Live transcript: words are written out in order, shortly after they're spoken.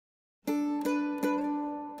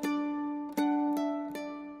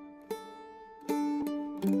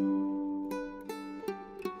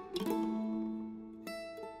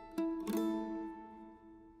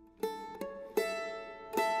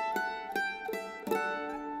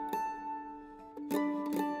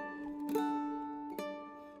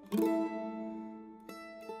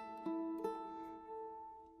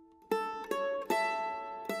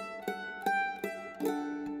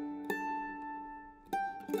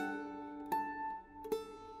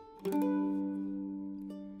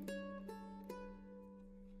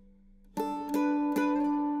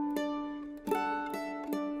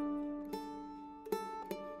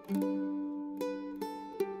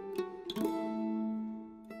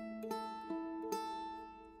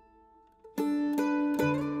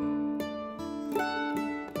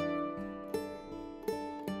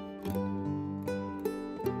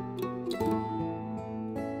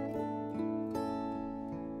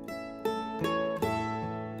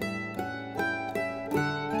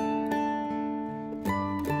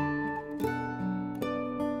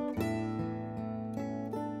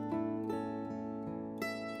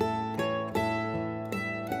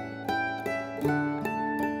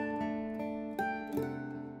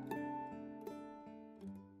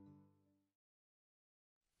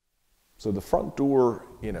So the front door,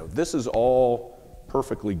 you know, this is all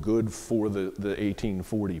perfectly good for the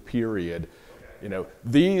 1840 period. You know,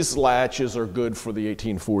 these latches are good for the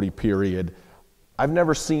 1840 period. I've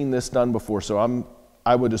never seen this done before, so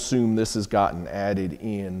I would assume this has gotten added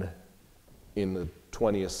in the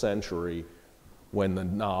 20th century when the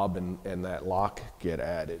knob and that lock get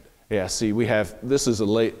added. Yeah, see, we have, this is a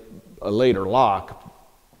later lock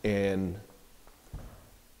and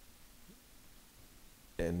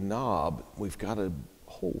knob. We've got a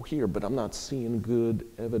hole here, but I'm not seeing good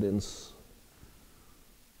evidence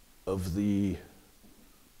of the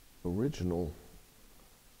original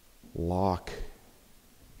lock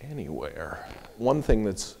anywhere. One thing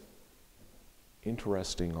that's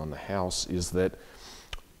interesting on the house is that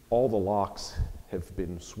all the locks have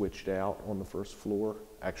been switched out on the first floor,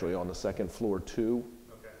 actually on the second floor too.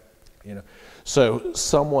 Okay. You know, so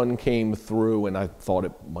someone came through, and I thought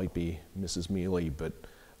it might be Mrs. Mealy, but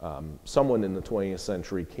someone in the 20th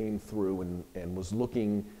century came through and was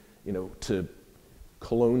looking, you know, to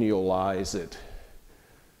colonialize it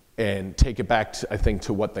and take it back to, I think,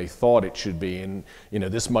 to what they thought it should be. And, you know,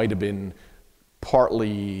 this might have been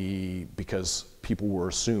partly because people were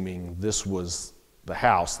assuming this was the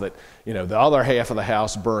house, that, you know, the other half of the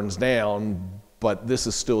house burns down, but this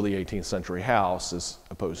is still the 18th century house as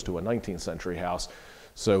opposed to a 19th century house.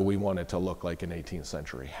 So we want it to look like an 18th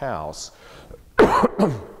century house.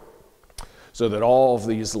 So that all of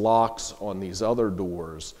these locks on these other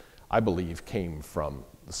doors, I believe, came from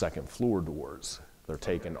the second floor doors. They're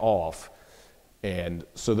taken off. And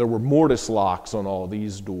so there were mortise locks on all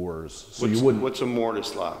these doors. So what's a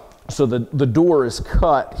mortise lock? So the door is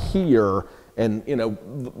cut here, and, you know,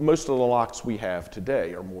 most of the locks we have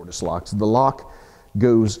today are mortise locks. The lock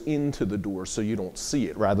goes into the door so you don't see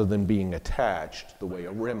it, rather than being attached the way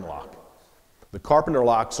a rim lock. The carpenter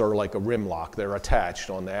locks are like a rim lock. They're attached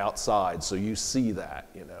on the outside, so you see that,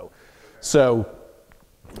 you know. So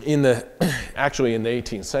actually in the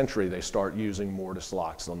 18th century, they start using mortise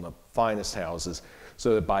locks on the finest houses,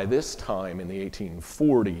 so that by this time in the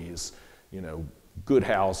 1840s, you know, good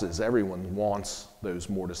houses, everyone wants those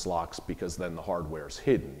mortise locks because then the hardware is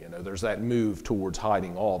hidden. You know, there's that move towards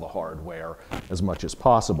hiding all the hardware as much as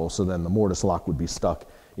possible, so then the mortise lock would be stuck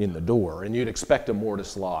in the door. And you'd expect a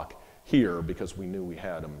mortise lock here because we knew we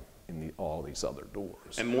had them in all these other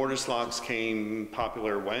doors. And mortise locks came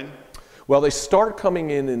popular when? Well, they start coming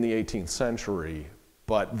in the 18th century,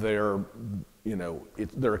 but they're, you know,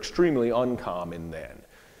 they're extremely uncommon then.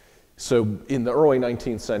 So in the early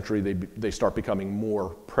 19th century, they start becoming more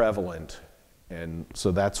prevalent, and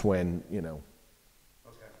so that's when, you know.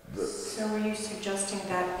 Okay. So are you suggesting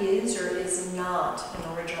that is or is not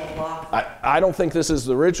an original lock? I don't think this is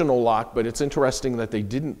the original lock, but it's interesting that they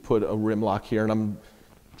didn't put a rim lock here, and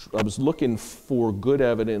I was looking for good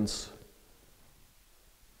evidence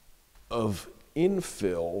of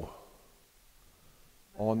infill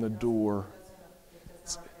on the door.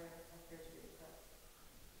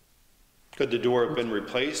 Could the door have been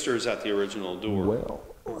replaced, or is that the original door? Well,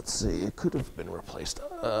 let's see. It could have been replaced.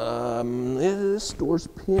 This door's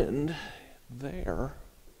pinned there.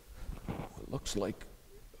 It looks like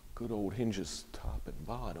good old hinges, top and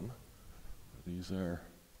bottom. These are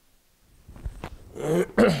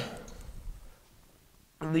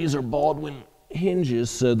Baldwin hinges,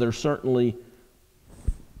 so they're certainly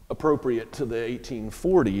appropriate to the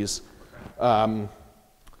 1840s.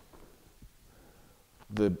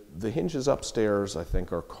 The hinges upstairs, I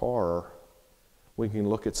think, are Carr. We can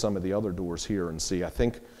look at some of the other doors here and see. I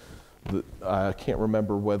think, I can't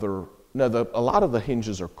remember whether, no, a lot of the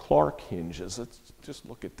hinges are Clark hinges. Let's just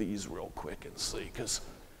look at these real quick and see, because,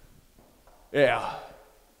 yeah.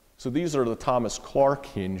 So these are the Thomas Clark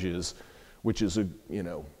hinges, which is a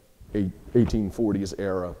 1840s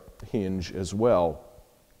era hinge as well.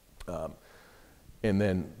 And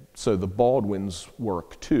then, so the Baldwins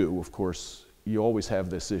work too, of course. You always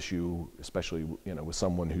have this issue, especially, you know, with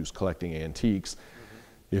someone who's collecting antiques.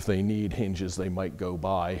 Mm-hmm. If they need hinges, they might go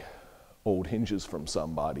buy old hinges from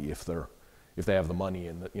somebody if they have the money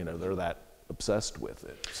and they're that obsessed with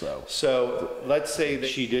it. So let's say that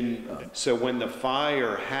she didn't. So when the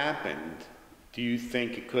fire happened, do you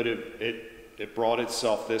think it could have it brought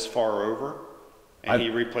itself this far over, and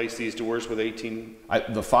he replaced these doors with 18?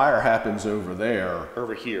 The fire happens over there.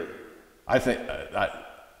 Over here. I think.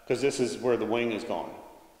 Because this is where the wing is gone.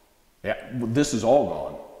 Yeah, this is all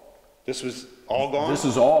gone. This was all gone? This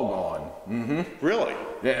is all gone. Mm-hmm. Really?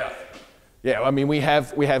 Yeah. Yeah, I mean, we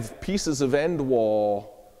have pieces of end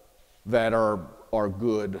wall that are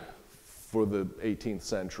good for the 18th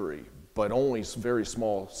century, but only very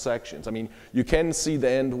small sections. I mean, you can see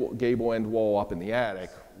the gable end wall up in the attic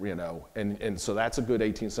you know, and so that's a good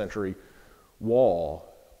 18th century wall.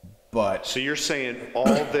 But So you're saying all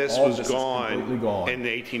this all was this is completely gone. in the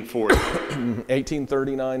 1840s?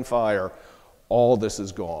 1839 fire, all this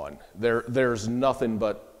is gone. There's nothing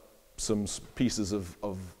but some pieces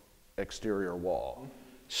of exterior wall.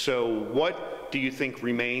 So what do you think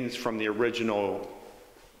remains from the original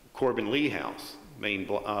Corbin Lee house? You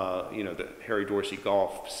know, the Harry Dorsey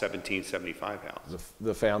Gough 1775 house.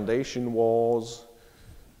 The foundation walls,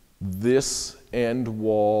 this end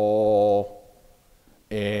wall,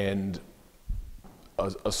 and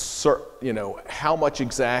you know, how much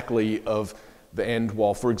exactly of the end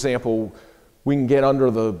wall. For example, we can get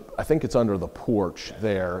under I think it's under the porch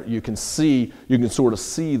there. You can sort of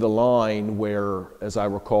see the line where, as I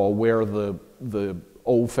recall, where the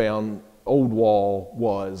old wall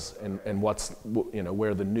was and what's, you know,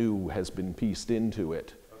 where the new has been pieced into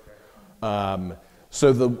it. Okay.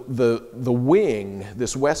 So the wing,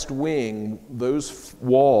 this west wing, those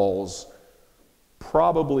walls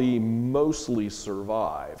probably mostly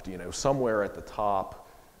survived. You know, somewhere at the top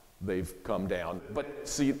they've come down. But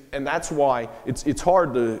see, and that's why it's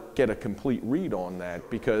hard to get a complete read on that,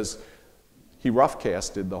 because he rough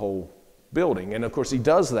casted the whole building. And of course he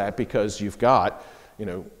does that because you've got, you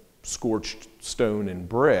know, scorched stone and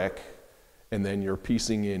brick, and then you're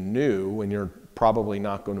piecing in new, and you're probably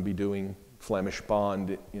not going to be doing Flemish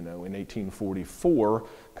bond, you know, in 1844,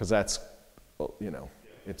 because that's, you know,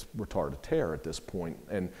 it's retarded tear at this point.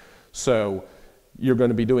 And so you're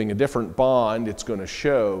going to be doing a different bond. It's going to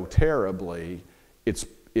show terribly. It's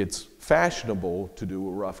fashionable to do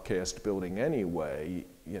a rough cast building anyway,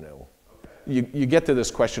 you know. You get to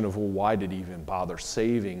this question of, well, why did he even bother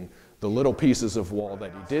saving the little pieces of wall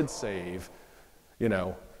that he did save, you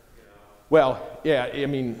know? Well, yeah, I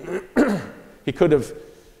mean, he could have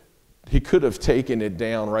taken it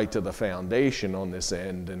down right to the foundation on this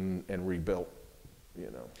end and rebuilt,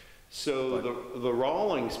 you know. So the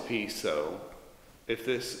Rawlings piece, though, if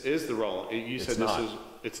this is the Rawlings, you said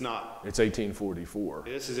it's not. It's 1844.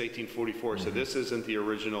 This is 1844, so this isn't the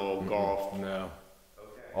original Gough. No.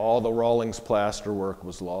 All the Rawlings plasterwork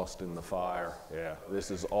was lost in the fire. Yeah, this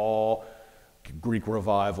is all Greek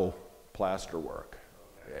Revival plasterwork.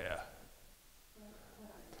 Yeah.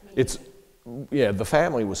 The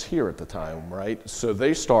family was here at the time, right? So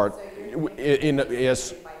they start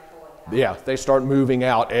they start moving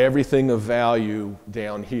out everything of value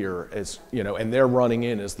down here, as you know, and they're running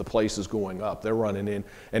in as the place is going up. They're running in,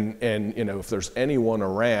 and you know, if there's anyone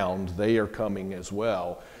around, they are coming as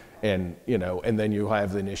well. And you know, and then you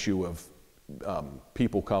have an issue of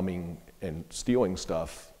people coming and stealing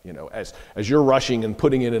stuff. You know, as you're rushing and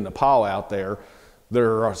putting it in a pile out there,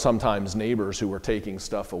 there are sometimes neighbors who are taking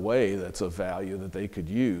stuff away that's of value that they could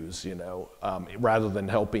use. You know, rather than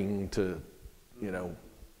helping to, you know,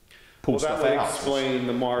 pull stuff out. Well, that would explain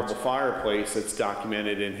the marble fireplace that's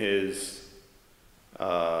documented in his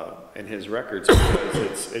records,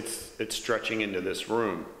 because it's stretching into this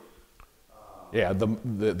room. Yeah,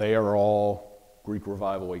 they are all Greek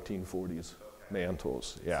Revival 1840s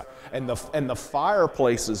mantles. Yeah, and the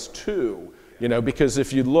fireplaces too. You know, because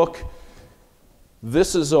if you look,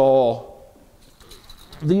 these are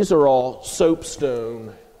all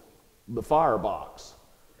soapstone. The firebox.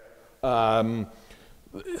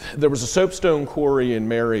 There was a soapstone quarry in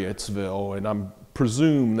Marriottsville, and I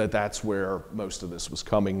presume that that's where most of this was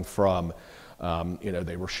coming from. You know,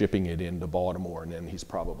 they were shipping it into Baltimore, and then he's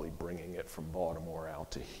probably bringing it from Baltimore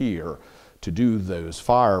out to here to do those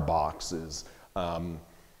fireboxes.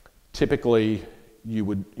 Typically,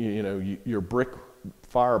 your brick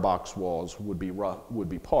firebox walls would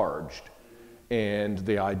be parged, and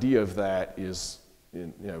the idea of that is,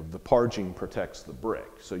 you know, the parging protects the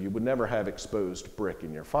brick, so you would never have exposed brick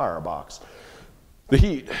in your firebox. The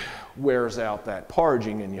heat wears out that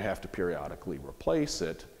parging, and you have to periodically replace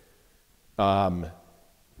it.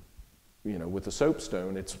 You know, with the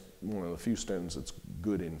soapstone, it's one of the few stones that's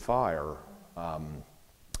good in fire.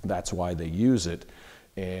 That's why they use it,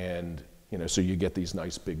 and you know, so you get these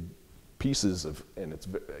nice big pieces and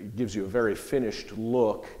it gives you a very finished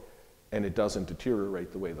look, and it doesn't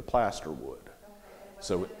deteriorate the way the plaster would.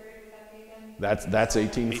 So that's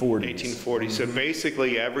 1840. 1840. So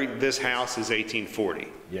basically, this house is 1840,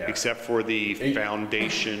 except for the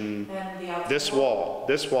foundation. This wall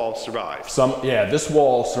survives. This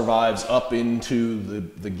wall survives up into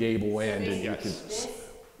the gable end, and you can.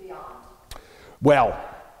 Well,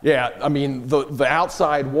 yeah. I mean, the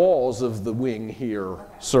outside walls of the wing here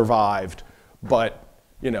survived, but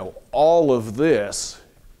you know, all of this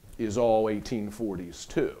is all 1840s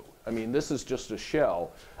too. I mean, this is just a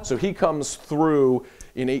shell. Okay. So he comes through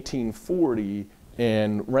in 1840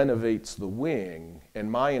 and renovates the wing.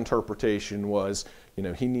 And my interpretation was, you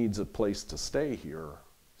know, he needs a place to stay here.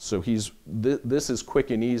 So this is quick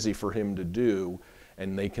and easy for him to do,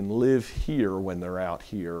 and they can live here when they're out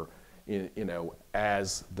here, you know,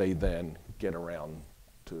 as they then get around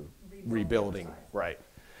to rebuilding. Right.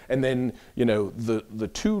 And then, you know, the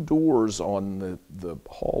two doors on the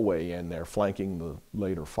hallway in there flanking the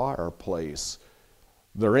later fireplace,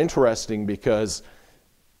 they're interesting because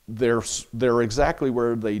they're exactly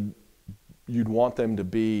where you'd want them to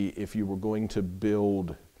be if you were going to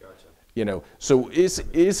build. Gotcha. You know, so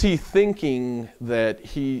is he thinking that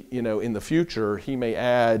he, you know, in the future he may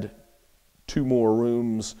add 2 more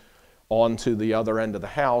rooms onto the other end of the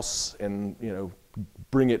house and, you know,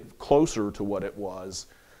 bring it closer to what it was,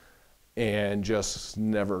 and just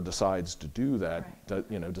never decides to do that, right.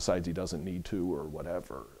 You know, decides he doesn't need to or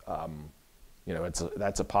whatever. You know,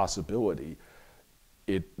 that's a possibility.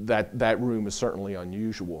 That room is certainly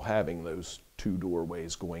unusual, having those 2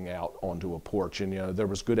 doorways going out onto a porch. And, you know, there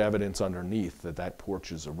was good evidence underneath that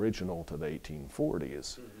porch is original to the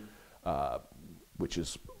 1840s, which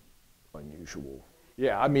is unusual.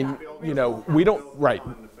 Yeah, I mean, you know, we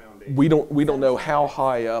don't know how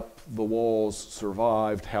high up the walls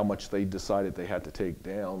survived, how much they decided they had to take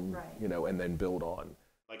down, right. You know, and then build on.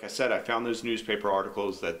 Like I said, I found those newspaper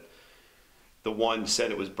articles that the one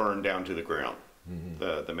said it was burned down to the ground,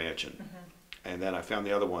 the mansion. And then I found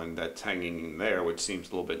the other one that's hanging there, which seems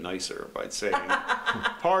a little bit nicer, I'd say.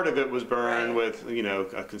 Part of it was burned with, you know,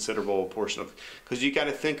 a considerable portion of, because you got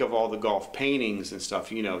to think of all the Gough paintings and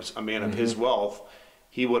stuff. You know, a man of his wealth,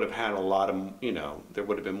 he would have had a lot of, you know, there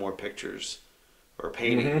would have been more pictures or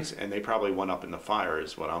paintings, and they probably went up in the fire,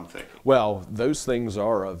 is what I'm thinking. Well, those things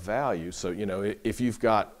are of value. So, you know, if you've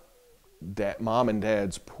got mom and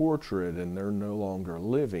dad's portrait and they're no longer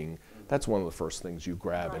living, that's one of the first things you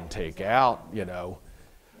grab and take out, you know.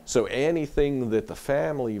 So anything that the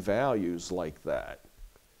family values like that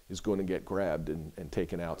is going to get grabbed and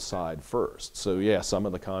taken outside first. So yeah, some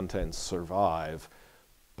of the contents survive,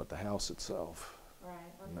 but the house itself,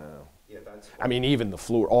 no. Yeah, that's I mean, even the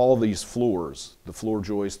floor, all these floors, the floor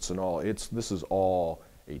joists and all, this is all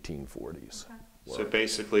 1840s. Okay. So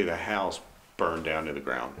basically the house burned down to the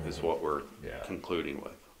ground is what we're concluding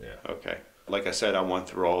with. Yeah. Okay. Like I said, I went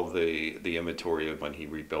through all the inventory of when he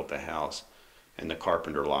rebuilt the house and the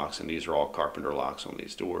carpenter locks, and these are all carpenter locks on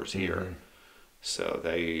these doors here. So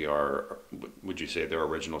they are, would you say they're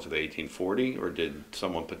original to the 1840, or did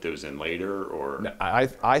someone put those in later? Or no,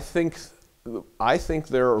 I think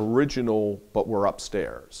they're original, but we're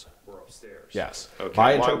upstairs. We're upstairs. Yes.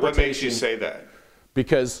 Okay. My What makes you say that?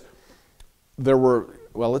 Because there were,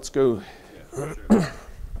 well, let's go.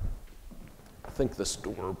 I think this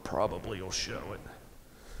door probably will show it.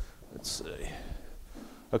 Let's see.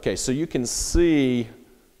 Okay, so you can see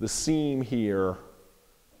the seam here.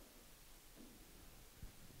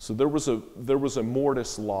 So there was a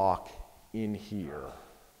mortise lock in here.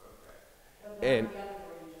 And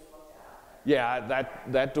yeah,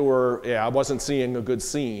 that door, yeah, I wasn't seeing a good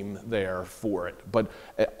seam there for it. But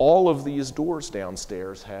all of these doors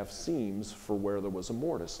downstairs have seams for where there was a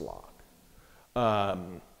mortise lock.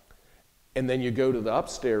 And then you go to the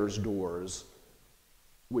upstairs doors,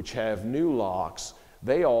 which have new locks.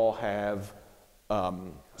 They all have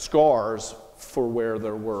scars for where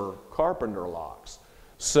there were carpenter locks.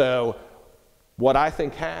 So what I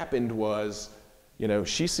think happened was, you know,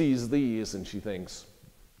 she sees these and she thinks,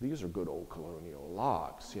 these are good old colonial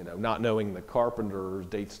locks, you know, not knowing the carpenter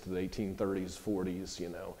dates to the 1830s, 40s, you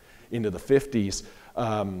know, into the 50s.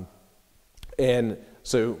 And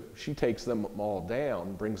so she takes them all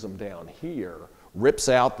down, brings them down here, rips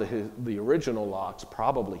out the original locks,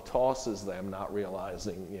 probably tosses them, not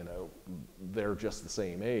realizing, you know, they're just the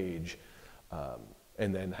same age,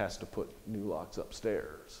 and then has to put new locks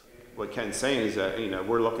upstairs. What Ken's saying is that, you know,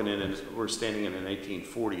 we're standing in an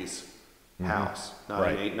 1840s house, not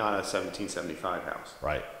a 1775 house.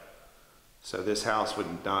 Right. So this house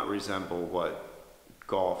would not resemble what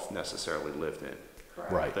Gough necessarily lived in.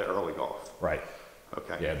 Right. The early Gough. Right.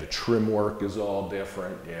 Okay. Yeah, the trim work is all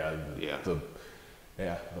different. The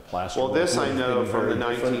plaster. Well, this I know from the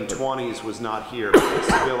 1920s was not here.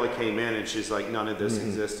 Sibylla came in and she's like, none of this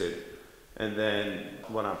existed. And then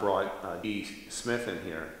when I brought E. Smith in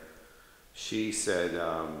here, she said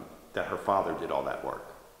that her father did all that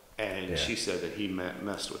work. And she said that he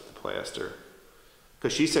messed with the plaster.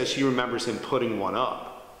 Because she says she remembers him putting one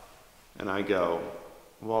up. And I go,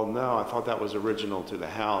 well, no, I thought that was original to the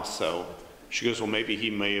house. So she goes, well, maybe he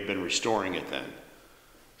may have been restoring it then.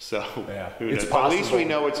 So who knows? It's possible. At least we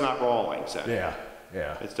know it's not Rawlings. Yeah,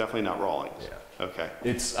 yeah. It's definitely not Rawlings. Yeah. Okay.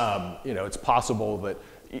 It's, you know, it's possible that,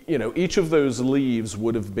 you know, each of those leaves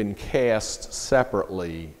would have been cast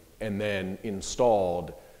separately and then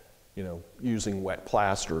installed, you know, using wet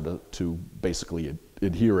plaster to basically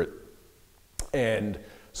adhere it. And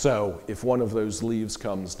so if one of those leaves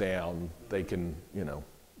comes down, they can, you know,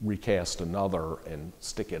 recast another and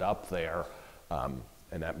stick it up there.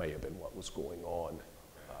 And that may have been what was going on.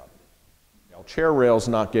 Now, chair rails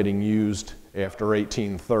not getting used after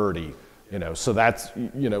 1830, you know, so that's,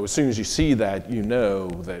 you know, as soon as you see that, you know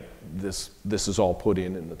that this is all put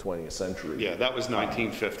in the 20th century. Yeah, that was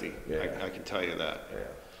 1950. Yeah. I can tell you that.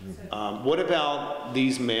 Yeah. What about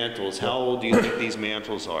these mantles? How old do you think these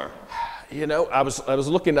mantles are? You know, I was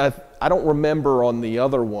looking, I don't remember on the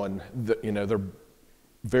other one, you know, they're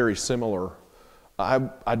very similar. I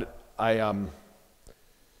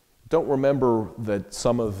don't remember that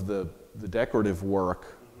some of the decorative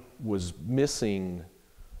work was missing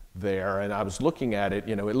there, and I was looking at it,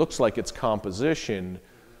 you know, it looks like it's composition,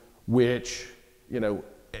 which, you know,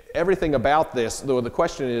 everything about this, though the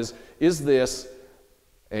question is this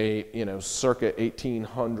a, you know, circa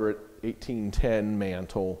 1800, 1810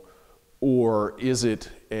 mantle, or is it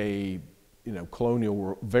a, you know,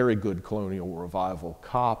 colonial, very good colonial revival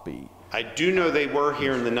copy? I do know they were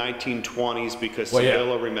here in the 1920s because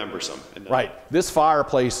Sevilla remembers them. Right. This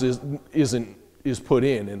fireplace is put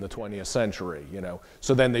in the 20th century, you know.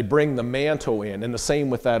 So then they bring the mantle in, and the same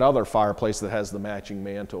with that other fireplace that has the matching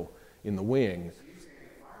mantle in the wing.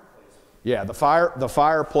 Yeah, the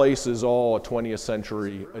fireplace is all a 20th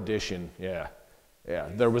century addition. Yeah, yeah.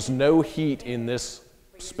 There was no heat in this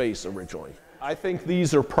space originally. I think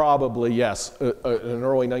these are probably, yes, an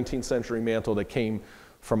early 19th century mantle that came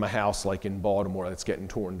from a house like in Baltimore that's getting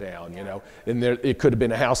torn down, you know. And there, it could have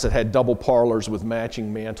been a house that had double parlors with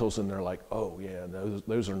matching mantles, and they're like, oh yeah,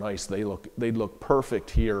 those are nice. They'd look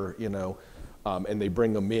perfect here, you know. And they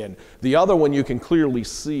bring them in. The other one, you can clearly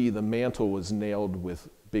see the mantle was nailed with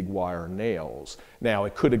big wire nails. Now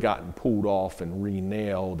it could have gotten pulled off and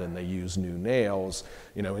re-nailed, and they used new nails,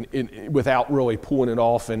 you know, without really pulling it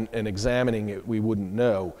off and examining it, we wouldn't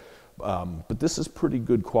know. But this is pretty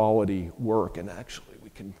good quality work, and actually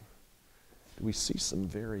we see some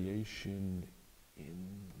variation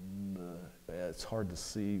in the, it's hard to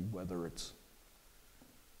see whether it's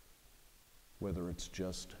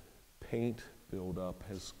just paint buildup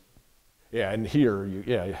has, yeah, and here,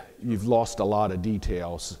 you've lost a lot of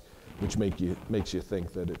details, which makes you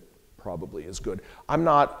think that it probably is good. I'm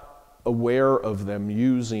not aware of them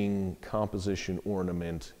using composition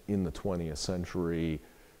ornament in the 20th century.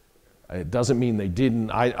 It doesn't mean they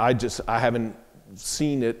didn't. I haven't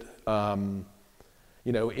seen it.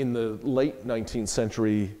 You know, in the late 19th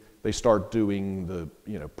century, they start doing the,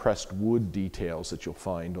 you know, pressed wood details that you'll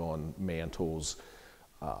find on mantles.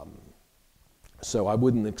 So I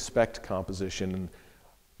wouldn't expect composition.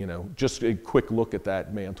 You know, just a quick look at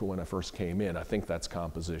that mantle when I first came in. I think that's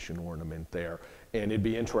composition ornament there. And it'd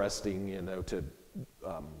be interesting, you know, to,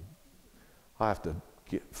 I have to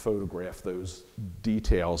photograph those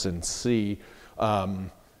details and see.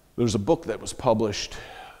 There's a book that was published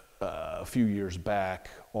a few years back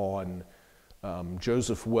on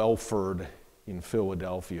Joseph Welford in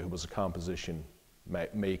Philadelphia, who was a composition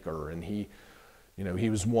maker, and he, you know, he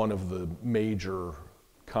was one of the major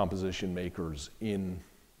composition makers in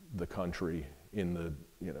the country in the,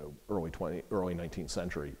 you know, early 19th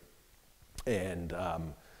century, and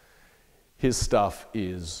his stuff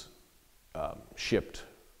is shipped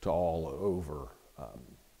to all over,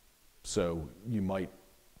 so you might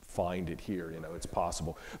find it here. You know, it's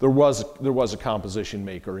possible. There was a composition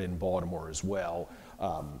maker in Baltimore as well,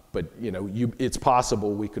 but you know, it's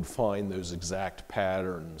possible we could find those exact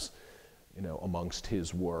patterns, you know, amongst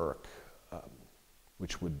his work,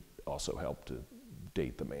 which would also help to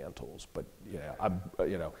date the mantles. But yeah,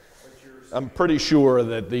 I'm pretty sure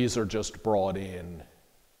that these are just brought in.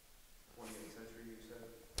 20th century, you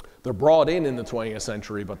said? They're brought in the 20th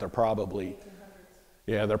century, but they're probably,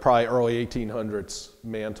 yeah, they're probably early 1800s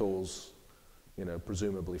mantles, you know,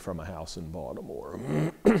 presumably from a house in Baltimore,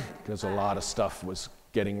 because a lot of stuff was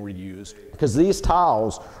getting reused. Because these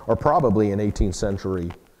tiles are probably an 18th century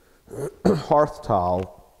hearth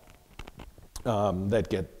tile that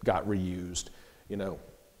got reused. You know,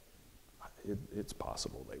 it's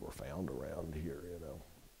possible they were found around here, you know.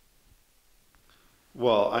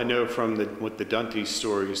 Well, I know from with the Dunty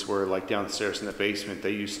stories where, like, downstairs in the basement,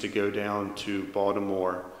 they used to go down to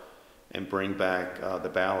Baltimore and bring back the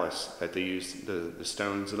ballast that they used, the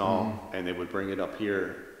stones and all, and they would bring it up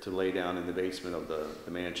here to lay down in the basement of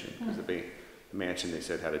the mansion, because mansion, they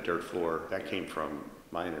said, had a dirt floor. That came from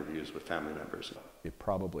my interviews with family members. It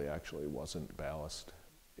probably actually wasn't ballast.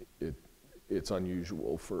 It's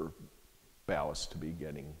unusual for ballast to be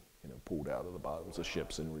getting, pulled out of the bottoms of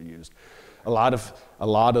ships and reused. A lot of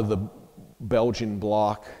the Belgian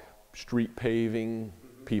block street paving,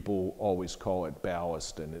 people always call it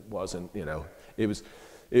ballast, and it wasn't. There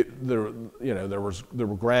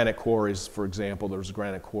were granite quarries. For example, there was a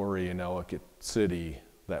granite quarry in Erected City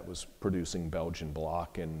that was producing Belgian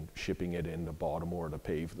block and shipping it into Baltimore to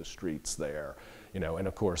pave the streets there. And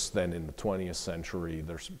of course, then in the 20th century,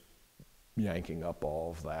 there's yanking up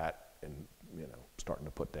all of that and starting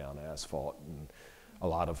to put down asphalt, and a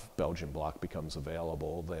lot of Belgian block becomes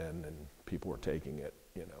available then, and people are taking it,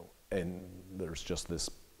 and there's just this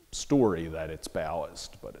story that it's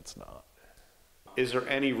ballast, but it's not. Is there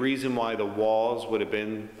any reason why the walls would have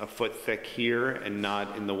been a foot thick here and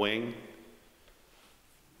not in the wing?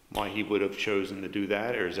 Why he would have chosen to do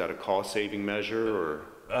that, or is that a cost-saving measure, or?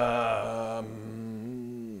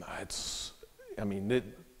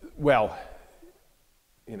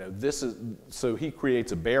 This is, so he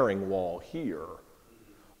creates a bearing wall here.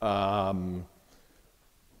 I'm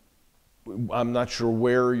not sure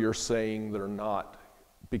where you're saying they're not,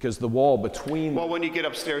 because the wall between... Well, when you get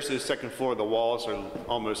upstairs to the second floor, the walls are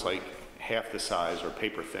almost like half the size, or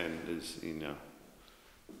paper thin,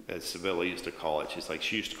 as Sevilla used to call it.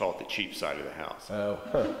 She used to call it the cheap side of the house. Oh,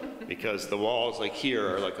 huh. Because the walls like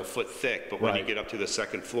here are like a foot thick, but when you get up to the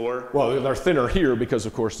second floor... Well, they're thinner here because,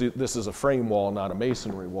 of course, this is a frame wall, not a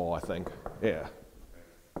masonry wall, I think. Yeah.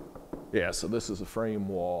 Yeah, so this is a frame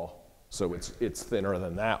wall, so it's thinner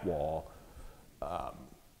than that wall.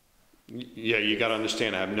 Yeah, you got to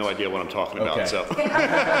understand, I have no idea what I'm talking about, Okay. so...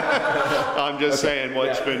 I'm just saying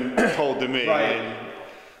what's been told to me. Right. And,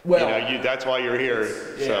 Well, that's why you're here,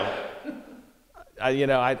 so...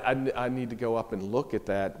 I need to go up and look at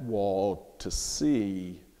that wall to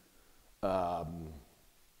see. Because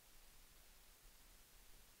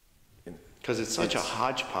it's such a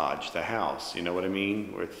hodgepodge, the house, you know what I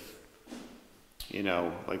mean? With,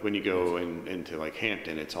 like when you go into like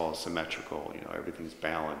Hampton, it's all symmetrical, everything's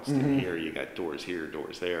balanced. And here you got doors here,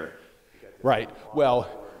 doors there. Right. Well,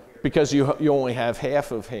 because you only have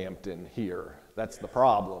half of Hampton here. That's the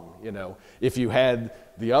problem, If you had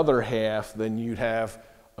the other half, then you'd have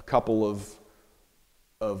a couple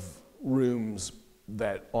of rooms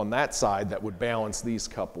that on that side that would balance these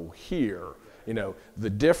couple here. The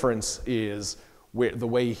difference is the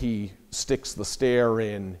way he sticks the stair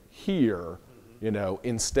in here,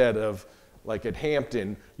 instead of like at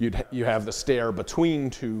Hampton, you have the stair between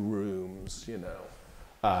two rooms,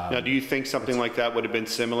 Now, do you think something like that would have been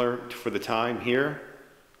similar for the time here?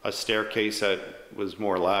 A staircase that was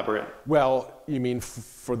more elaborate? Well, you mean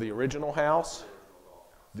for the original house?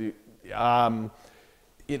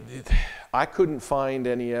 I couldn't find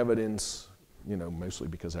any evidence, mostly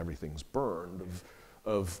because everything's burned,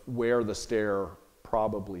 of where the stair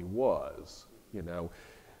probably was.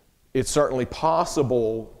 It's certainly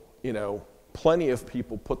possible, plenty of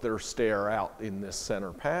people put their stair out in this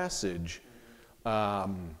center passage,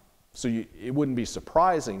 so it wouldn't be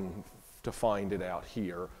surprising to find it out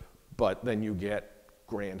here, but then you get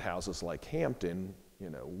grand houses like Hampton,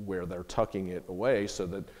 where they're tucking it away so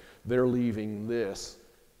that they're leaving this,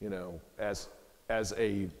 as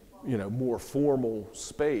a, more formal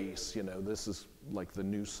space. This is like the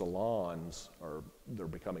new salons they're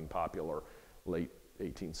becoming popular late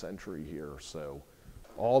 18th century here. So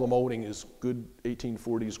all the molding is good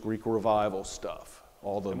 1840s Greek Revival stuff.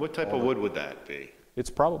 And what type of wood would that be?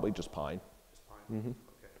 It's probably just pine. Just fine. Mm-hmm. Okay.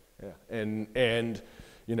 Yeah, and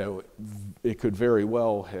it could very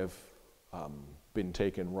well have been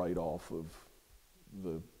taken right off of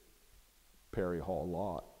the Perry Hall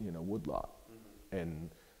lot, wood lot,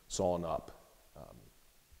 and sawn up,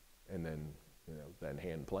 and then then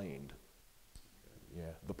hand planed. Yeah,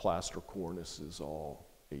 the plaster cornice is all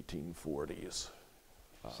 1840s.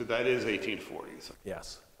 So that is 1840s.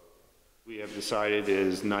 Yes. We have decided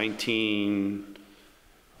is 20th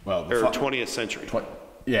century.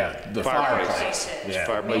 Yeah, the Fireplace. Yeah,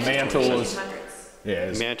 Fireplace the is mantle 20th is. century.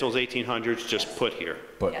 Yeah, Mantle's 1800s, just put here.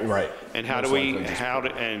 but Yes. right. And how do we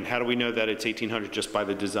know that it's 1800 just by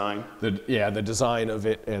the design? The design of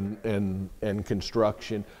it and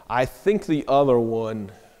construction. I think the other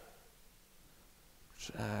one.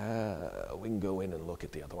 We can go in and look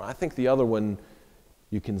at the other one. I think the other one,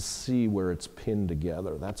 you can see where it's pinned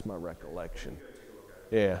together. That's my recollection.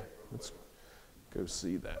 Yeah, let's go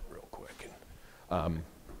see that real quick. This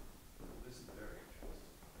is very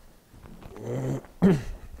interesting.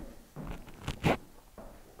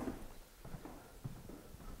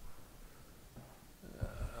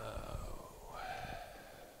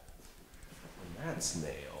 fence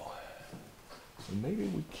nail. So maybe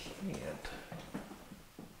we can't.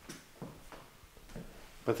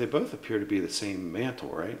 But they both appear to be the same mantle,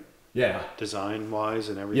 right? Yeah. Design-wise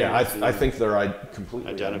and everything. Yeah, I think they're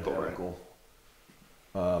completely Identical, identical.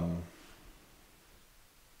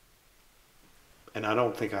 And I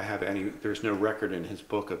don't think I have any, there's no record in his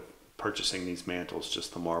book of purchasing these mantles,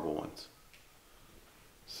 just the marble ones.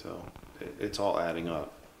 So it's all adding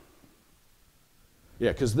up.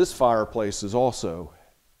 Yeah, because this fireplace is also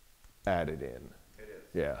added in. It is.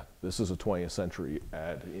 Yeah, this is a 20th century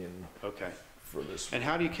add in Okay. for this. And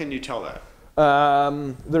how can you tell that?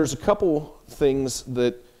 There's a couple things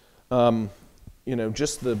that, you know,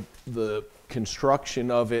 just the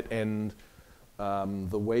construction of it and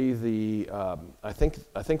the way I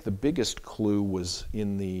think the biggest clue was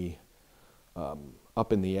in the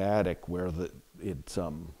up in the attic where it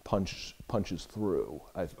punches through.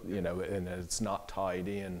 You know, and it's not tied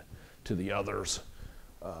in to the others.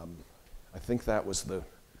 I think that was the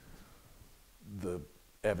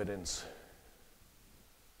evidence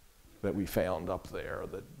that we found up there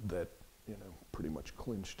that you know pretty much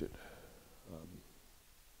clinched it.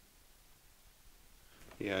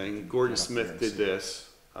 Yeah, and Gordon Smith did this.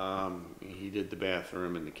 He did the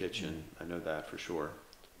bathroom and the kitchen. I know that for sure.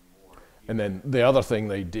 And then the other thing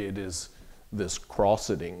they did is this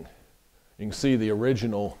crosseting. You can see the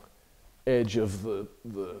original edge of the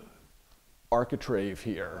architrave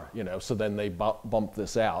here, you know, so then they bumped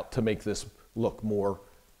this out to make this look more,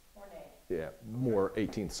 more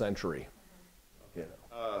 18th century. You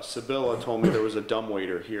know. Sibylla told me there was a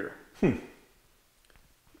dumbwaiter here.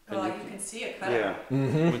 Well, you can see it cut out. Yeah.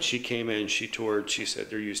 Mm-hmm. When she came in, she said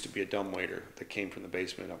there used to be a dumbwaiter that came from the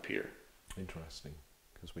basement up here. Interesting,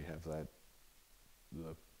 because we have the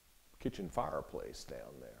kitchen fireplace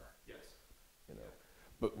down there. Yes. You know,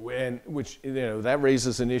 but which you know that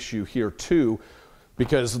raises an issue here too,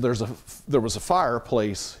 because there was a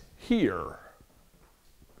fireplace here,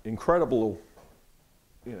 incredible,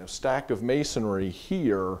 you know, stack of masonry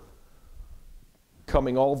here,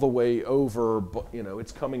 coming all the way over. You know,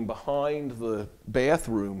 it's coming behind the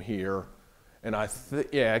bathroom here, and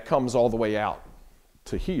it comes all the way out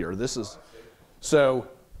to here. This is so.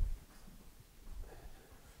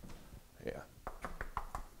 Yeah.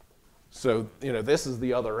 So, you know, this is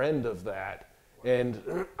the other end of that. And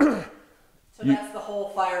So that's the whole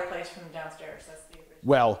fireplace from downstairs. That's the original.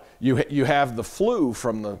 well, you have the flue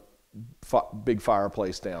from the big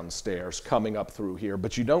fireplace downstairs coming up through here,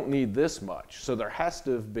 but you don't need this much. So there has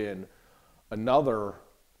to have been another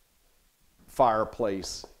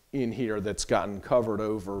fireplace in here that's gotten covered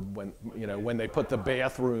over when, you know, when they put the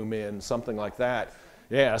bathroom in, something like that.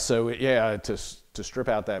 Yeah, so yeah, to strip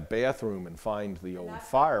out that bathroom and find the old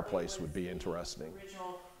fireplace would be interesting.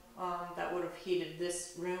 Original that would have heated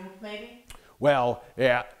this room, maybe. Well,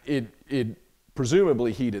 yeah, it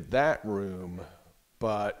presumably heated that room,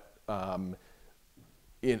 but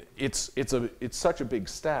it's such a big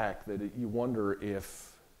stack that you wonder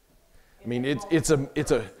if, I mean, it's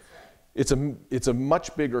a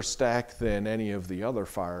much bigger stack than any of the other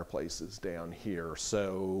fireplaces down here.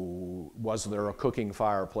 So was there a cooking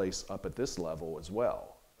fireplace up at this level as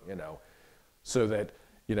well? You know, so that,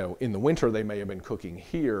 you know, in the winter they may have been cooking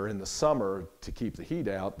here. In the summer, to keep the heat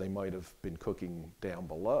out, they might have been cooking down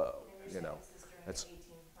below. You know, that's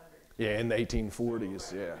in the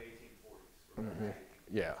 1840s. Yeah. Mm-hmm.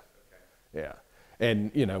 Yeah. Yeah.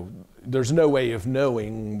 And you know, there's no way of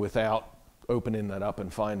knowing without opening that up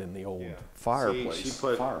and finding the old fireplace. See, she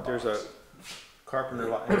put, firebox. there's a carpenter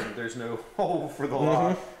lock, and there's no hole for the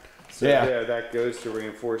lock. So Yeah. that goes to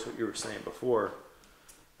reinforce what you were saying before,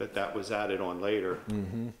 that was added on later.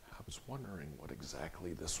 Mm-hmm. I was wondering what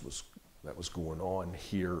exactly that was going on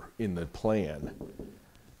here in the plan.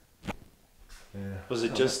 Yeah. Was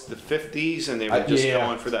it just the 50s and they were just Yeah.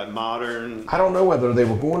 going for that modern? I don't know whether they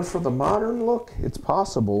were going for the modern look. It's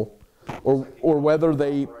possible, or whether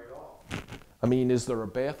they. I mean, is there a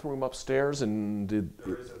bathroom upstairs? And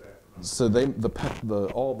There is a bathroom. so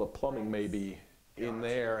all the plumbing may be in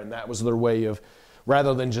there, and that was their way of,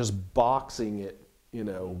 rather than just boxing it. You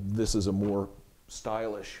know, this is a more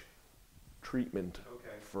stylish treatment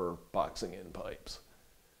for boxing in pipes.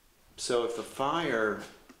 So if the fire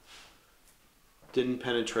didn't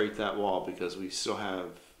penetrate that wall, because we still have,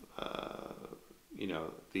 you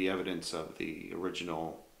know, the evidence of the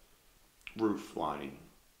original roof lining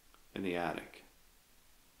in the attic.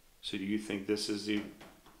 So do you think this is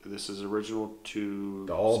original to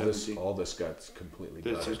All 17? this got completely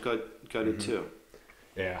This is gutted. gutted too.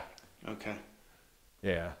 Yeah. Okay.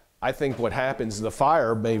 Yeah, I think what happens, the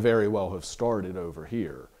fire may very well have started over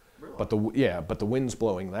here, but the wind's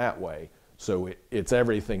blowing that way. So it's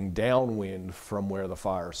everything downwind from where the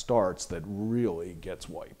fire starts that really gets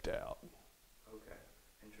wiped out. Okay,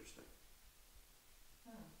 interesting.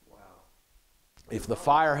 Wow. If the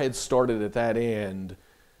fire had started at that end,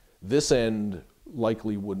 this end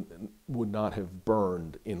likely would not have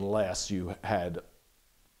burned unless you had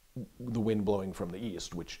the wind blowing from the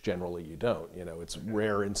east, which generally you don't. You know, it's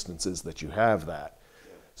rare instances that you have that.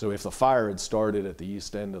 Yeah. So if the fire had started at the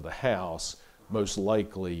east end of the house, most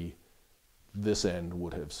likely this end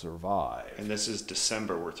would have survived. And this is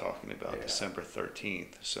December we're talking about, Yeah. December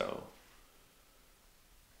 13th. So,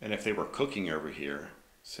 and if they were cooking over here,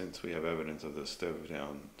 since we have evidence of the stove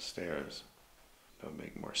downstairs, that would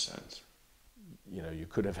make more sense. You know, you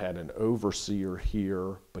could have had an overseer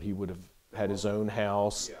here, but he would have had his own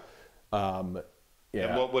house. And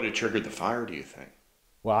Yeah. what would have triggered the fire, do you think?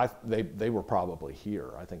 Well, they were probably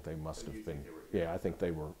here. I think they must have been. think they were here? Yeah, I think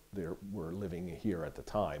they were living here at the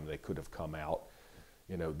time. They could have come out.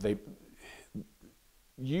 You know, they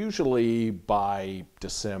usually by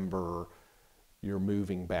December you're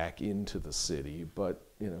moving back into the city, but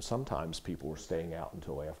you know sometimes people were staying out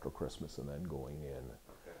until after Christmas and then going in.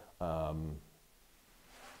 I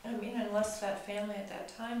mean, unless that family at that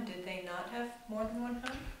time, did they not have more than one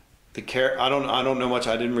home? I don't know much.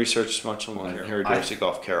 I didn't research much on Harry Dorsey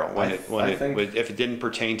Gough Carroll. If it didn't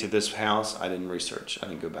pertain to this house, I didn't research. I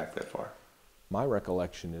didn't go back that far. My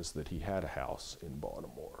recollection is that he had a house in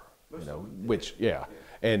Baltimore, you know, which, yeah.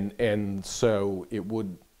 And so it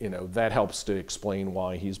would, you know, that helps to explain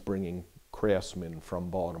why he's bringing craftsmen from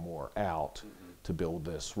Baltimore out to build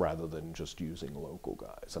this rather than just using local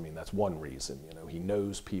guys. I mean, that's one reason, you know, he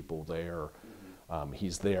knows people there.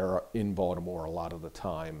 He's there in Baltimore a lot of the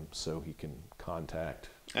time, so he can contact.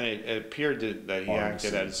 And it appeared that he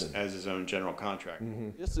acted as his own general contractor.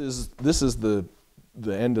 This is the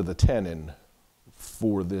end of the tenon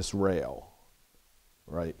for this rail,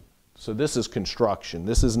 right? So this is construction.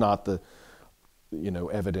 This is not the, you know,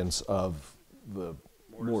 evidence of the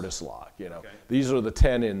mortise lock. You know, Okay. These are the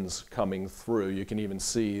tenons coming through. You can even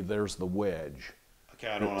see there's the wedge.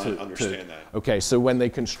 Okay, I don't understand that. Okay, so when they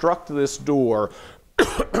construct this door,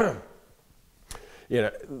 you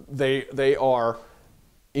know, they are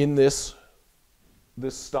in this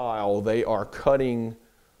style. They are cutting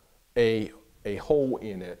a hole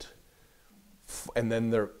in it, and then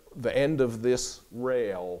the end of this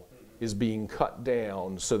rail is being cut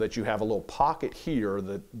down so that you have a little pocket here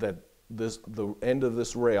the end of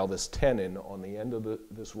this rail, this tenon on the end of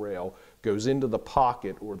this rail goes into the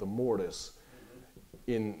pocket or the mortise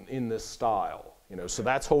in this style, you know, so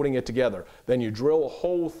that's holding it together. Then you drill a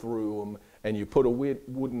hole through them and you put a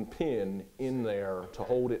wooden pin in there to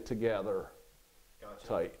hold it together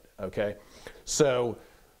tight, okay? So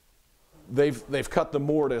they've cut the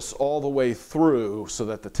mortise all the way through so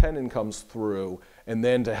that the tenon comes through, and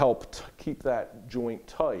then to help keep that joint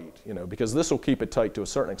tight, you know, because this will keep it tight to a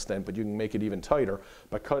certain extent, but you can make it even tighter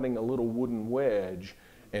by cutting a little wooden wedge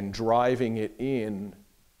and driving it in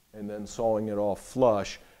and then sawing it off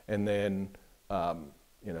flush, and then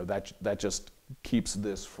you know, that just keeps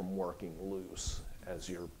this from working loose as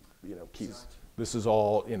you're, you know, keeps. This is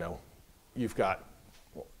all, you know, you've got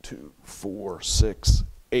 1, 2, 4, 6,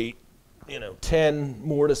 8, you know, 10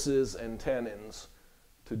 mortises and tenons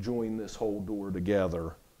to join this whole door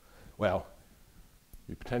together. Well,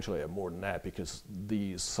 you potentially have more than that because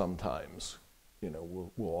these sometimes, you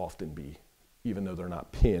know, will often be, even though they're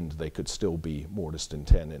not pinned, they could still be mortised and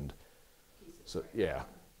tenoned. So yeah,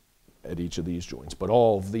 at each of these joints. But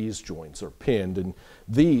all of these joints are pinned, and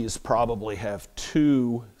these probably have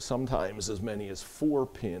 2, sometimes as many as 4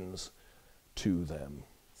 pins to them.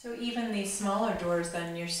 So even these smaller doors,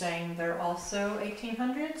 then you're saying they're also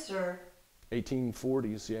 1800s or?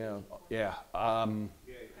 1840s, yeah.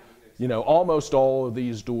 You know, almost all of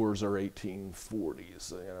these doors are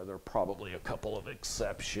 1840s. You know, there are probably a couple of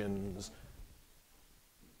exceptions.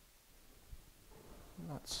 I'm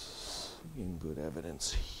not seeing good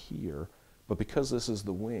evidence here, but because this is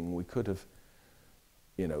the wing, we could have,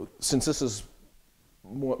 you know, since this is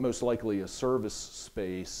most likely a service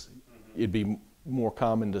space, it'd be more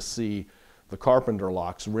common to see the carpenter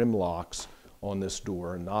locks, rim locks on this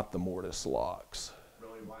door and not the mortise locks.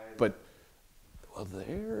 Really, why? But,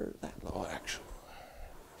 well, actually.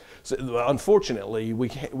 So, unfortunately,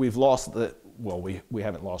 we've lost the, well, we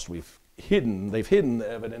haven't lost, they've hidden the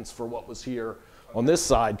evidence for what was here on this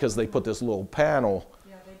side because they put this little panel,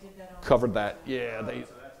 Yeah, they did that on covered that,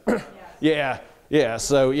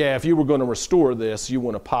 so if you were going to restore this, you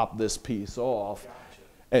want to pop this piece off.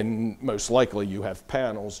 And most likely you have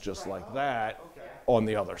panels just like that on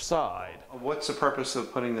the other side. What's the purpose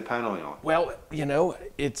of putting the paneling on? Well, you know,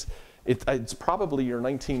 it's probably your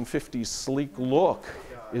 1950s sleek look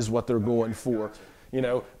is what they're going for. You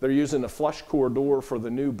know, they're using a flush core door for the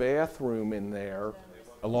new bathroom in there,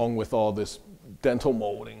 along with all this dental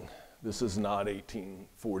molding. This is not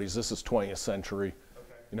 1840s. This is 20th century.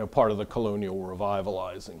 You know, part of the colonial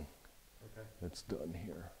revitalizing that's done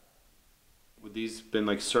here. Would these been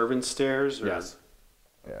like servant stairs? Or? Yes.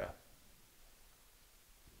 Yeah.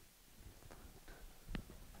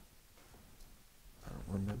 I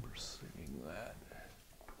don't remember seeing that.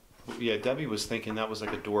 Yeah, Debbie was thinking that was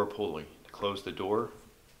like a door pulley to close the door.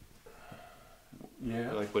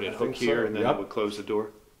 Yeah. Like would it I hook think here so. and then Yep. it would close the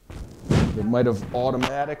door? It might have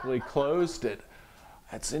automatically closed it.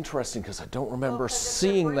 That's interesting because I don't remember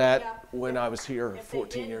seeing that when I was here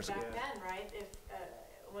 14 years ago. Back then, right? If,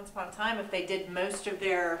 once upon a time, if they did most of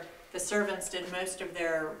the servants did most of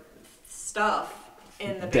their stuff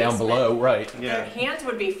in the basement. Down below, right. Their hands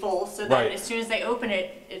would be full, so that Right. as soon as they open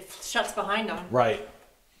it, it shuts behind them. Right.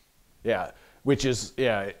 Yeah. Which is,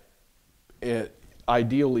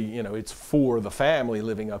 ideally, you know, it's for the family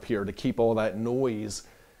living up here to keep all that noise,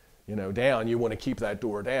 you know, down. You want to keep that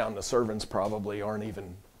door down. The servants probably aren't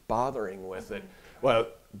even bothering with it. Well,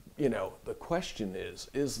 you know, the question is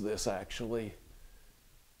this actually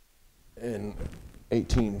an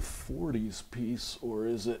 1840s piece or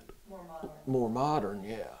is it more modern?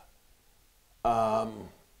 Yeah.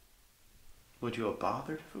 Would you have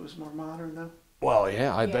bothered if it was more modern though? Well,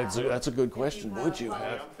 yeah, that's a good question. Would you Yeah,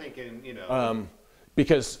 have? I'm thinking, you know.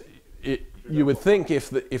 Because you would think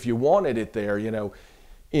if you wanted it there, you know,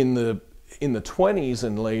 in the 20s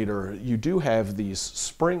and later, you do have these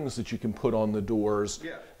springs that you can put on the doors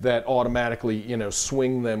that automatically, you know,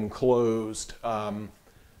 swing them closed.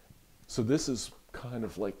 So this is kind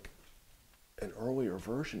of like an earlier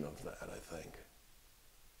version of that, I think.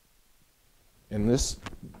 And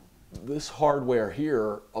this hardware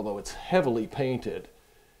here, although it's heavily painted,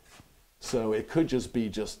 so it could just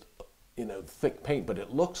be you know, thick paint, but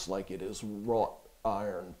it looks like it is wrought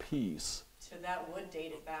iron piece. So that would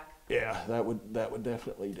date it back. Yeah, that would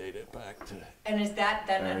definitely date it back to And is that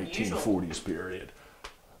then our unusual? 1840s period.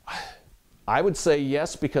 I would say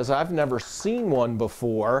yes, because I've never seen one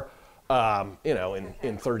before. You know,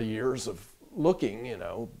 in 30 years of looking, you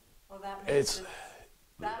know, Well, that makes it's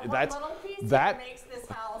that one that's little piece that makes this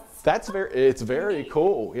house. it's very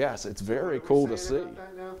cool. Yes, it's very cool to see.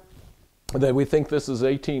 That we think this is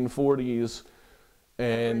 1840s,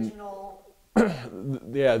 and Original.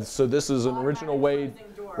 yeah, so this is an original way,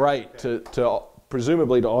 Automatic closing door. right, to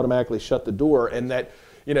presumably to automatically shut the door, and that,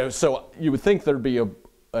 you know, so you would think there'd be It would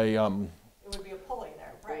be a pulley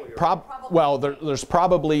there, right? well, there's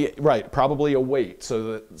probably a weight,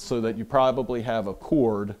 so that you probably have a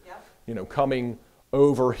cord, Yep. you know, coming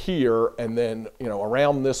over here and then, you know,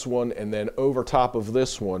 around this one and then over top of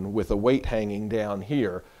this one with a weight hanging down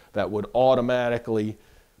here that would automatically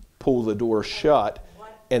pull the door shut.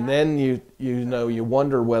 And then you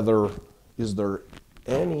wonder whether is there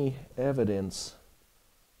any evidence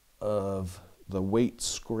of the weight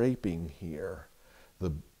scraping here.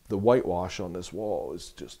 The whitewash on this wall is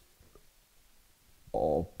just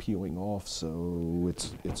all peeling off, so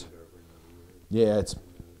it's you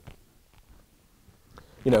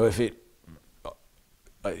know, if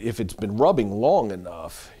it's been rubbing long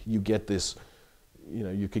enough, you get this, you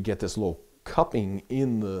know, you could get this little cupping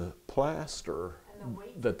in the plaster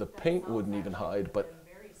that the paint wouldn't even hide, but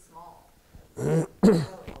Very small.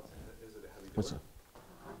 what's it?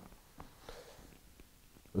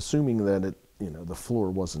 Assuming that it, you know, the floor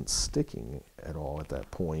wasn't sticking at all at that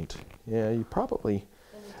point, yeah, you probably,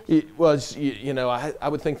 it was, you know, I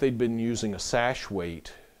would think they'd been using a sash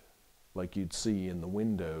weight like you'd see in the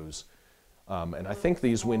windows. And I think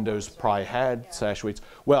these windows probably had sash weights.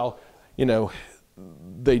 Well, you know,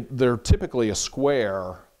 they're typically a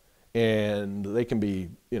square, and they can be,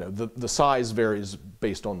 you know, the size varies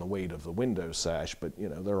based on the weight of the window sash, but, you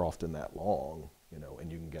know, they're often that long, you know,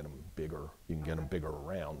 and you can get them bigger. You can get them bigger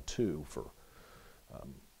around, too, for...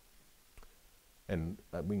 and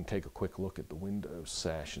we can take a quick look at the window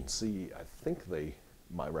sash and see. I think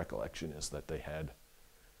my recollection is that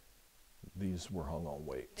these were hung on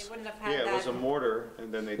weights. They wouldn't have had Yeah, that. it was a mortar,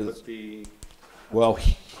 and then they put the, Well,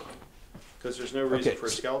 because there's no reason Okay. for a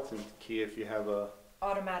skeleton key if you have a,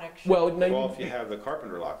 Automatic. well, well, if you have the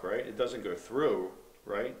carpenter lock, right? It doesn't go through,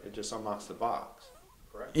 right? It just unlocks the box,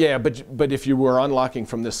 correct? yeah, but if you were unlocking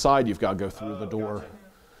from this side, you've got to go through the door.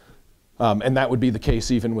 Gotcha. And that would be the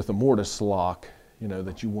case even with a mortise lock, you know,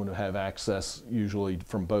 that you want to have access usually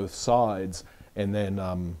from both sides, and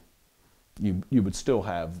then you would still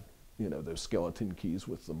have, you know, those skeleton keys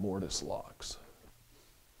with the mortise locks.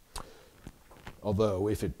 Although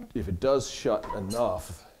if it does shut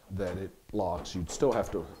enough that it locks, you'd still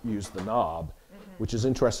have to use the knob, which is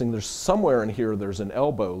interesting. There's somewhere in here, there's an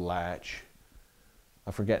elbow latch.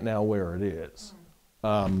 I forget now where it is.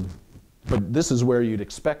 But this is where you'd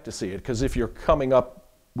expect to see it, because if you're coming up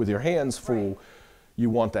with your hands full, you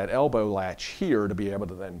want that elbow latch here to be able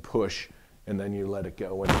to then push, and then you let it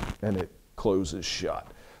go and it closes shut.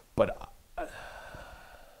 But I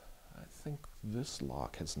think this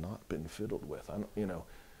lock has not been fiddled with.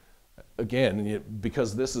 Again,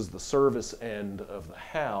 because this is the service end of the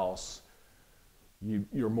house,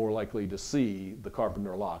 you're more likely to see the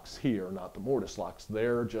carpenter locks here, not the mortise locks.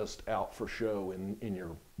 They're just out for show in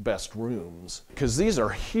your best rooms. Because these are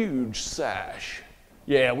huge sash.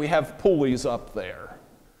 Yeah, we have pulleys up there.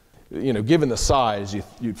 Given the size,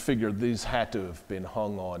 you'd figure these had to have been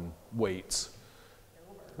hung on weights.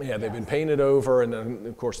 Yeah, they've been painted over, and then,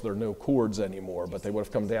 of course, there are no cords anymore, but they would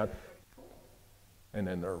have come down. And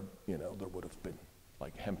then there would have been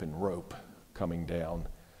like hempen rope coming down,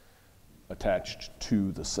 attached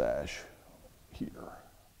to the sash here.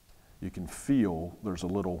 You can feel there's a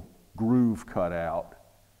little groove cut out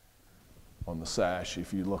on the sash.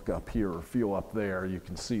 If you look up here or feel up there, you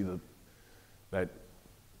can see that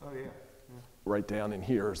Oh, yeah. right down in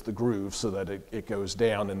here is the groove, so that it goes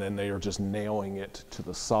down, and then they are just nailing it to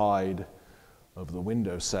the side of the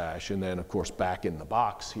window sash. And then, of course, back in the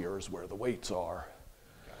box here is where the weights are.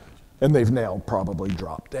 And they've now probably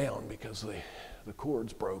dropped down because the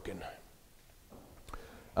cord's broken.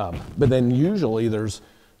 But then usually there's,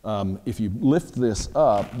 if you lift this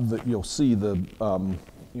up, you'll see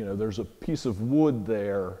there's a piece of wood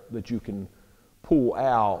there that you can pull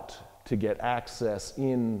out to get access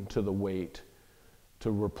into the weight to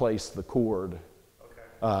replace the cord.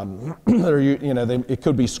 Okay. It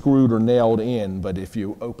could be screwed or nailed in, but if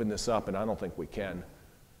you open this up, and I don't think we can,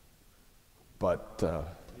 but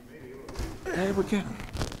hey, we can.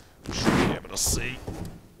 We should be able to see.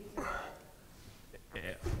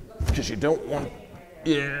 Yeah, because you don't want.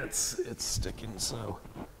 Yeah, it's sticking so.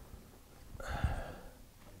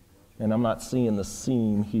 And I'm not seeing the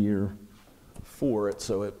seam here for it,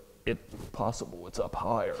 so it's possible it's up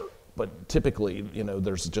higher. But typically,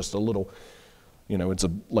 there's just a little, it's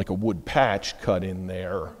like a wood patch cut in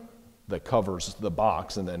there that covers the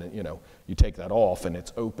box, and then you take that off and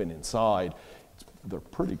it's open inside. They're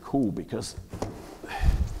pretty cool because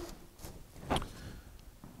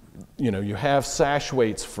you have sash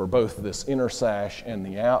weights for both this inner sash and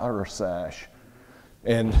the outer sash,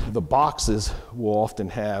 and the boxes will often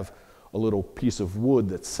have a little piece of wood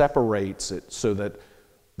that separates it so that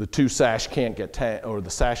the two sash can't get or the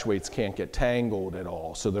sash weights can't get tangled at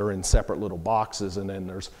all. So they're in separate little boxes, and then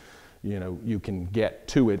there's you can get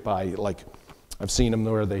to it by, like, I've seen them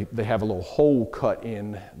where they have a little hole cut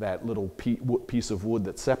in that little piece of wood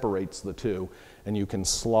that separates the two, and you can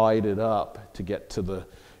slide it up to get to the,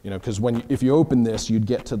 because if you open this, you'd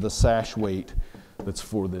get to the sash weight that's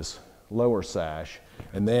for this lower sash,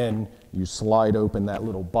 and then you slide open that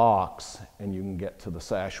little box, and you can get to the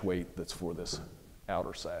sash weight that's for this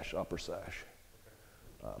outer sash, upper sash.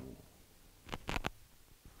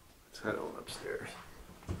 Let's head on upstairs.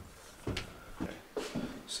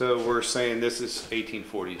 So we're saying this is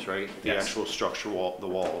 1840s, right? The Yes. actual structure wall, the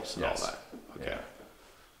walls and Yes. all that. Okay. Yeah.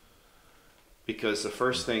 Because the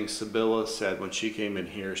first thing Sibylla said when she came in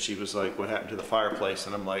here, she was like, "What happened to the fireplace?"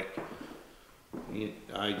 And I'm like,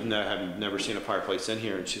 "I've never seen a fireplace in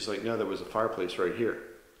here." And she's like, "No, there was a fireplace right here."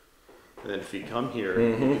 And then if you come here,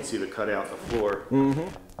 you can see the cutout in the floor.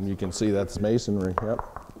 And you can see that's masonry. Yep.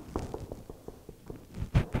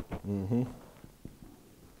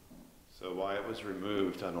 So why it was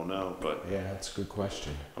removed, I don't know, but Yeah, that's a good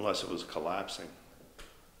question. unless it was collapsing.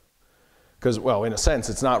 Because, well, in a sense,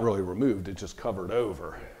 it's not really removed, it's just covered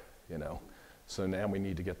over, So now we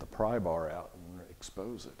need to get the pry bar out and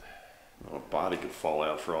expose it. Well, a body could fall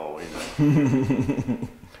out for all we know.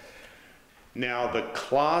 Now, the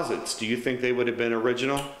closets, do you think they would have been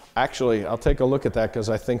original? Actually, I'll take a look at that because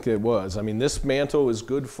I think it was. I mean, this mantle is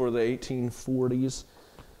good for the 1840s.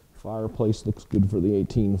 Fireplace looks good for the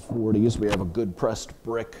 1840s. We have a good pressed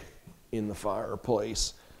brick in the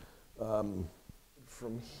fireplace.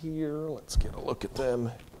 From here, let's get a look at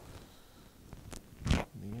them. The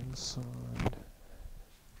inside.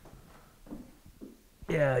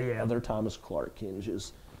 Yeah, they're Thomas Clark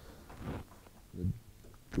hinges. The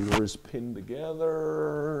door is pinned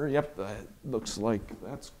together. Yep, that looks like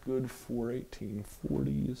that's good for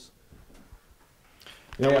 1840s.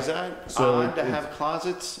 Now, Yeah, was that so odd to have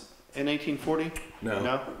closets in 1840? No.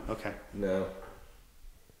 No? Okay. No.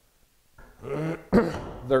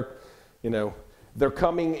 They're, they're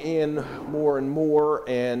coming in more and more,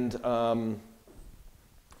 and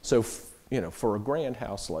so for a grand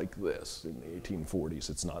house like this in the 1840s,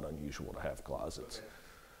 it's not unusual to have closets.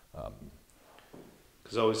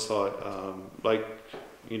 Because I always thought, I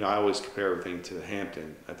always compare everything to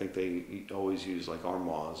Hampton. I think they always use like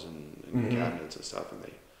armoires and cabinets and stuff, and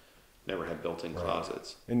they never had built-in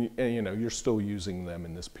closets. And you're still using them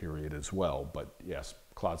in this period as well, but yes,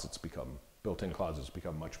 built-in closets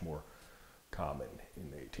become much more common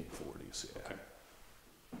in the 1840s. Yeah. Okay.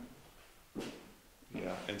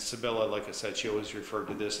 Yeah, and Sibylla, like I said, she always referred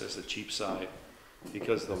to this as the cheap side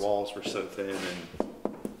because the walls were so thin and.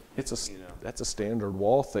 That's a standard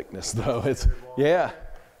wall thickness, though. Yeah.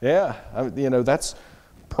 That's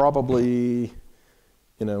probably,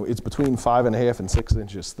 it's between 5.5 and 6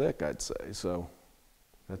 inches thick, I'd say. So,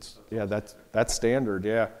 that's standard.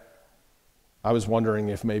 Yeah. I was wondering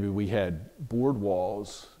if maybe we had board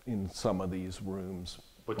walls in some of these rooms.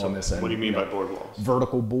 What do you mean by board walls?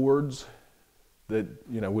 Vertical boards that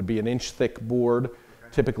would be an inch thick board,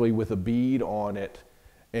 typically with a bead on it,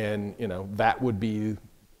 and that would be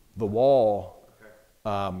the wall,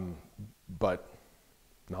 but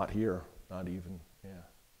not here, not even,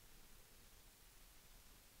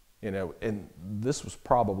 and this was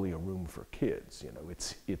probably a room for kids,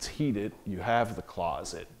 it's heated, you have the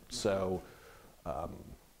closet, so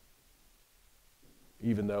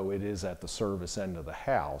even though it is at the service end of the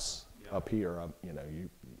house, up here,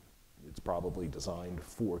 it's probably designed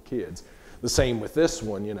for kids. The same with this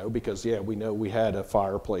one, because we know we had a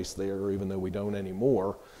fireplace there, even though we don't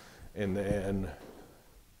anymore. And then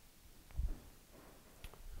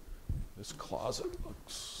this closet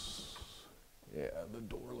looks, the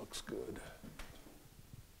door looks good.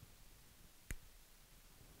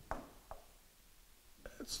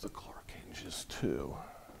 That's the Clark hinges too.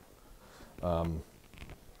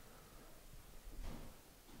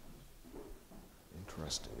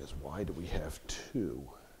 Interesting is, why do we have two?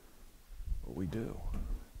 Well, we do.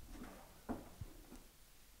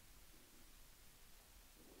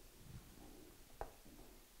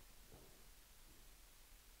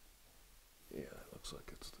 Looks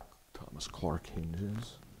like it's the Thomas Clark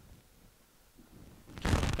hinges.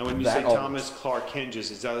 And when you say Thomas Clark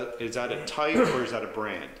hinges, is that a type or is that a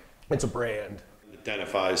brand? It's a brand. It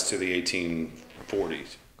identifies to the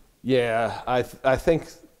 1840s. Yeah, I think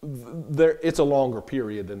it's a longer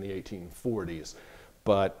period than the 1840s,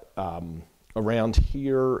 but around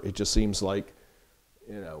here it just seems like,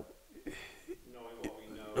 knowing what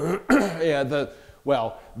we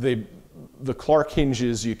know. The Clark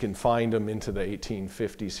hinges, you can find them into the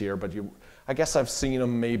 1850s here, but I guess I've seen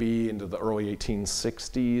them maybe into the early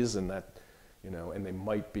 1860s, and that, and they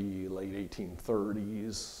might be late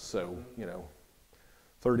 1830s, so,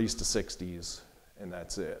 30s to 60s, and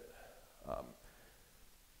that's it.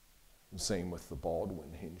 Same with the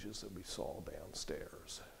Baldwin hinges that we saw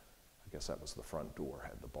downstairs. I guess that was the front door,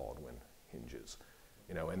 had the Baldwin hinges,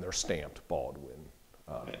 and they're stamped Baldwin.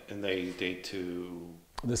 And they date to?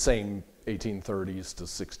 The same 1830s to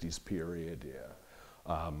 60s period,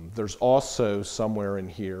 yeah. There's also somewhere in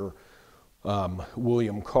here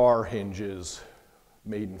William Carr hinges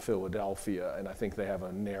made in Philadelphia, and I think they have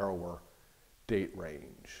a narrower date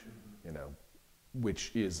range,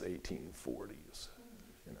 which is 1840s.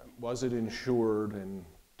 Was it insured, and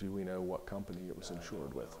do we know what company it was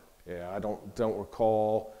insured with? Yeah, I don't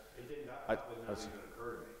recall. It did not even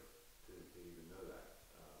occur to me to even know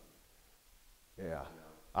that. Yeah,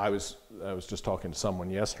 I was just talking to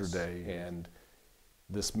someone yesterday, and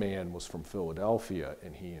this man was from Philadelphia,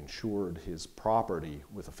 and he insured his property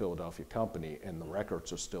with a Philadelphia company, and the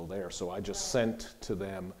records are still there. So I just sent to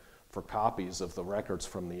them for copies of the records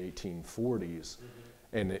from the 1840s,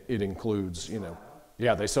 and it includes,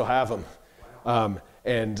 yeah, they still have them.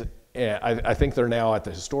 And I think they're now at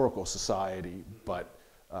the Historical Society, but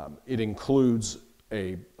it includes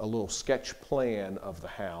a little sketch plan of the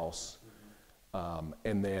house,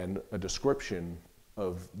 and then a description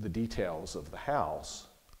of the details of the house.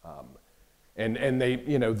 And they,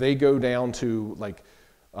 they go down to, like,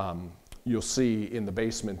 you'll see in the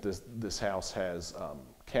basement this house has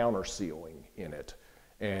counter ceiling in it.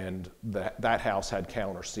 And that house had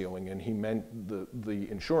counter ceiling, and the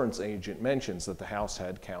insurance agent mentions that the house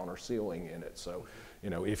had counter ceiling in it. So,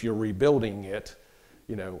 if you're rebuilding it,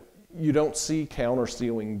 you don't see counter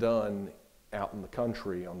ceiling done out in the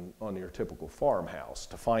country on your typical farmhouse.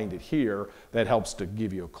 To find it here, that helps to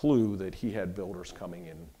give you a clue that he had builders coming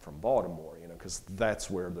in from Baltimore, because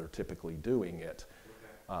that's where they're typically doing it.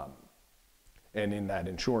 And in that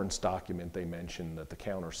insurance document, they mentioned that the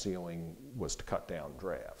counter ceiling was to cut down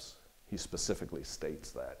drafts. He specifically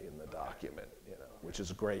states that in the document, which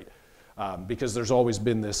is great. Because there's always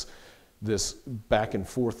been this back and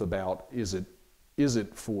forth about is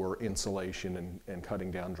it for insulation and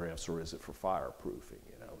cutting down drafts, or is it for fireproofing,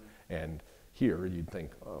 you know? And here you'd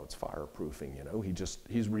think, oh, it's fireproofing, you know,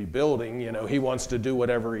 he's rebuilding, you know, he wants to do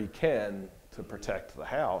whatever he can to protect the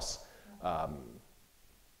house.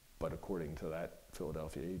 But according to that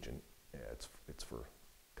Philadelphia agent, yeah, it's for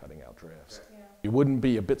cutting out drafts. Yeah. You wouldn't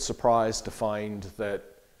be a bit surprised to find that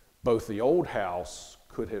both the old house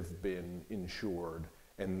could have been insured,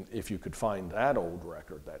 and if you could find that old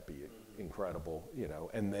record, that'd be incredible, you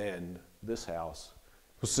know, and then this house.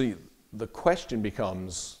 Well, see, the question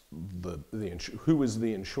becomes who is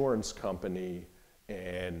the insurance company,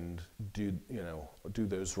 and do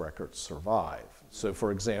those records survive? So,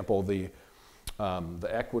 for example, the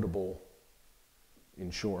Equitable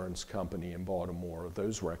insurance company in Baltimore,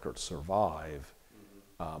 those records survive,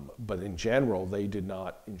 but in general, they did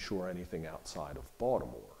not insure anything outside of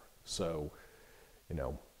Baltimore. So, you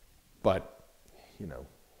know, but you know,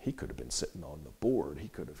 he could have been sitting on the board. He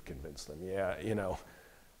could have convinced them, yeah, you know,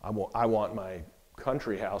 I want my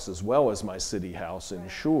country house as well as my city house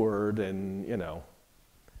insured, and you know,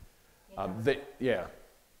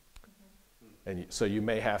 and so you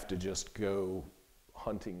may have to just go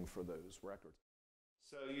hunting for those records.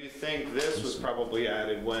 So you think this was probably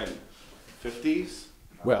added when? 50s?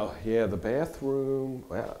 Well, yeah, the bathroom,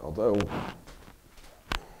 well, although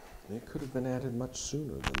it could have been added much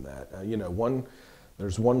sooner than that. You know,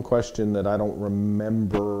 there's one question that I don't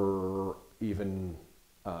remember even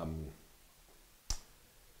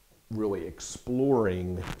really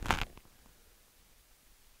exploring,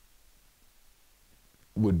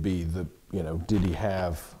 would be did he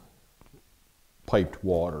have piped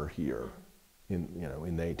water here in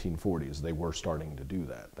the 1840s? They were starting to do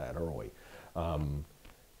that early.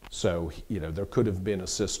 So, you know, there could have been a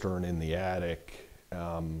cistern in the attic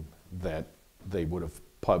that they would have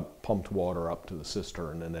pumped water up to the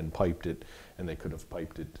cistern and then piped it, and they could have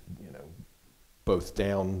piped it, you know, both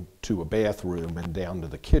down to a bathroom and down to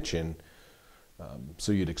the kitchen.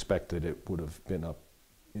 So you'd expect that it would have been up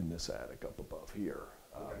in this attic up above here.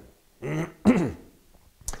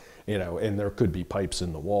 You know, and there could be pipes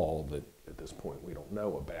in the wall that at this point we don't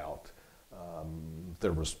know about.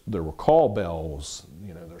 There were call bells.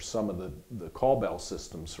 You know, there's some of the call bell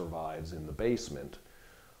system survives in the basement.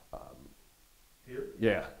 Here?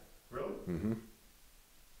 Yeah. Really? Mm-hmm.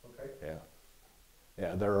 Okay. Yeah.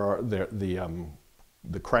 Yeah.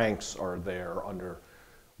 The cranks are there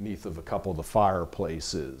underneath of a couple of the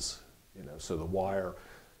fireplaces. You know, so the wire.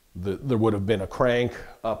 There would have been a crank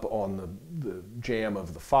up on the jamb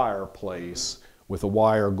of the fireplace with a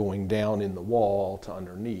wire going down in the wall to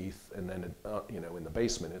underneath, and then you know, in the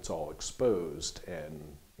basement it's all exposed, and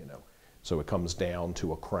you know, so it comes down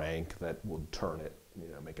to a crank that will turn it, you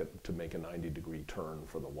know, make a 90-degree turn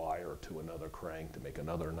for the wire to another crank to make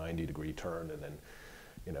another 90-degree turn, and then,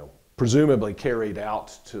 you know, presumably carried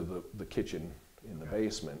out to the kitchen in the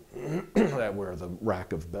basement, that where the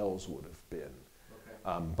rack of bells would have been.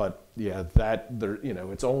 But yeah, you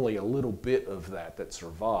know, it's only a little bit of that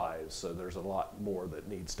survives, so there's a lot more that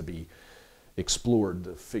needs to be explored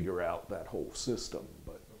to figure out that whole system.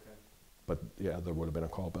 But yeah, there would have been a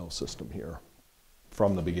call bell system here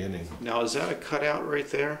from the beginning. Now, is that a cutout right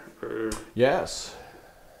there? Or? Yes.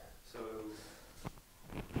 So.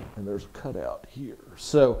 And there's a cutout here.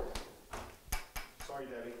 So. Sorry,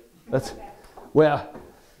 Debbie. That's, well.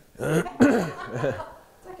 It's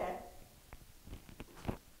okay.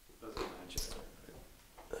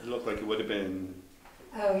 It looked like it would have been.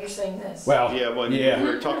 Oh, you're saying this? Well, Yeah, when yeah. we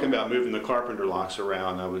were talking about moving the carpenter locks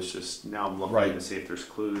around, I was just, now I'm looking Right. to see if there's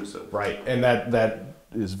clues. Right, and that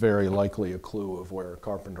is very likely a clue of where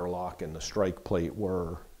carpenter lock and the strike plate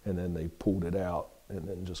were, and then they pulled it out and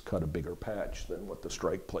then just cut a bigger patch than what the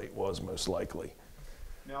strike plate was, most likely.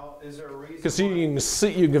 Now, is there a reason? Because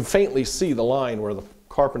you can faintly see the line where the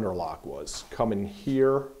carpenter lock was coming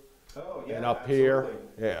here and up here.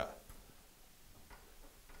 Yeah.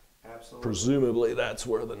 Absolutely. Presumably that's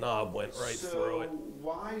where the knob went right through it.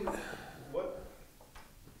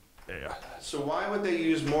 Yeah. So why would they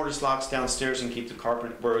use mortise locks downstairs and keep the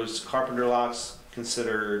whereas carpenter locks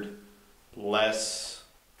considered less?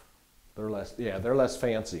 They're less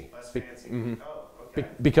fancy. Less fancy. Mm-hmm. Oh, okay.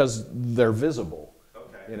 Because they're visible.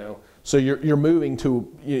 Okay. You know, so you're moving to,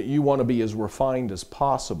 you want to be as refined as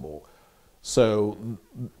possible. So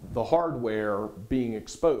the hardware being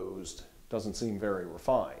exposed doesn't seem very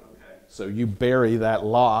refined. Okay. So you bury that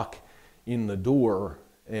lock in the door,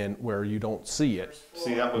 and where you don't see it.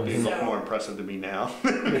 See, that would be much more impressive to me now.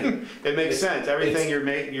 It makes sense. Everything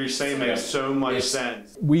you're saying makes so much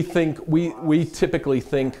sense. We typically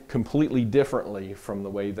think completely differently from the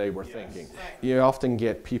way they were thinking. You often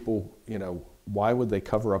get people, you know, why would they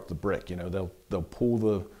cover up the brick? You know, they'll pull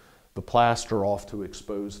the plaster off to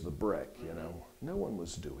expose the brick, you know. No one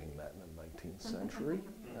was doing that in the 19th century.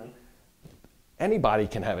 You know. Anybody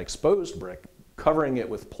can have exposed brick. Covering it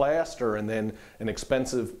with plaster and then an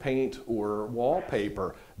expensive paint or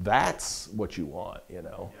wallpaper, that's what you want, you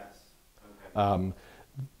know. Yes. Okay.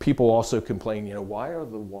 People also complain, you know, why are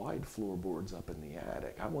the wide floorboards up in the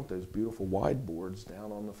attic? I want those beautiful wide boards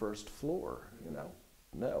down on the first floor, you know.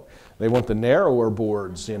 No, they want the narrower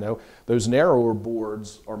boards, you know. Those narrower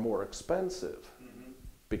boards are more expensive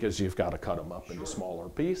because you've got to cut them up into smaller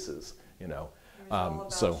pieces, you know. It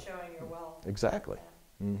was all about showing your wealth. Exactly.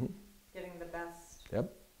 Mm-hmm. Getting the best.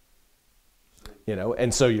 Yep. You know,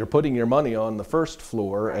 and so you're putting your money on the first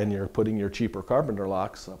floor, and you're putting your cheaper carpenter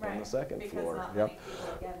locks up on the second floor. Not yep.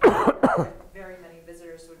 many people, again, very many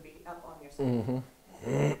visitors would be up on your second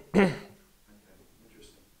floor.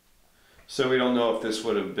 Interesting. So we don't know if this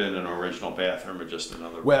would have been an original bathroom or just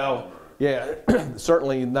another Well, room, or... yeah,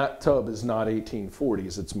 certainly that tub is not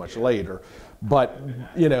 1840s, it's much later. But,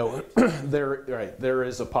 you know, there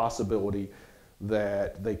is a possibility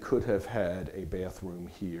that they could have had a bathroom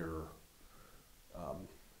here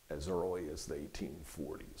as early as the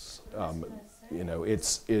 1840s. You know,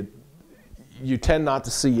 you tend not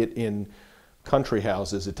to see it in country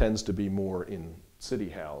houses. It tends to be more in city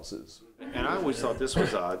houses. And I always thought this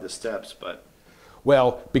was odd, the steps, but...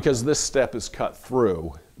 Well, because this step is cut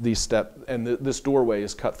through, this doorway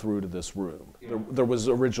is cut through to this room. Yeah. There was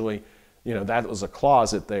originally, you know, that was a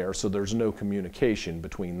closet there, so there's no communication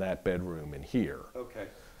between that bedroom and here. Okay.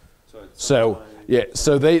 So yeah,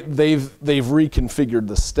 so they've reconfigured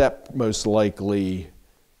the step most likely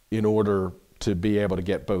in order to be able to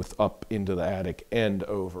get both up into the attic and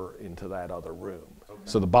over into that other room. Okay.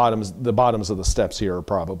 So the bottoms of the steps here are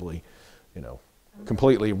probably, you know,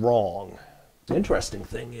 completely wrong. The interesting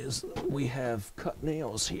thing is we have cut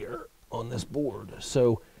nails here on this board.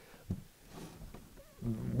 So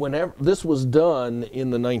whenever this was done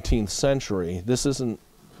in the 19th century, this isn't,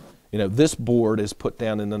 you know, this board is put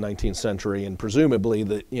down in the 19th century, and presumably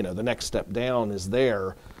the next step down is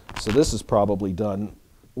there. So this is probably done,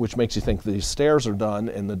 which makes you think these stairs are done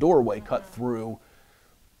and the doorway cut through,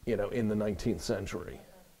 you know, in the 19th century.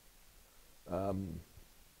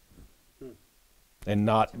 And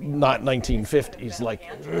not 1950s like.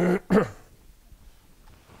 Because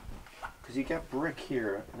you got brick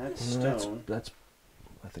here, and that's stone.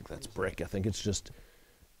 I think that's brick. I think it's just,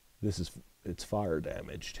 it's fire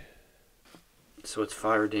damaged. So it's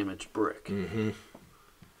fire damaged brick. Mm-hmm.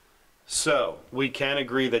 So we can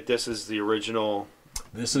agree that this is the original.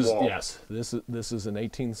 This is wall. Yes. This is an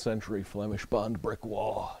 18th century Flemish bond brick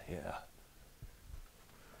wall. Yeah.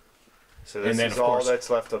 So this is all that's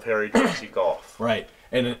left of Harry Dorsey Gough. Right.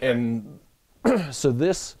 And so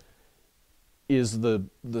this is the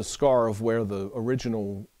scar of where the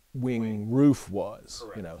original wing roof was.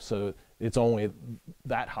 Correct. You know, so it's only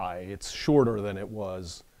that high. It's shorter than it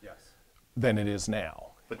was. Yes. Than it is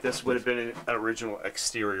now. But this would have been an original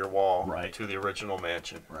exterior wall, right, to the original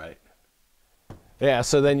mansion. Right. Yeah,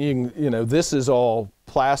 so then you know, this is all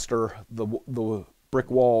plaster. The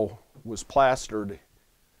brick wall was plastered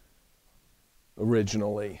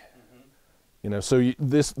originally. Mm-hmm. You know, so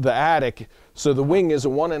the attic, so the wing is a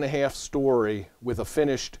 1.5 story with a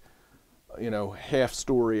finished, you know,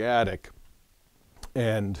 half-story attic.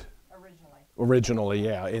 And originally,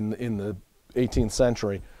 yeah, in the 18th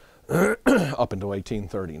century up until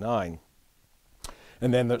 1839.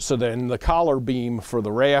 And then so then the collar beam for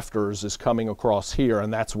the rafters is coming across here,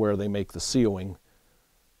 and that's where they make the ceiling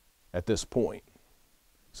at this point.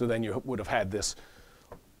 So then you would have had this,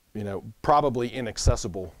 you know, probably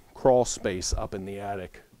inaccessible crawl space up in the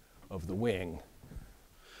attic of the wing.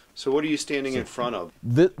 So what are you standing in front of?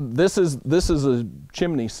 This is a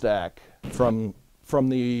chimney stack from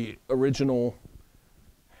the original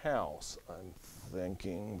house, I'm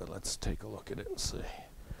thinking, but let's take a look at it and see.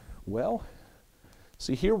 Well,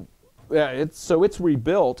 see here, yeah, it's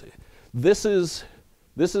rebuilt. This is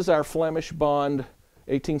our Flemish bond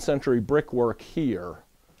 18th century brickwork here.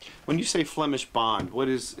 When you say Flemish bond, what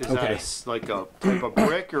is okay. that like a type of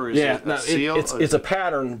brick, or is it a seal? It's a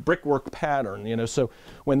pattern, brickwork pattern, you know. So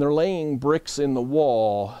when they're laying bricks in the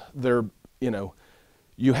wall, they're, you know,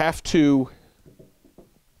 you have to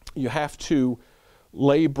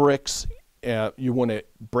lay bricks. You want to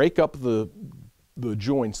break up the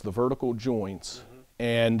joints, the vertical joints,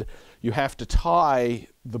 and you have to tie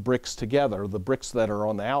the bricks together, the bricks that are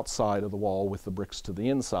on the outside of the wall with the bricks to the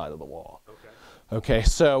inside of the wall. Okay,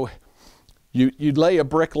 so you'd lay a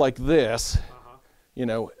brick like this, you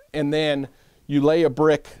know, and then you lay a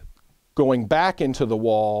brick going back into the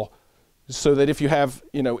wall, so that if you have,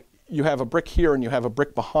 you know, you have a brick here and you have a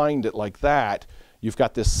brick behind it like that, you've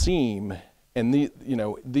got this seam, and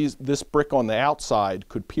this brick on the outside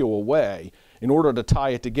could peel away. In order to tie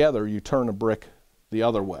it together, you turn a brick the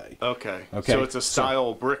other way. Okay. So it's a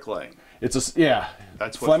style of bricklaying. It's yeah.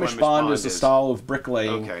 That's what Flemish bond is a style of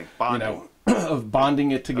bricklaying. Okay. Bonding. You know, of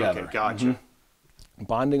bonding it together. Okay, gotcha.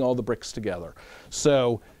 Bonding all the bricks together.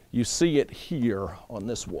 So you see it here on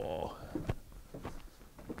this wall.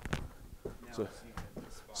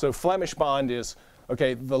 So Flemish bond is,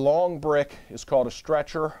 okay, the long brick is called a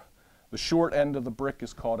stretcher. The short end of the brick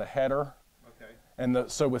is called a header. Okay. And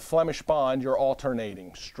so with Flemish bond, you're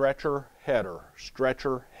alternating stretcher, header,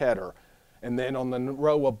 stretcher, header. And then on the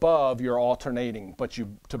row above, you're alternating. But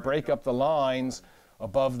to break up the lines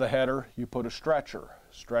above the header, you put a stretcher.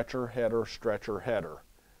 Stretcher, header, stretcher, header.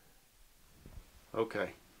 Okay.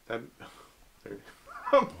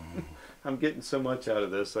 I'm getting so much out of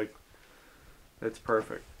this. Like, that's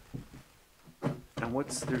perfect. And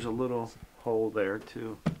there's a little hole there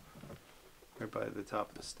too, right by the top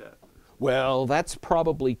of the step. Well, that's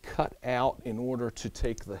probably cut out in order to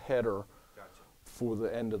take the header for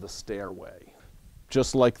the end of the stairway.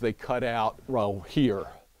 Just like they cut out, well, here,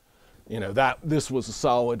 you know, this was a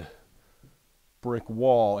solid brick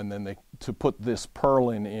wall, and then to put this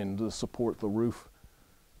purlin in to support the roof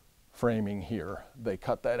framing here, they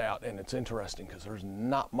cut that out. And it's interesting because there's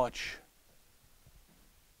not much.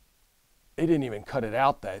 They didn't even cut it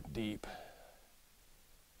out that deep.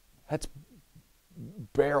 That's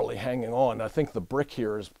barely hanging on. I think the brick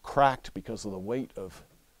here is cracked because of the weight of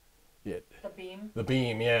it. The beam? The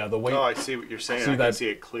beam, yeah, the weight. Oh, I see what you're saying. I can see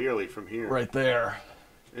it clearly from here. Right there.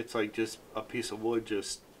 It's like just a piece of wood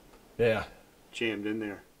just jammed in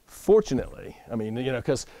there. Fortunately, I mean, you know,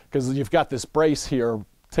 because you've got this brace here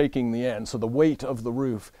taking the end, so the weight of the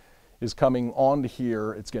roof is coming onto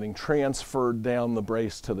here. It's getting transferred down the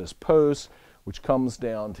brace to this post, which comes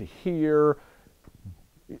down to here.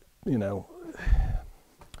 You know,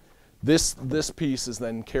 this piece is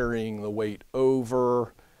then carrying the weight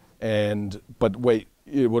over, but wait,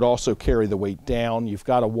 it would also carry the weight down. You've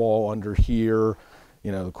got a wall under here.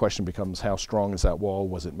 You know, the question becomes, how strong is that wall?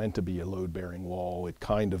 Was it meant to be a load-bearing wall? It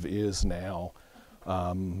kind of is now,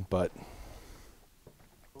 but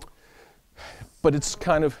it's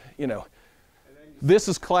kind of, you know, this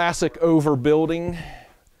is classic overbuilding,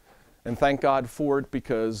 and thank God for it,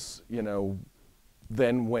 because, you know,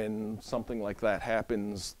 then when something like that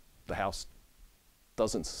happens, the house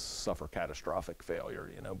doesn't suffer catastrophic failure,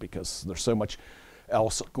 you know, because there's so much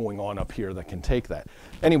else going on up here that can take that.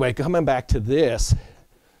 Anyway, coming back to this,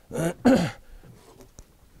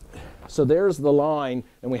 so there's the line,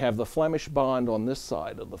 and we have the Flemish bond on this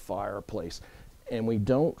side of the fireplace, and we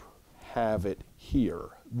don't have it here.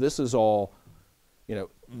 This is all, you know,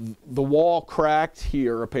 the wall cracked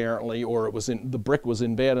here apparently, or the brick was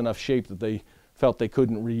in bad enough shape that they felt they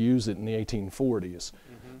couldn't reuse it in the 1840s.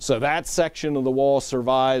 So that section of the wall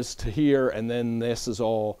survives to here, and then this is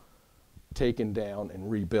all taken down and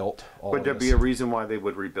rebuilt. Would there be a reason why they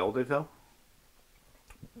would rebuild it though?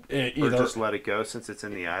 Either, or just let it go since it's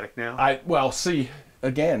in the attic now? Well, see,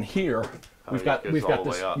 again here we've got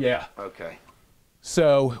this. Yeah. Okay.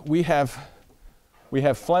 So we have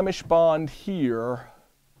Flemish bond here,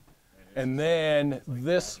 and then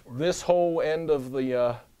this whole end of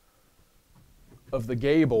the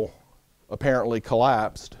gable apparently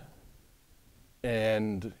collapsed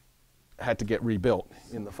and had to get rebuilt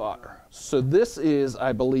in the fire. So this is,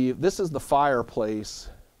 I believe, this is the fireplace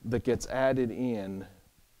that gets added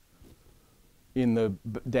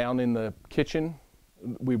down in the kitchen.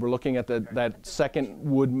 We were looking at that second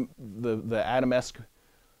wood, the Adamesque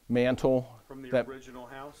mantle. From the original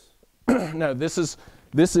house? No, this is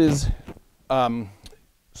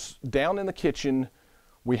down in the kitchen.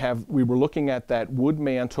 We were looking at that wood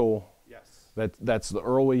mantle. Yes. That's the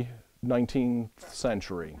early 19th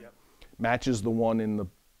century. Yep. Matches the one in the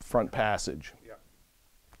front passage. Yep.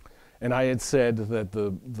 And I had said that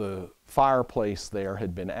the fireplace there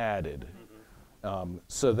had been added. Mm-hmm.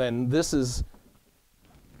 So then this is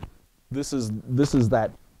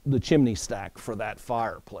the chimney stack for that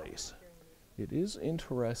fireplace. It is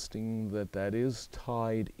interesting that is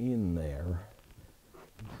tied in there.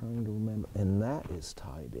 I'm trying to remember, and that is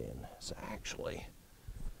tied in. So actually,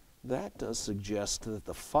 that does suggest that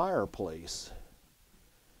the fireplace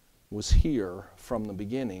was here from the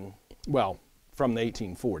beginning. Well, from the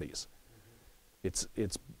 1840s.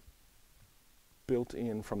 It's built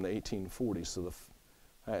in from the 1840s, so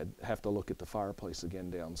I'd have to look at the fireplace again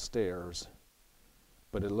downstairs.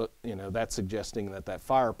 But that's suggesting that that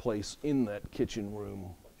fireplace in that kitchen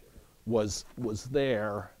room was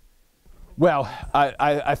there. Well,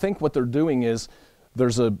 I think what they're doing is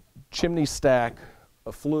there's a chimney stack,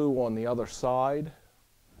 a flue on the other side.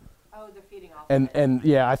 Oh, they're feeding off. And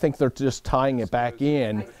yeah, I think they're just tying it back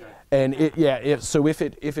in. And so if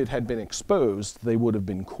it had been exposed, they would have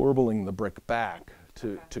been corbelling the brick back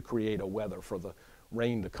to create a weather for the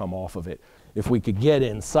rain to come off of it. If we could get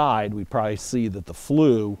inside, we'd probably see that the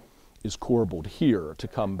flue is corbelled here to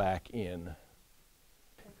come back in.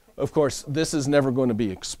 Of course, this is never going to be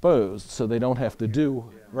exposed, so they don't have to do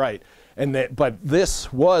right. But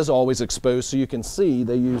this was always exposed, so you can see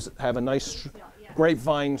they have a nice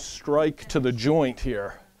grapevine strike to the joint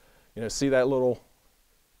here. See that little.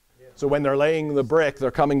 So when they're laying the brick,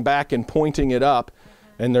 they're coming back and pointing it up,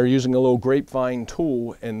 and they're using a little grapevine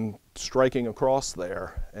tool and striking across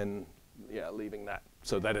there, and leaving that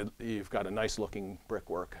so that you've got a nice looking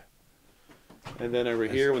brickwork. And then over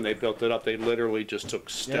here, when they built it up, they literally just took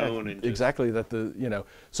stone and exactly that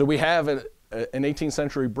So we have an 18th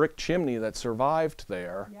century brick chimney that survived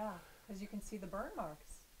there. Yeah, because you can see the burn marks.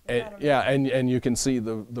 And you can see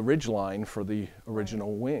the ridge line for the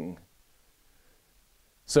original wing.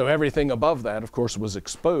 So everything above that, of course, was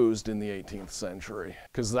exposed in the 18th century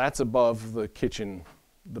because that's above the kitchen,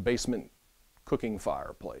 the basement cooking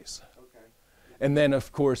fireplace. Okay. And then,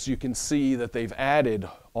 of course, you can see that they've added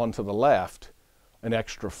onto the left an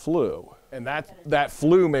extra flue. And that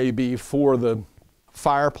flue may be for the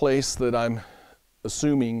fireplace that I'm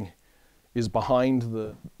assuming is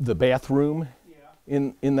behind the bathroom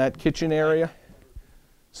in that kitchen area.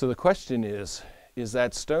 So the question is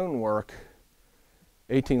that stonework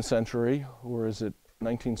 18th century or is it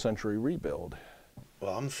 19th century rebuild?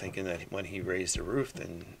 Well, I'm thinking that when he raised the roof,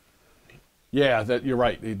 then... Yeah, that you're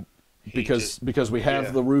right. Because we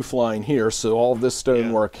have the roof line here, so all of this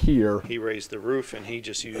stonework here. He raised the roof and he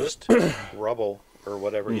just used rubble or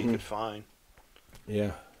whatever he could find.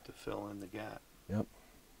 Yeah. To fill in the gap. Yep.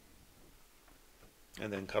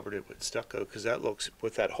 And then covered it with stucco, because that looks,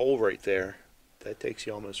 with that hole right there, that takes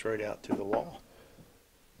you almost right out to the wall.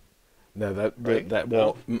 No, that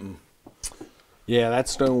wall. No. Yeah, that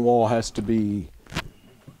stone wall has to be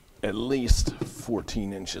at least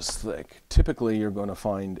 14 inches thick. Typically, you're going to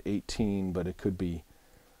find 18, but it could be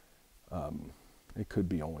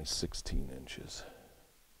only 16 inches.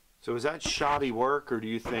 So is that shoddy work, or do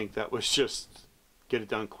you think that was just get it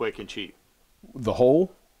done quick and cheap? The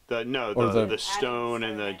hole? The stone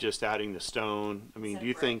and just adding the stone. I mean, do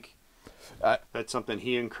you think that's something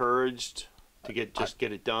he encouraged to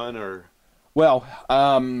get it done, or? Well,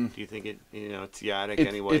 do you think it's the attic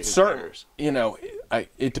anyway? It's certain.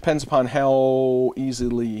 It depends upon how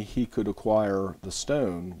easily he could acquire the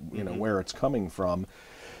stone. Where it's coming from.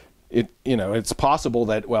 It's possible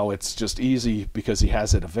that it's just easy because he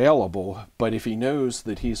has it available. But if he knows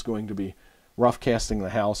that he's going to be rough casting the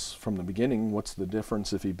house from the beginning, what's the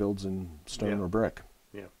difference if he builds in stone or brick?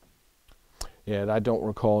 Yeah. Yeah, and I don't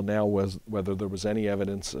recall now whether there was any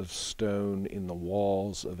evidence of stone in the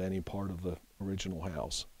walls of any part of the original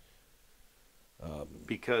house.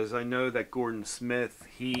 Because I know that Gordon Smith,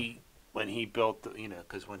 when he built,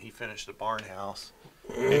 because when he finished the barn house,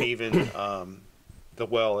 and even the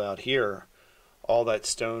well out here, all that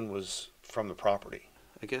stone was from the property.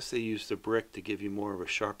 I guess they used the brick to give you more of a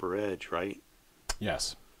sharper edge, right?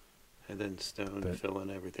 Yes. And then stone to fill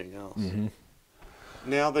in everything else. Mm-hmm.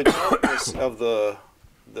 Now the darkness of the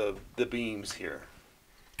beams here.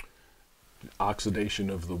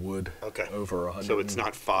 Oxidation of the wood. Okay. Over 100. So it's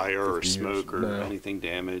not fire or smoke years. or anything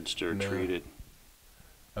damaged or treated.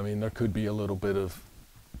 I mean, there could be a little bit of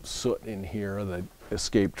soot in here that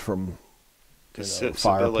escaped from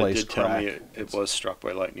fireplace did crack. Tell me it was struck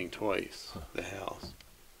by lightning twice. The house.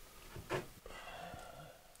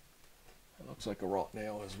 It looks like a wrought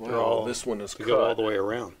nail as well. This one is cut. Go all the way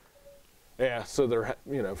around. Yeah, so they're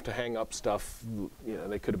to hang up stuff.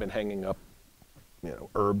 They could have been hanging up,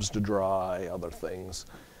 herbs to dry, other things.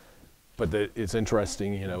 But it's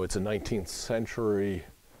interesting. It's a 19th century.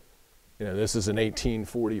 This is an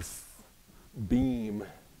 1840 beam,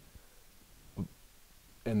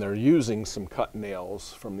 and they're using some cut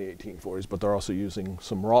nails from the 1840s, but they're also using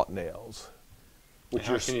some wrought nails.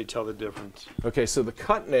 How can you tell the difference? Okay, so the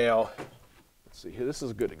cut nail. Let's see here. This is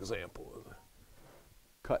a good example of the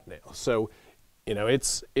cut nail. So,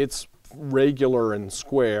 it's regular and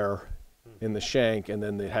square in the shank, and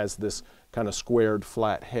then it has this kind of squared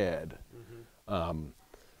flat head.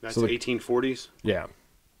 That's So 1840s? Yeah.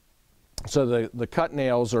 So the cut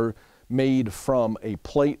nails are made from a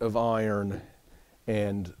plate of iron,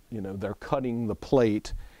 and they're cutting the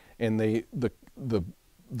plate, and the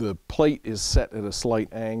plate is set at a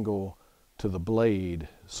slight angle to the blade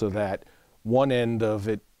so that one end of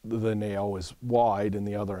it, the nail, is wide and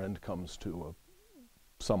the other end comes to a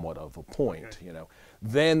somewhat of a point.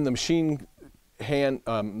 Then the machine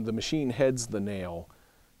heads the nail,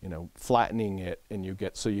 flattening it, and you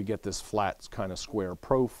get this flat kind of square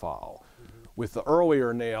profile. With the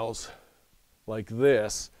earlier nails like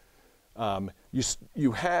this,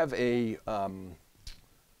 you have a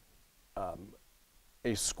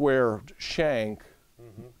square shank,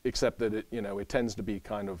 except that it tends to be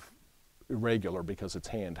kind of irregular because it's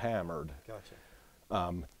hand hammered. Gotcha.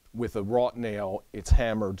 With a wrought nail, it's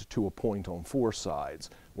hammered to a point on 4 sides,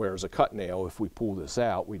 whereas a cut nail, if we pull this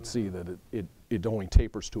out, we'd see that it only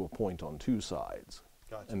tapers to a point on 2 sides.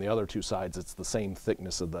 Gotcha. And the other 2 sides, it's the same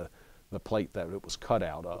thickness of the plate that it was cut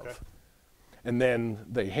out of. Okay. And then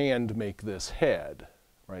they hand make this head,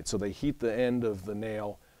 right? So they heat the end of the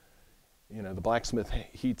nail, the blacksmith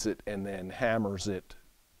heats it and then hammers it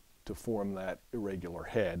to form that irregular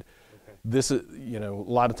head. Okay. This is, a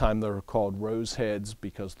lot of time they're called rose heads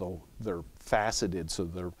because they're faceted, so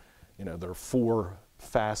there are 4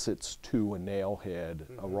 facets to a nail head,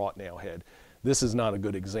 a wrought nail head. This is not a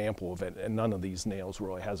good example of it, and none of these nails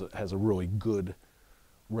really has a really good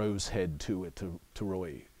rose head to it to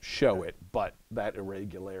really show it, but that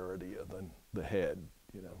irregularity of the head,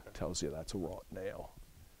 tells you that's a wrought nail.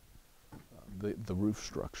 The roof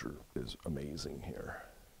structure is amazing here.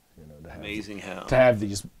 Amazing how. To have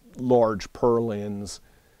these large purlins,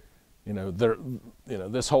 it's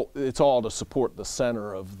all to support the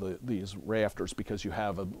center of these rafters because you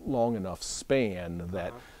have a long enough span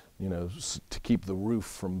that, to keep the roof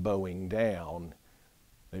from bowing down,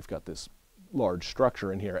 they've got this large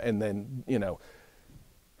structure in here. And then,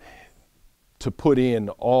 to put in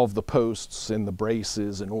all of the posts and the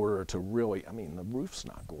braces in order to really, the roof's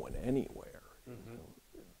not going anywhere.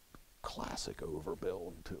 Classic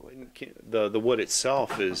overbuild to it. The wood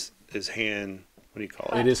itself is hand, what do you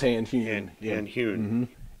call it? It is hand hewn. Hand hewn.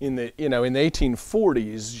 In the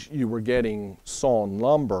 1840s, you were getting sawn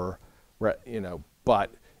lumber,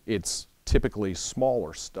 but it's typically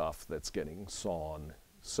smaller stuff that's getting sawn.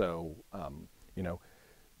 So,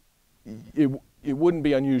 it wouldn't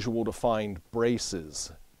be unusual to find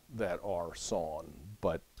braces that are sawn,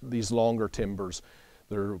 but these longer timbers,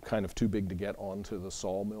 they're kind of too big to get onto the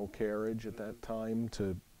sawmill carriage at that time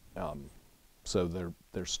so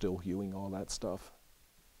they're still hewing all that stuff.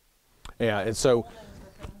 Yeah, and so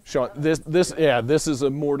Sean, this is a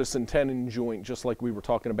mortise and tenon joint, just like we were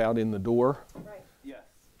talking about in the door. Right. Yes.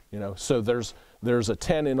 So there's a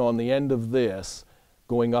tenon on the end of this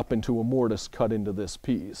going up into a mortise cut into this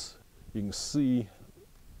piece. You can see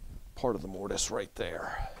part of the mortise right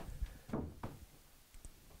there.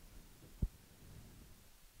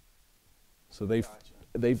 So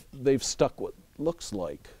they've stuck what looks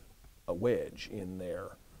like a wedge in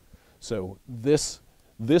there. So the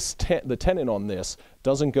tenon on this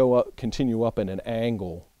doesn't continue up in an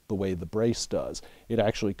angle the way the brace does. It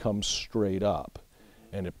actually comes straight up,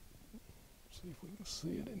 and let's see if we can see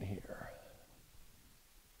it in here.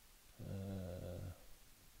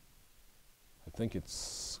 I think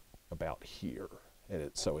it's about here, and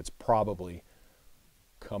so it's probably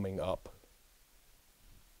coming up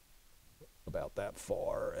about that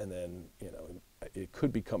far, and then it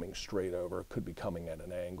could be coming straight over, it could be coming at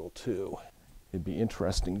an angle too. It'd be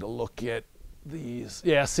interesting to look at these.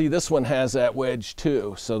 Yeah, see, this one has that wedge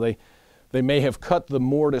too, so they may have cut the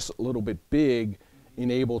mortise a little bit big in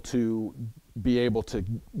be able to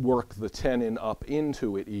work the tenon up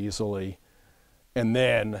into it easily, and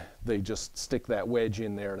then they just stick that wedge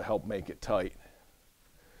in there to help make it tight.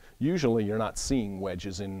 Usually you're not seeing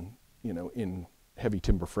wedges in heavy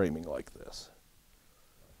timber framing like this.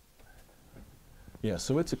 Yeah,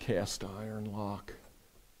 so it's a cast iron lock.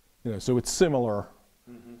 So it's similar.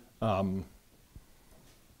 And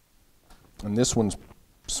this one's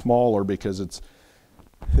smaller because it's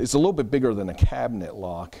a little bit bigger than a cabinet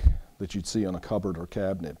lock that you'd see on a cupboard or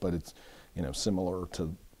cabinet, but it's similar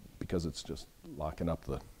to, because it's just locking up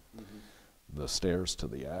the stairs to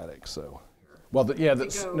the attic. So, well,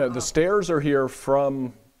 the stairs are here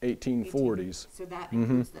from 1840s. So that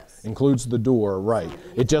includes this. Includes the door, right?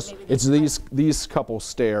 It's these couple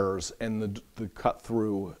stairs and the cut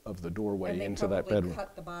through of the doorway into that bedroom. And they probably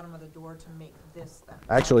cut the bottom of the door to make this then.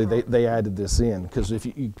 Actually, they added this in because if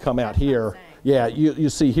you come out here, yeah, you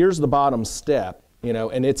see here's the bottom step, you know,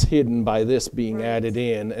 and it's hidden by this being Right. added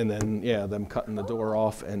in, and then, yeah, them cutting the door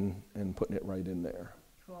off and putting it right in there.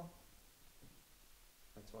 Cool.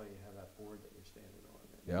 That's why you have that board that you're standing on.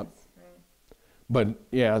 Yep. Right. But,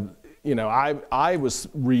 yeah, you know, I was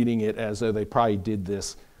reading it as though they probably did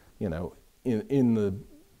this, you know, in the,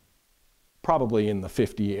 probably in the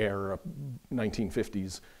 50 era,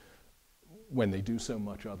 1950s, when they do so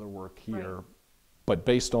much other work here. Right. But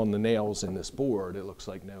based on the nails in this board, it looks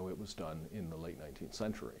like, no, it was done in the late 19th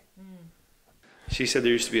century. She said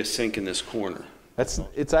there used to be a sink in this corner.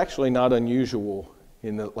 It's actually not unusual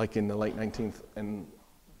in the late 19th and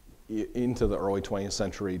into the early 20th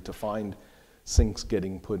century to find sinks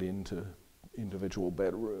getting put into individual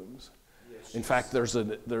bedrooms. Yes. In fact,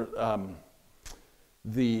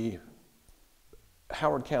 the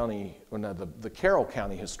Howard County, or no, the Carroll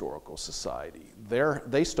County Historical Society,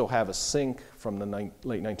 they still have a sink from the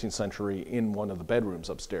late 19th century in one of the bedrooms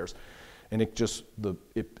upstairs, and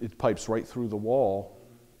it pipes right through the wall,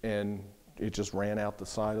 and it just ran out the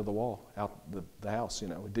side of the wall, out the house. You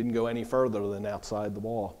know, it didn't go any further than outside the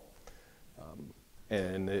wall,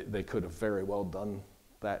 and they could have very well done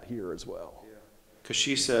that here as well. Because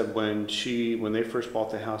she said when they first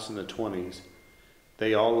bought the house in the 20s,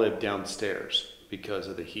 they all lived downstairs because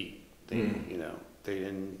of the heat. You know, they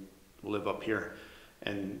didn't live up here.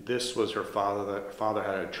 And this was her father. Her father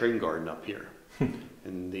had a train garden up here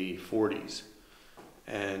in the 40s.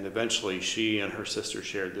 And eventually she and her sister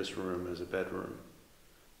shared this room as a bedroom.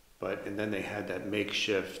 And then they had that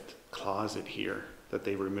makeshift closet here that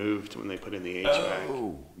they removed when they put in the HVAC.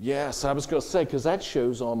 Oh, yes, I was going to say, because that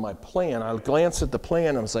shows on my plan. I glanced at the plan,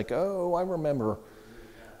 and I was like, oh, I remember.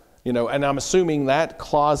 You know, and I'm assuming that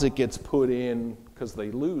closet gets put in because they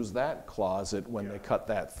lose that closet when they cut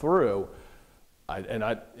that through.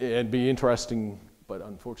 It'd be interesting, but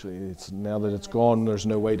unfortunately, now that it's gone, there's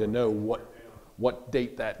no way to know what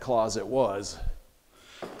date that closet was.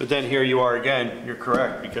 But then here you are again, you're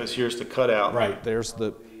correct, because here's the cutout. Right, there's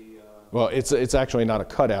the, well, it's actually not a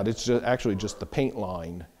cutout, it's actually just the paint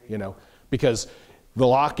line, you know, because the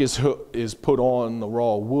lock is put on the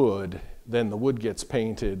raw wood, then the wood gets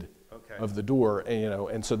painted of the door, and, you know,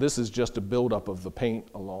 and so this is just a buildup of the paint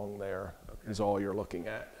along there is all you're looking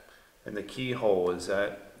at. And the keyhole,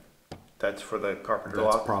 that's for the carpenter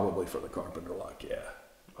That's lock? probably for the carpenter lock, yeah,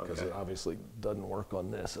 because Okay. it obviously doesn't work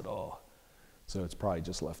on this at all. So it's probably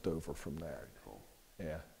just left over from there.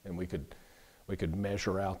 Yeah, and we could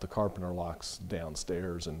measure out the carpenter locks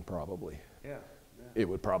downstairs, and probably it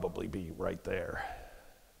would probably be right there.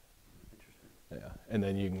 Yeah, and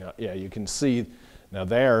then you can see now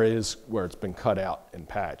there is where it's been cut out and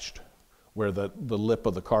patched, where the lip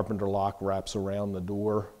of the carpenter lock wraps around the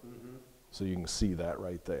door. So you can see that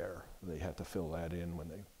right there. They had to fill that in when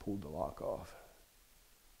they pulled the lock off.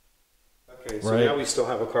 Okay, so Right. now we still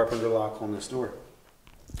have a carpenter lock on this door.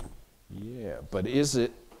 Yeah, but is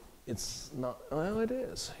it? It's not. Well, it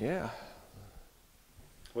is. Yeah.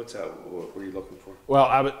 What's that? What were you looking for? Well,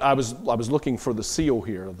 I was looking for the seal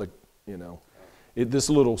here. This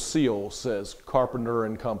little seal says Carpenter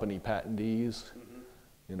and Company patentees.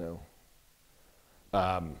 You know.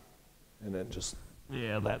 And then just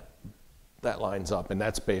that lines up, and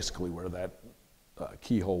that's basically where that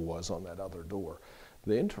keyhole was on that other door.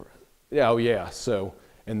 So,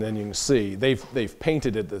 and then you can see they've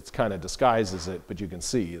painted it that kind of disguises it, but you can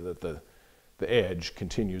see that the edge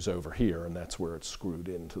continues over here, and that's where it's screwed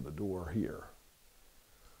into the door here.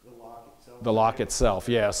 The lock itself? The lock itself,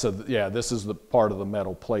 yeah. So this is the part of the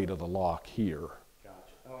metal plate of the lock here.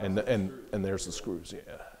 Gotcha. And there's the screws,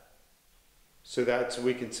 yeah. So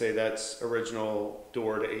we can say that's original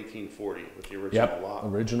door to 1840 with the original lock.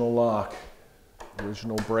 Original lock,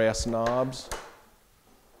 original brass knobs.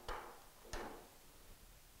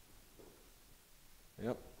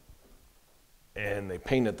 Yep. And they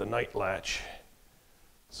painted the night latch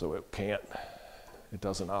so it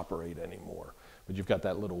doesn't operate anymore. But you've got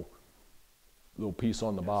that little piece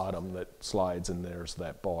on the bottom that slides, and there's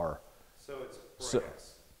that bar. So it's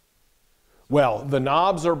brass. Well, the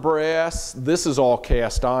knobs are brass. This is all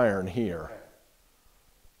cast iron here.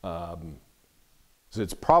 So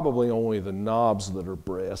it's probably only the knobs that are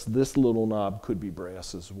brass. This little knob could be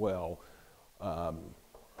brass as well. I'm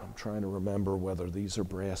trying to remember whether these are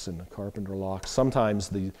brass in the carpenter lock. Sometimes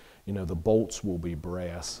the bolts will be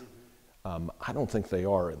brass. I don't think they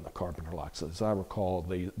are in the carpenter locks. As I recall,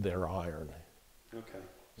 they're iron. Okay.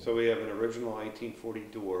 So we have an original 1940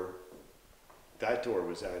 door. That door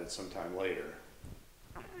was added sometime later.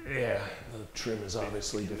 Yeah, the trim is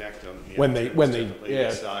obviously Connect them.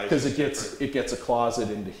 because it gets a closet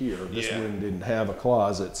into here. This room didn't have a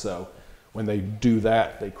closet, so when they do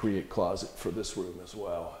that, they create closet for this room as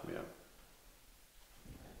well.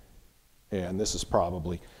 Yeah. And this is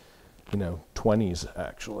probably, 20s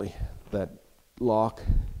actually, that lock.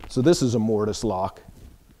 So this is a mortise lock,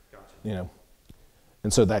 Gotcha.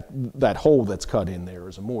 And so that hole that's cut in there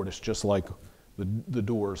is a mortise, just like the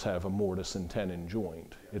doors have a mortise and tenon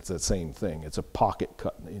joint. It's the same thing. It's a pocket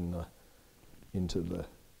cut into the.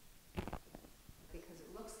 Because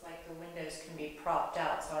it looks like the windows can be propped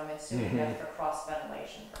out, so I'm assuming that's for cross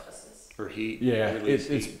ventilation purposes. For heat? Yeah, release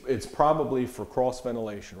heat. it's probably for cross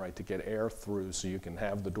ventilation, right, to get air through so you can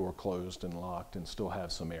have the door closed and locked and still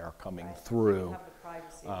have some air coming through. Have the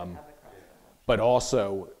privacy, but have the cross ventilation. But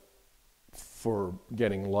also for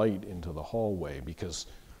getting light into the hallway, because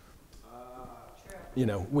we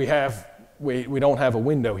don't have a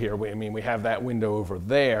window here. We have that window over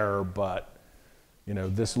there, but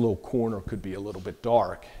this little corner could be a little bit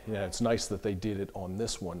dark. It's nice that they did it on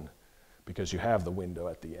this one, because you have the window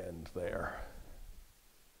at the end there.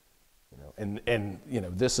 And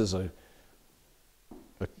this is a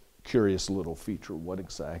curious little feature. What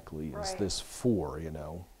exactly is Right. this for?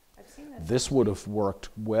 I've seen this. This would have worked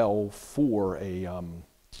well for a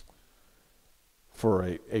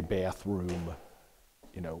bathroom,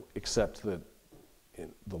 except that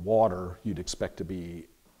the water you'd expect to be,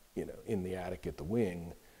 in the attic at the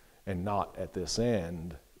wing, and not at this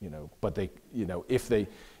end. But they, if they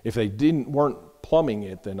weren't plumbing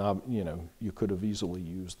it, then you could have easily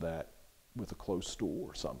used that with a closed stool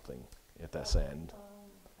or something at this end.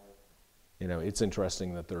 It's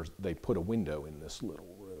interesting that they put a window in this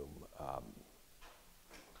little room.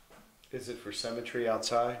 Is it for symmetry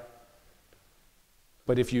outside?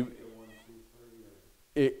 But if you,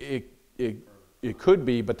 it could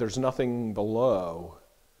be, but there's nothing below,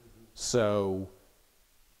 so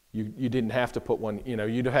you didn't have to put one.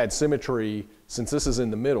 You'd have had symmetry, since this is in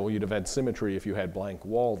the middle. You'd have had symmetry if you had blank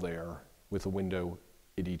wall there with a window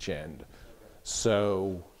at each end.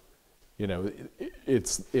 So,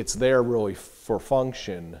 it's there really for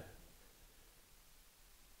function.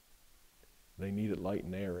 They needed light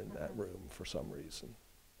and air in that room for some reason,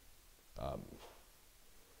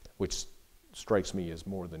 which strikes me as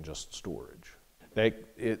more than just storage.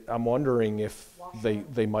 I'm wondering if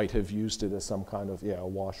they might have used it as some kind of, a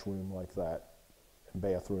washroom like that, and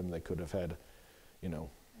bathroom. They could have had,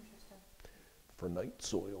 for night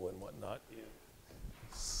soil and whatnot. Yeah.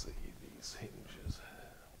 Let's see these hinges.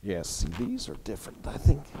 Yeah, see, these are different. I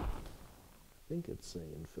think it's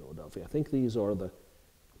saying Philadelphia. I think these are the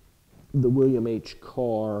William H.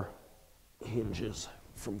 Carr hinges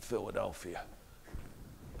from Philadelphia.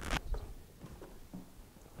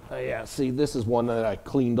 Yeah, see, this is one that I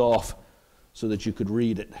cleaned off so that you could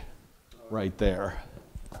read it right there.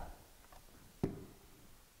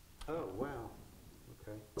 Oh, wow.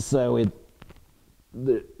 Okay. So I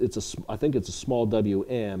think it's a small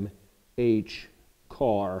WM H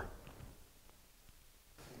Carr.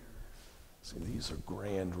 See, these are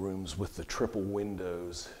grand rooms with the triple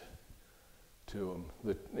windows to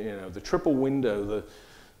them. The triple window,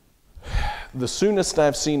 the soonest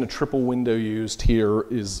I've seen a triple window used here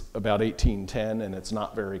is about 1810, and it's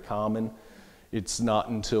not very common. It's not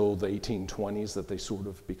until the 1820s that they sort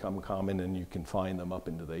of become common, and you can find them up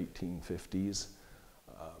into the 1850s.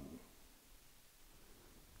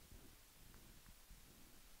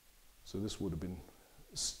 So this would have been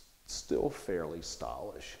still fairly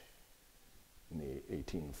stylish in the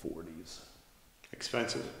 1840s.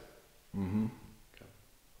 Expensive? Mm-hmm. Okay.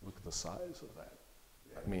 Look at the size of that.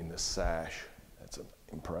 I mean, this sash, that's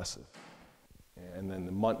impressive. And then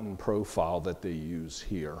the mutton profile that they use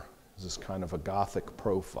here is this kind of a Gothic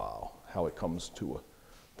profile, how it comes to a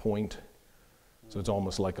point. So it's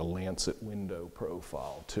almost like a lancet window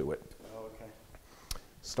profile to it. Oh, okay.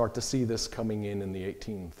 Start to see this coming in the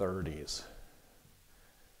 1830s.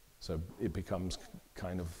 So it becomes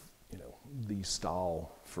kind of, the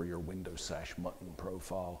style for your window sash mutton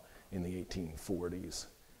profile in the 1840s.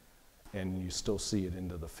 And you still see it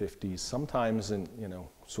into the 50s. Sometimes in,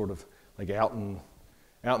 sort of like out in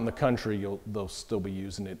the country, they'll still be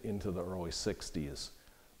using it into the early 60s.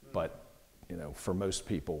 But, for most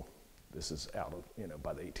people, this is out of,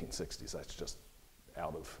 by the 1860s, that's just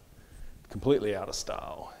completely out of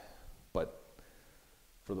style. But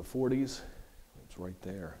for the 40s, it's right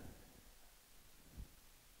there.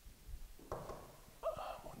 I'm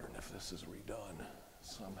wondering if this is redone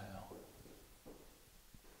somehow.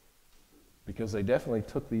 Because they definitely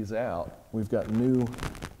took these out. We've got new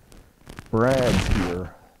brads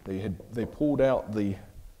here. They pulled out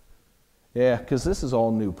because this is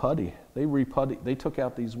all new putty. They took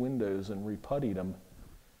out these windows and reputtied them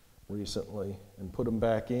recently and put them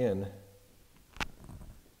back in.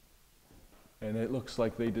 And it looks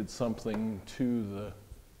like they did something to the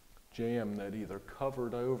jamb that either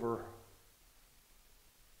covered over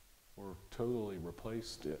or totally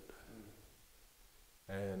replaced it.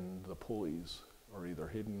 And the pulleys are either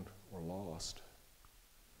hidden or lost.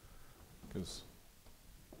 Because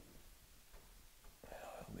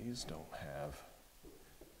these don't have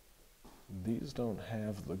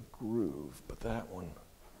the groove, but that one,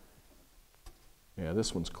 yeah,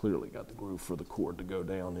 this one's clearly got the groove for the cord to go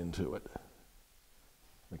down into it.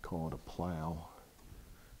 They call it a plow.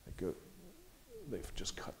 They've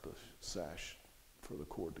just cut the sash for the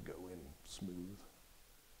cord to go in smooth.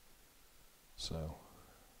 So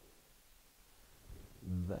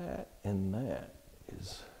that and that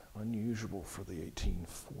is unusual for the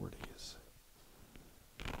 1840s.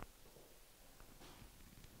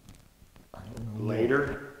 I don't know.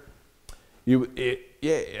 Later?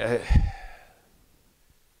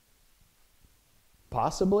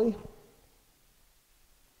 Possibly.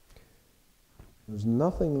 There's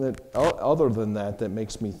nothing that other than that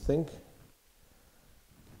makes me think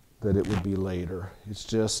that it would be later. It's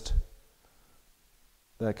just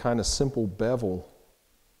that kind of simple bevel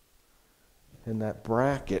and that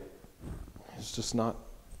bracket is just not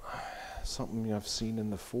something I've seen in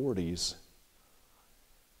the 40s.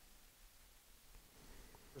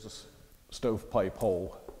 There's a stovepipe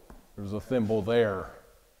hole. There's a thimble there.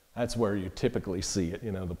 That's where you typically see it.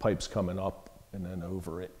 You know, the pipe's coming up and then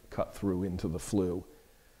over it, cut through into the flue.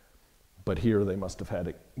 But here they must have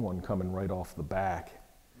had one coming right off the back.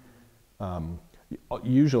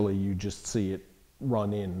 Usually you just see it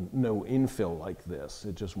run in, no infill like this.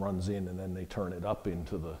 It just runs in and then they turn it up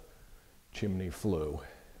into the chimney flue.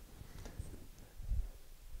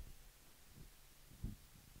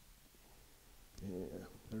 Yeah,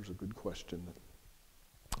 there's a good question that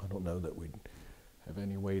I don't know that we'd have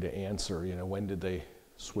any way to answer. You know, when did they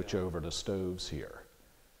switch over to stoves here?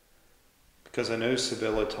 Because I know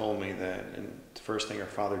Sibylla told me that, and the first thing her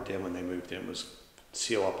father did when they moved in was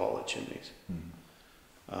seal up all the chimneys.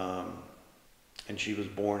 And she was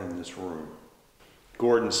born in this room.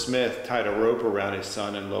 Gordon Smith tied a rope around his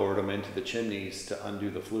son and lowered him into the chimneys to undo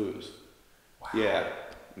the flues. Wow.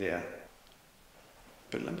 Yeah.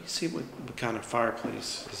 But let me see what kind of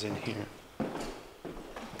fireplace is in here.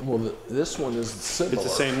 Well, this one is similar. It's the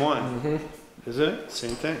same one. Mm-hmm. Is it?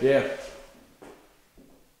 Same thing. Yeah.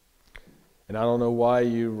 And I don't know why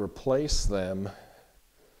you replace them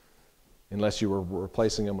unless you were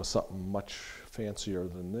replacing them with something much fancier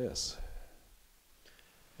than this.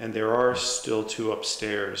 And there are still two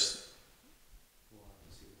upstairs.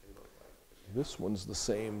 This one's the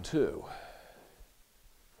same too.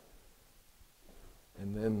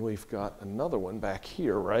 And then we've got another one back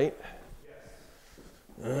here, right?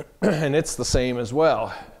 Yes. And it's the same as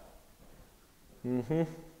well.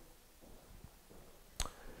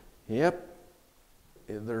 Yep.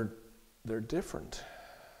 They're different.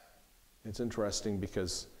 It's interesting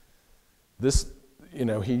because this, you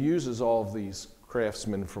know, he uses all of these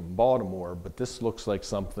craftsmen from Baltimore, but this looks like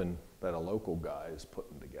something that a local guy is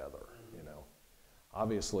putting together, you know.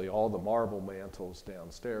 Obviously, all the marble mantles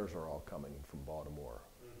downstairs are all coming from Baltimore,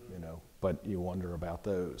 you know, but you wonder about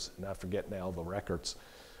those. And I forget now the records,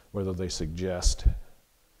 whether they suggest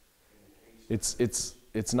it's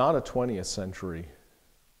not a 20th century.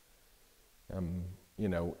 You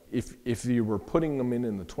know, if you were putting them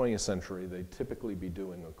in the 20th century, they'd typically be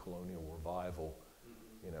doing a colonial revival,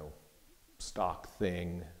 you know, stock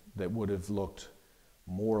thing that would have looked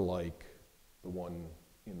more like the one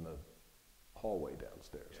in the hallway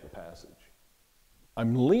downstairs, the passage.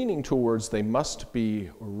 I'm leaning towards they must be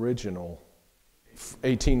original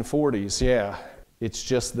 1840s, yeah. It's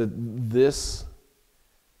just that this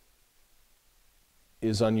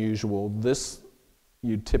is unusual. This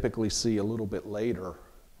you'd typically see a little bit later.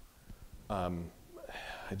 I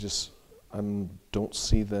don't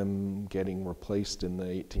see them getting replaced in the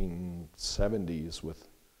 1870s with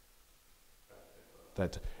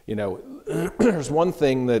that. You know, there's one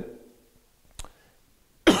thing that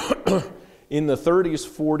in the 30s,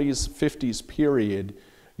 40s, 50s period,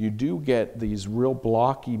 you do get these real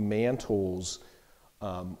blocky mantles,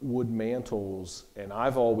 wood mantles, and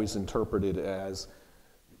I've always interpreted it as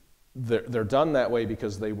they're done that way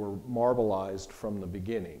because they were marbleized from the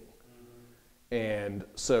beginning. And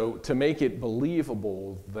so to make it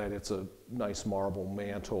believable that it's a nice marble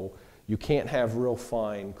mantle, you can't have real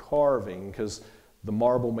fine carving because the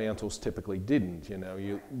marble mantles typically didn't, you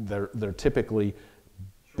know. They're typically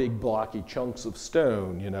big blocky chunks of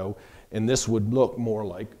stone, you know, and this would look more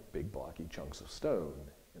like big blocky chunks of stone,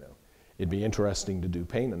 you know. It'd be interesting to do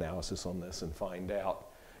paint analysis on this and find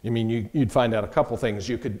out, I mean, you'd find out a couple things.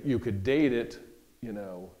 You could date it, you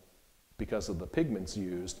know, because of the pigments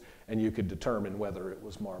used, and you could determine whether it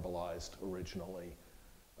was marbleized originally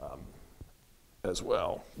as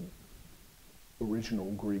well.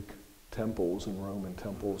 Original Greek temples and Roman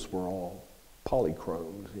temples were all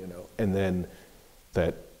polychromed, you know, and then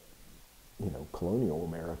that, you know, colonial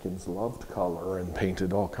Americans loved color and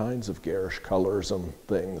painted all kinds of garish colors and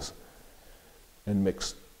things and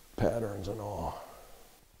mixed patterns and all.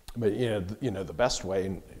 But you know, the best way,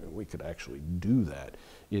 and we could actually do that,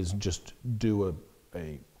 is just do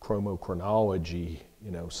a chromochronology,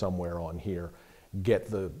 you know, somewhere on here, get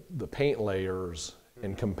the paint layers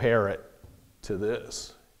and compare it to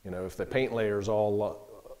this. You know, if the paint layers all,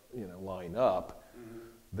 you know, line up,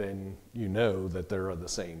 then you know that they're of the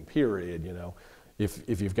same period, you know.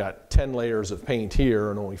 If you've got 10 layers of paint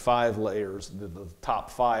here and only 5 layers, the top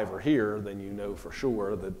 5 are here, then you know for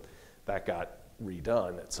sure that got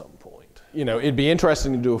redone at some point. You know, it'd be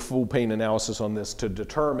interesting to do a full paint analysis on this to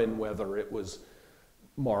determine whether it was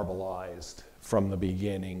marbleized from the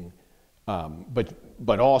beginning,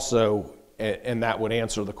 but also, and that would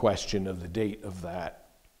answer the question of the date of that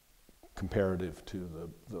comparative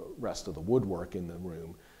to the rest of the woodwork in the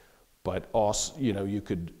room. But also, you know, you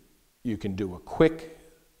can do a quick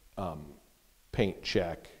paint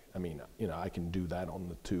check. I mean, you know, I can do that on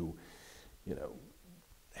the two, you know,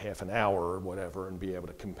 half an hour or whatever, and be able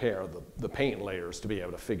to compare the paint layers to be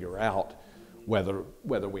able to figure out whether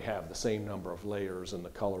we have the same number of layers and the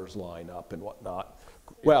colors line up and whatnot.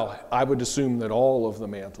 Well, I would assume that all of the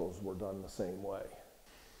mantles were done the same way.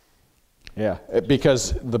 Yeah,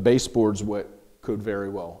 because the baseboards could very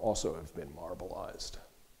well also have been marbleized.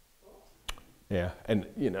 Yeah, and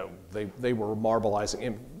you know, they were marbleizing.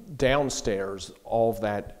 And downstairs, all of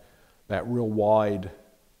that real wide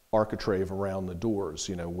architrave around the doors,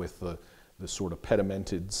 you know, with the sort of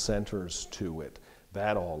pedimented centers to it,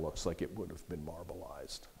 that all looks like it would have been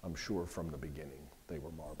marbleized. I'm sure from the beginning they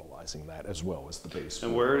were marbleizing that as well as the baseboard.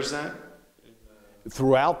 And where is that?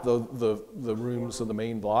 Throughout the rooms of the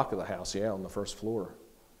main block of the house, yeah, on the first floor.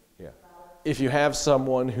 Yeah. If you have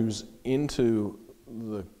someone who's into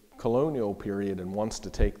the colonial period and wants to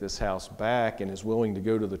take this house back and is willing to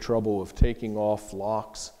go to the trouble of taking off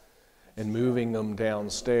locks and moving them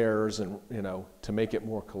downstairs and, you know, to make it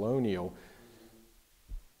more colonial,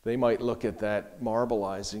 they might look at that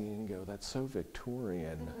marbleizing and go, that's so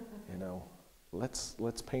Victorian, you know, let's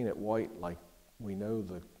paint it white like we know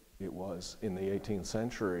it was in the 18th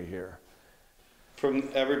century here. From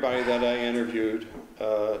everybody that I interviewed,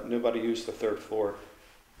 nobody used the third floor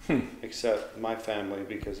except my family,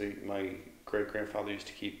 because my great-grandfather used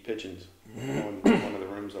to keep pigeons in one of the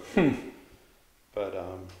rooms up there. But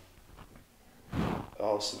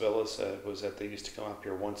all Sevilla said was that they used to come up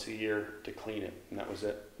here once a year to clean it, and that was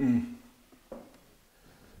it.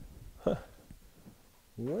 Huh.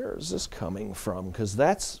 Where is this coming from? Because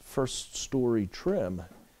that's first story trim.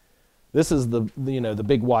 This is the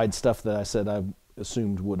big wide stuff that I said I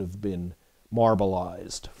assumed would have been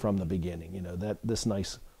marbleized from the beginning. You know, this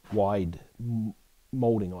nice wide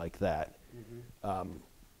molding like that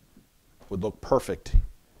would look perfect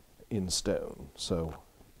in stone. So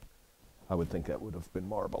I would think that would have been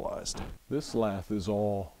marbleized. This lath is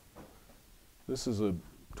this is a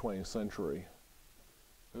 20th century.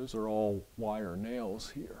 Those are all wire nails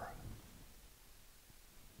here.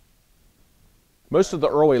 Most of the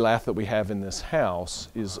early lath that we have in this house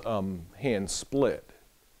is hand split.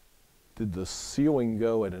 Did the ceiling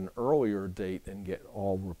go at an earlier date and get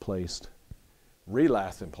all replaced,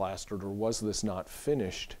 relathed and plastered, or was this not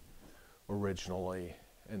finished originally,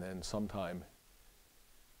 and then sometime,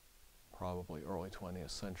 probably early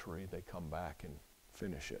 20th century, they come back and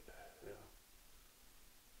finish it? Yeah.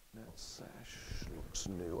 That sash looks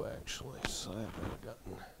new, actually, so I haven't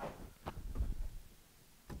gotten...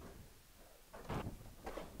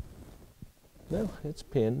 No, it's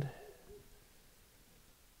pinned.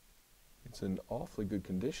 It's in awfully good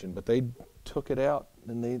condition, but they took it out,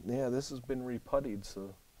 and this has been reputtied,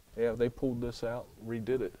 so yeah, they pulled this out,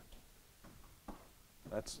 redid it.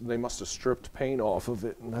 They must have stripped paint off of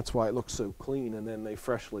it, and that's why it looks so clean, and then they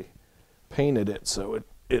freshly painted it, so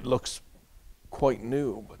it looks quite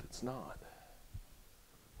new, but it's not.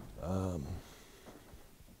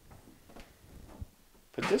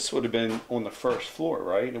 But this would have been on the first floor,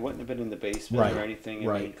 right? It wouldn't have been in the basement or anything,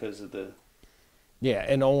 right. Because of the... Yeah,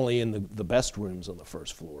 and only in the best rooms on the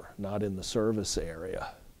first floor, not in the service area.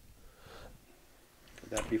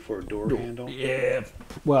 Could that be for a door handle? Yeah,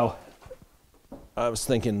 well, I was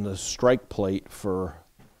thinking the strike plate for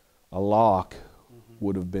a lock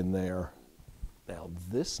would have been there. Now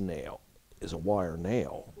this nail is a wire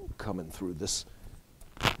nail coming through this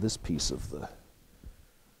piece of the,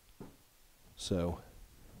 so,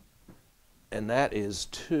 and that is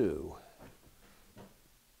 2.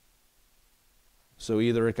 So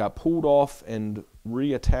either it got pulled off and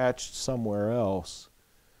reattached somewhere else,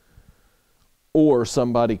 or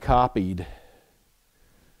somebody copied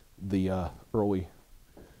the early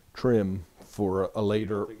trim for a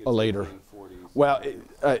later. Well,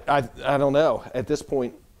 I don't know. At this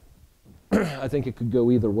point, I think it could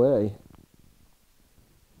go either way.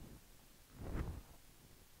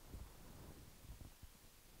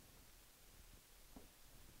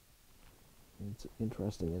 It's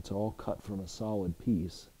interesting. It's all cut from a solid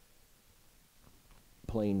piece,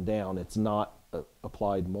 planed down. It's not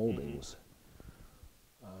applied moldings.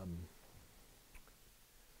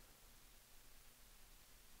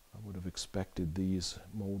 I would have expected these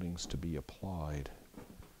moldings to be applied.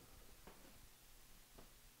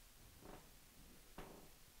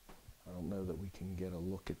 I don't know that we can get a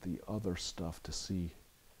look at the other stuff to see.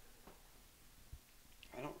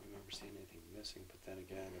 I don't remember seeing anything missing, but then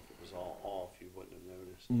again, if it was all off, you wouldn't have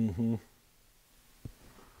noticed. Mm-hmm.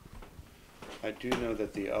 I do know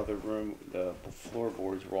that the other room, the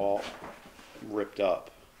floorboards were all ripped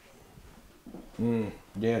up.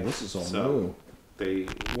 Yeah, this is all So, new.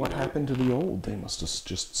 What happened to the old? They must have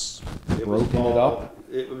just It was broken it up.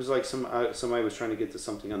 It was like somebody was trying to get to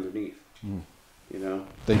something underneath. You know?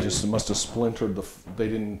 They just must have splintered they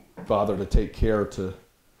didn't bother to take care to.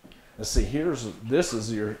 Let's see. This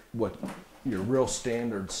is your real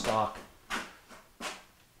standard stock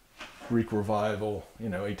Greek revival,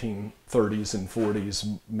 1830s and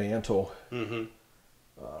 40s mantle. Mm-hmm.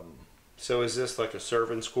 So is this like a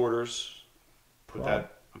servant's quarters?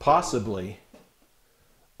 Possibly.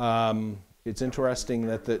 It's interesting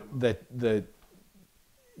that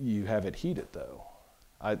you have it heated though.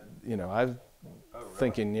 I'm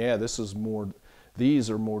thinking, yeah, these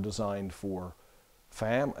are more designed for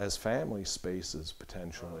as family spaces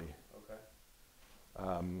potentially.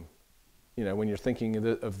 Okay. When you're thinking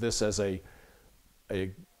of this as a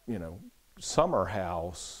summer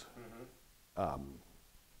house,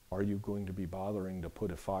 are you going to be bothering to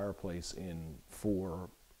put a fireplace in for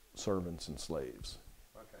servants and slaves?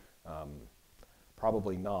 Okay.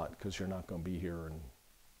 Probably not, because you're not going to be here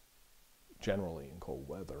generally in cold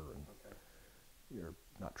weather, and you're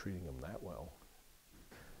not treating them that well.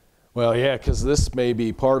 Well, yeah, because this may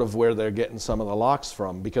be part of where they're getting some of the locks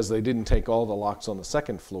from, because they didn't take all the locks on the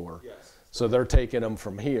second floor. Yes. So they're taking them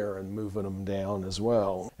from here and moving them down as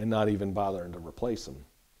well, and not even bothering to replace them,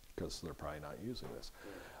 because they're probably not using this.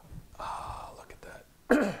 Ah, look at that.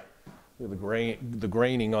 Look at the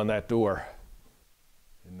graining on that door.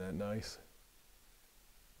 Isn't that nice?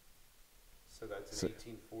 So that's an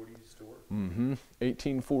 1840s door? Mm-hmm.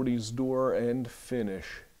 1840s door and finish.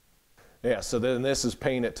 Yeah, so then this is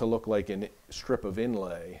painted to look like a strip of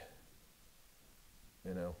inlay.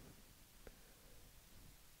 It's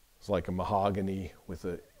like a mahogany with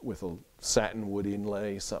a satin wood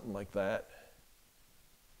inlay, something like that.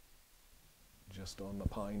 Just on the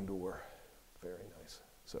pine door. Very nice.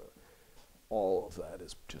 So all of that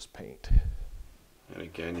is just paint. And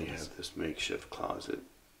again, you have this makeshift closet.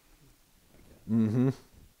 Mm-hmm.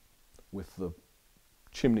 With the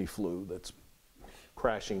chimney flue that's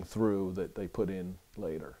crashing through that they put in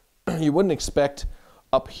later. You wouldn't expect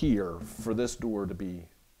up here for this door to be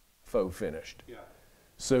faux finished. Yeah.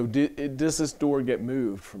 So does this door get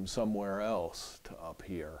moved from somewhere else to up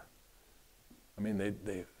here? I mean,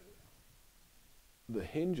 the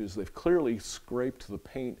hinges, they've clearly scraped the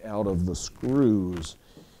paint out of the screws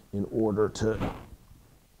in order to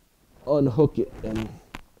unhook it, and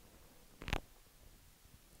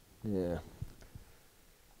yeah.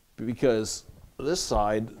 Because this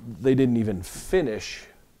side, they didn't even finish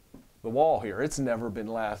the wall here. It's never been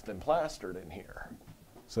lathed and plastered in here.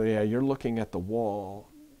 So yeah, you're looking at the wall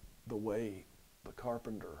the way the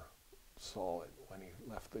carpenter saw it when he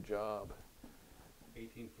left the job.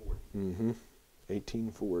 1840. Mm-hmm.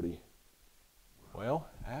 1840. Well,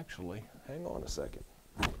 actually, hang on a second.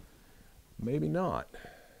 Maybe not,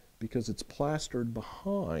 because it's plastered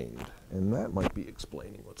behind, and that might be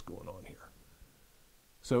explaining what's going on here.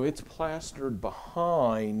 So it's plastered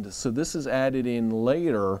behind, so this is added in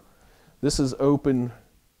later. This is open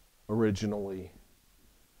originally.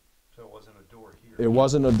 So it wasn't a door here? It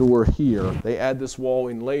wasn't a door here. They add this wall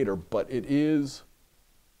in later, but it is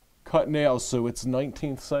cut nails, so it's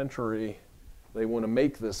 19th century. They want to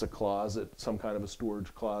make this a closet, some kind of a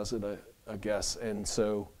storage closet, I guess, and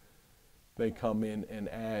so they come in and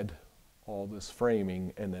add all this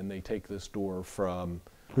framing, and then they take this door from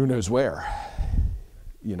who knows where.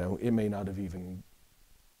 you know, it may not have even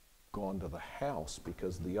gone to the house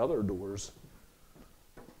because the other doors,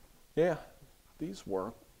 yeah, these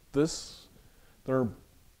work. They're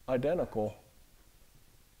identical.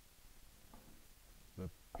 The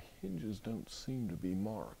hinges don't seem to be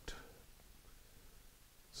marked.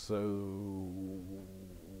 So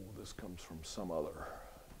this comes from some other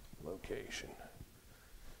location.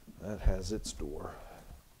 That has its door.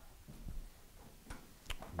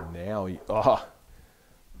 Now,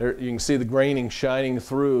 there you can see the graining shining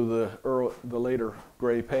through the later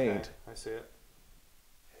gray paint. I see it.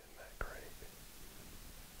 Isn't that great?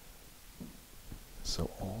 So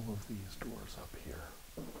all of these doors up here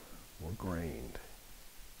were grained.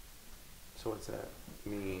 So what's that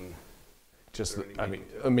mean? Just, Is there any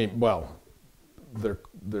I mean, well,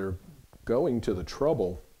 they're going to the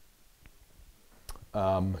trouble.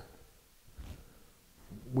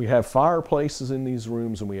 We have fireplaces in these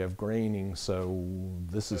rooms and we have graining, so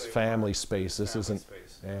this is family space. This isn't.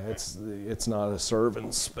 It's not a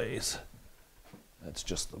servant's space. That's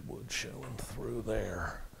just the wood showing through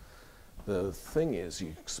there. The thing is,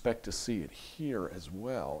 you expect to see it here as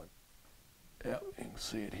well. Yep, you can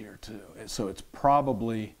see it here too. So it's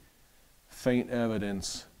probably faint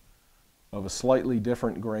evidence of a slightly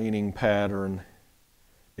different graining pattern.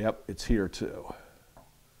 Yep, it's here too.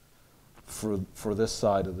 For this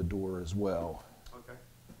side of the door as well. Okay.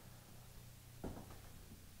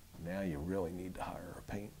 Now you really need to hire a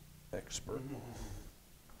paint expert.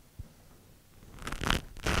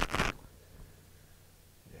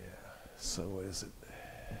 Yeah, so is it?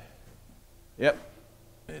 Yep,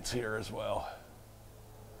 it's here as well.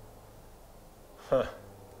 Huh.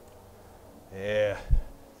 Yeah.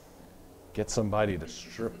 Get somebody to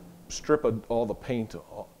strip all the paint,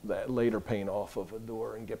 that later paint off of a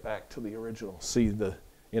door and get back to the original. See the,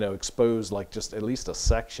 expose like just at least a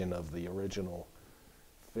section of the original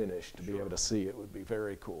finish to be able to see it would be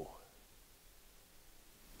very cool.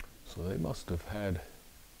 So they must have had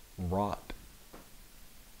rot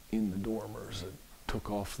in the dormers that took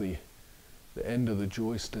off the end of the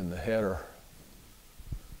joist in the header.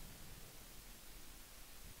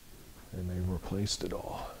 And they replaced it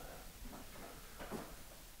all.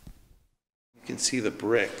 You can see the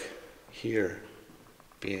brick here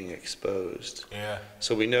being exposed. Yeah.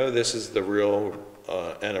 So we know this is the real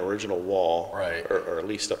and original wall, Right. or at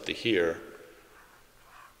least up to here.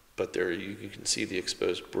 But there you can see the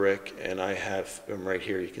exposed brick, and I have them right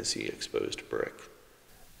here. You can see exposed brick.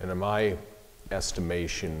 And my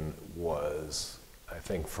estimation was, I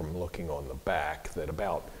think from looking on the back, that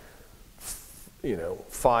about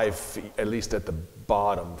 5 feet, at least at the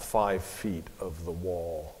bottom, 5 feet of the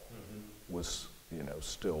wall was,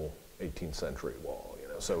 still 18th century wall,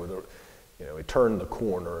 So, it turned the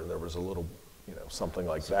corner and there was a little, something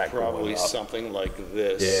like that Probably going up. something like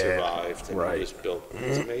this survived and right. was built.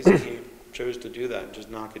 It's amazing he chose to do that and just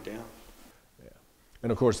knock it down. Yeah.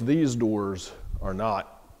 And of course, these doors are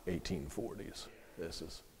not 1840s. This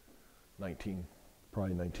is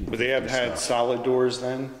probably 1950s. Would they have had solid doors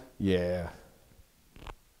then? Yeah.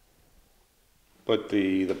 But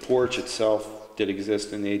the porch itself did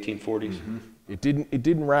exist in the 1840s? Mm-hmm. It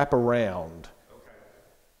didn't wrap around.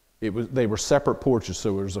 They were separate porches,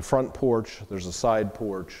 so there's a front porch, there's a side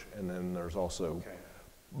porch, and then there's also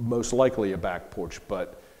most likely a back porch.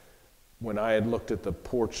 But when I had looked at the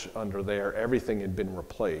porch under there, everything had been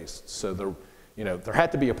replaced. So there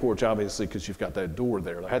had to be a porch, obviously, because you've got that door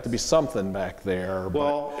there. There had to be something back there.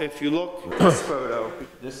 Well, if you look at this photo,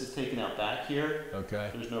 this is taken out back here.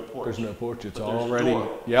 Okay. There's no porch. There's no porch. It's But there's a already.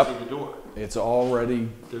 door. Yep. See the door. It's already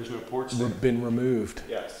There's no porch there. been removed.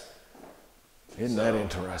 Yes. Isn't that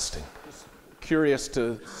interesting? Curious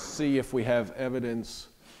to see if we have evidence.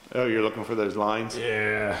 Oh, you're looking for those lines?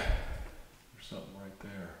 Yeah. There's something right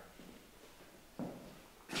there.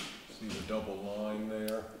 See the double line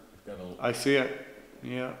there? Got I see it.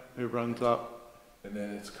 Yeah, it runs up. and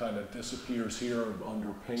then it's kind of disappears here under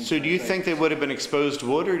paint. So do you think they would have been exposed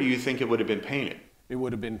wood, or do you think it would have been painted? It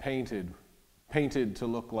would have been painted to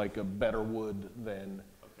look like a better wood than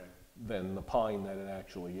the pine that it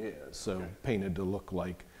actually is. So painted to look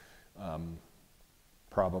like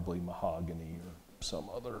probably mahogany or some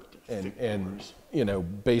other, and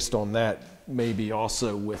based on that, maybe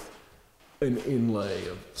also with an inlay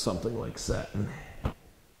of something like satin.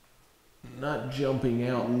 Not jumping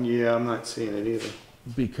out Yeah, I'm not seeing it either.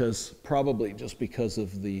 probably just because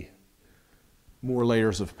of the more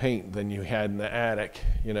layers of paint than you had in the attic.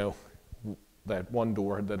 That one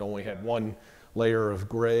door that only had one layer of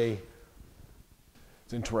gray.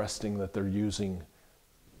 It's interesting that they're using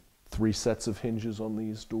 3 sets of hinges on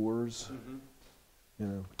these doors You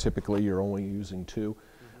know, typically you're only using 2.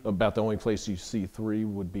 About the only place you see 3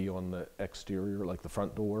 would be on the exterior, like the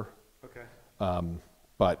front door. Okay.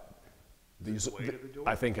 But these, the weight of the door?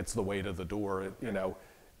 I think it's the weight of the door, you know.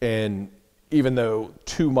 And even though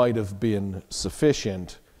 2 might have been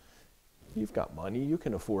sufficient, you've got money, you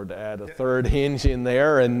can afford to add a 3rd hinge in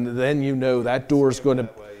there, and then you know that door's going to,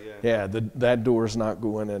 that door's not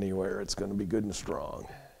going anywhere. It's going to be good and strong.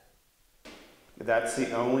 That's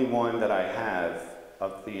the only one that I have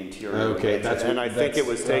of the interior. Okay, and I think it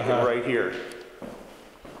was taken right here.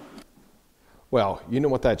 Well, you know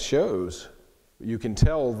what that shows? You can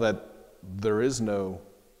tell that there is no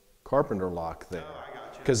carpenter lock there.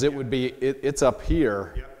 Because it would be, it's up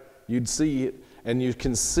here. Yep. You'd see it, and you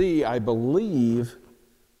can see, I believe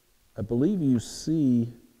you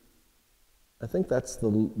see, I think that's the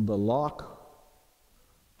lock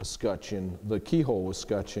escutcheon, the keyhole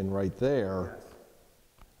escutcheon right there,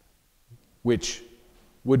 which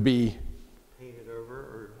would be painted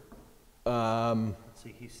over, or let's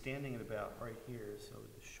see, he's standing at about right here, so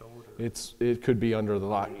the shoulder. it could be under the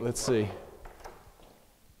lock. Let's see.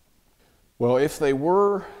 Well, if they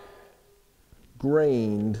were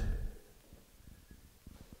grained,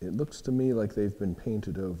 it looks to me like they've been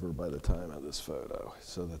painted over by the time of this photo,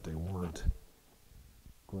 so that they weren't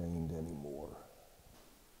grained anymore.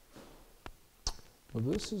 Well,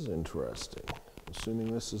 this is interesting.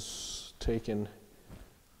 Assuming this is taken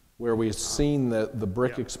where we've seen the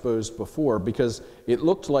brick exposed before, because it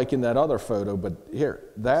looked like in that other photo, but here,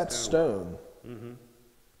 that's stone.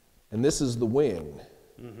 And this is the wing.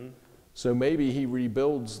 So maybe he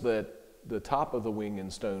rebuilds the top of the wing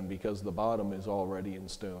in stone because the bottom is already in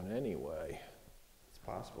stone anyway. It's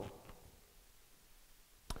possible.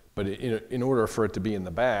 But in order for it to be in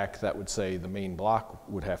the back, that would say the main block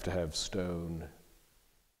would have to have stone.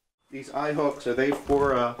 These eye hooks, are they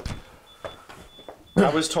for, I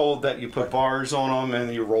was told that you put bars on them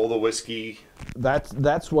and you roll the whiskey.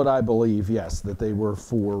 That's what I believe, yes, that they were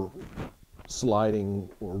for sliding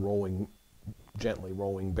or rolling, gently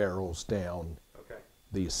rolling barrels down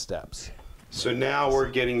these steps. So now we're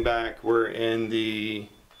getting back, we're in the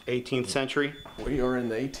 18th century? We are in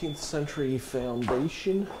the 18th century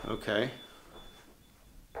foundation. Okay.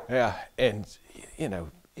 Yeah, and you know,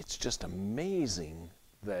 it's just amazing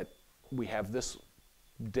that we have this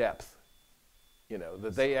depth, you know,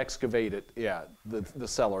 that they excavated, the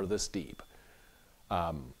cellar this deep.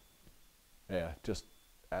 Yeah, just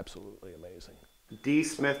absolutely amazing. D.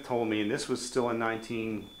 Smith told me, and this was still in I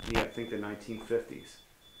think the 1950s,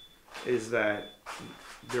 is that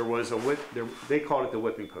there was they called it the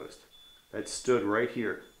whipping post, that stood right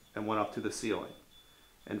here and went up to the ceiling.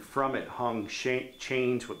 And from it hung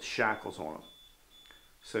chains with shackles on them.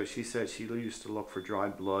 So she said she used to look for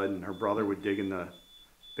dried blood, and her brother would dig in the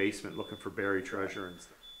basement looking for buried treasure and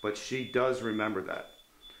stuff. But she does remember that.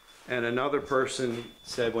 And another person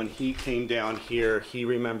said when he came down here, he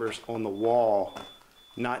remembers on the wall,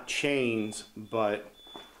 not chains, but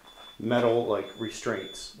metal like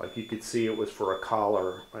restraints. Like you could see it was for a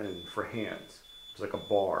collar and for hands. It was like a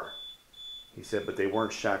bar. He said, but they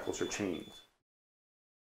weren't shackles or chains.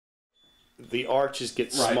 The arches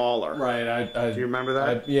get smaller. Right. Do you remember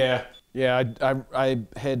that? I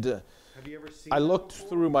had. Have you ever seen? I looked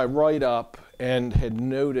through my write-up and had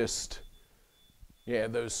noticed,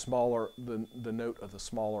 those smaller, the note of the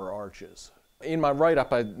smaller arches. In my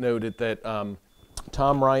write-up, I noted that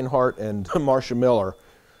Tom Reinhardt and Marcia Miller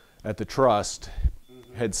at the Trust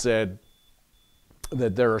had said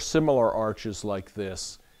that there are similar arches like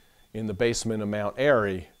this in the basement of Mount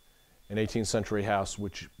Airy, an 18th century house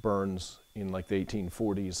which burns in like the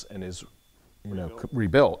 1840s and is,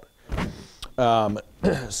 rebuilt.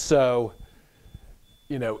 So,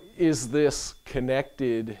 is this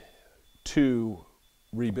connected to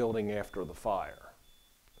rebuilding after the fire?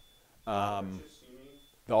 The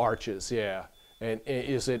arches, yeah. And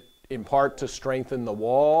is it in part to strengthen the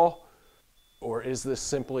wall, or is this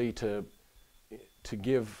simply to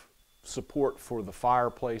give support for the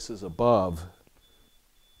fireplaces above?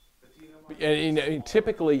 And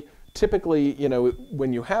typically,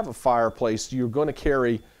 when you have a fireplace, you're going to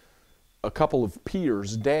carry a couple of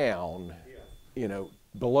piers down,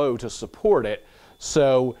 below to support it.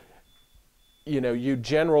 So, you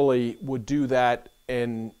generally would do that,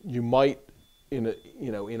 and you might, in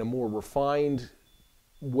a more refined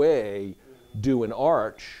way, do an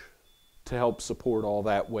arch to help support all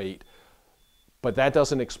that weight. But that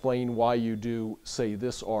doesn't explain why you do, say,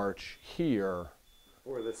 this arch here.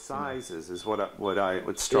 Or the sizes is what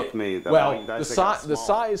struck me. Well, the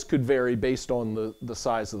size could vary based on the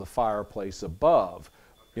size of the fireplace above,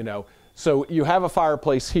 So you have a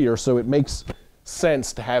fireplace here, so it makes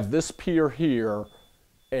sense to have this pier here,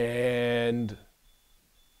 and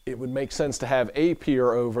it would make sense to have a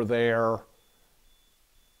pier over there,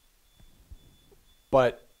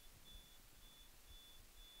 but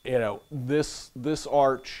you know, this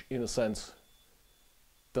arch, in a sense,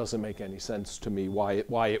 doesn't make any sense to me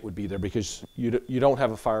why it would be there, because you don't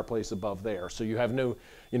have a fireplace above there, so you have no,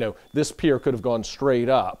 you know, this pier could have gone straight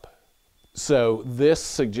up. So this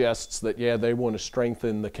suggests that, yeah, they want to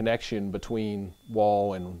strengthen the connection between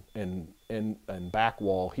wall and back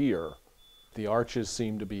wall here. The arches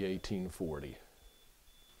seem to be 1840.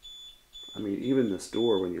 I mean, even this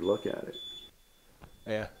door, when you look at it.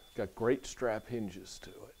 Yeah, got great strap hinges to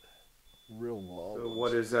it. Real long. So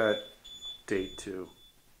what does that date to?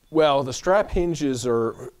 Well, the strap hinges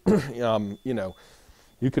are, you know,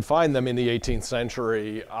 you could find them in the 18th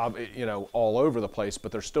century, you know, all over the place,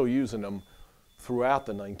 but they're still using them throughout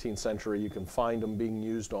the 19th century. You can find them being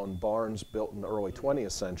used on barns built in the early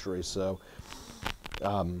 20th century. So,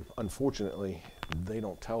 unfortunately, they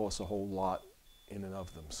don't tell us a whole lot in and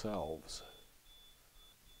of themselves.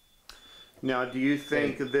 Now, do you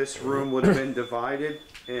think this room would have been divided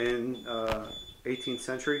in 18th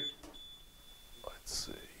century? Let's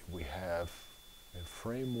see, we have a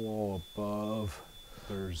frame wall above.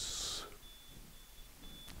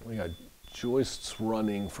 We got joists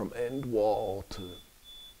running from end wall to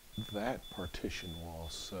that partition wall,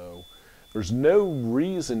 so there's no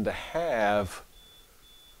reason to have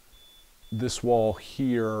this wall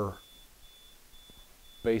here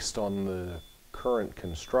based on the current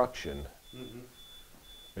construction,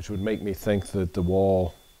 which would make me think that the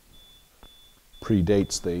wall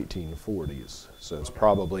predates the 1840s, so it's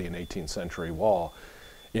probably an 18th century wall.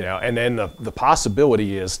 You know, and then the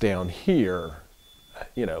possibility is down here,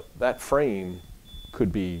 you know, that frame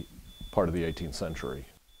could be part of the 18th century.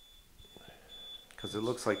 Because it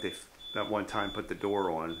looks like they at one time put the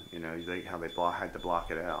door on, you know, how they had to block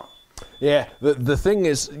it out. Yeah, the thing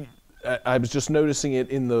is, I was just noticing it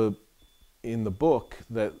in the book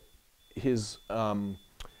that his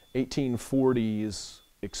 1840s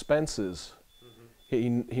expenses, he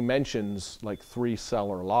mentions like 3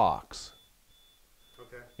 cellar locks.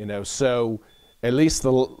 You know, so at least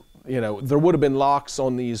you know, there would have been locks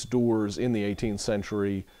on these doors in the 18th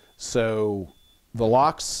century, so the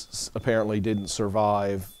locks apparently didn't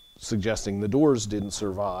survive, suggesting the doors didn't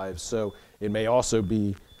survive. So it may also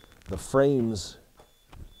be the frames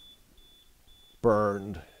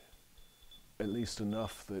burned at least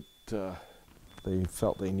enough that they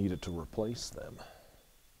felt they needed to replace them,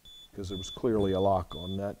 because there was clearly a lock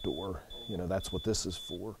on that door. You know, that's what this is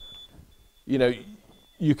for. You know,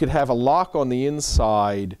 you could have a lock on the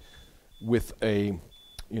inside with a,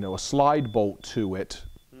 you know, a slide bolt to it,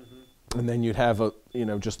 and then you'd have a, you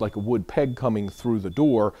know, just like a wood peg coming through the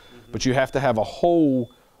door, but you have to have a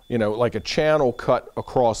hole, you know, like a channel cut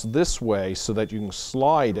across this way so that you can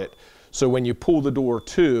slide it. So when you pull the door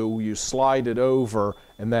to, you slide it over,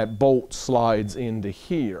 and that bolt slides into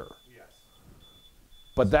here. Yes.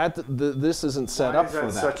 But this isn't set up for that. Why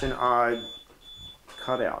is that such an odd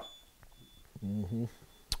cutout? Mm-hmm.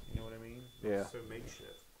 You know what I mean? Yeah. It's so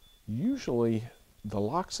makeshift. Usually, the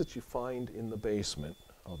locks that you find in the basement,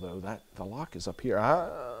 although the lock is up here,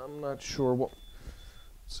 I'm not sure what.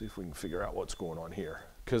 Let's see if we can figure out what's going on here,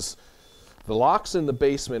 because the locks in the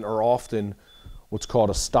basement are often what's called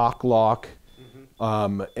a stock lock,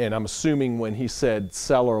 and I'm assuming when he said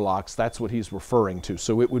cellar locks, that's what he's referring to.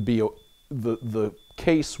 So it would be the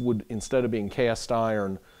case would, instead of being cast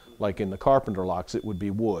iron like in the carpenter locks, it would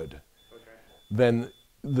be wood. Then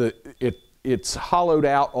it's hollowed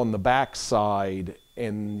out on the back side,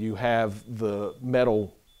 and you have the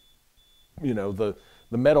metal, you know, the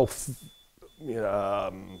metal,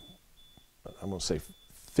 I'm going to say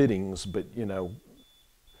fittings, but, you know,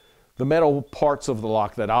 the metal parts of the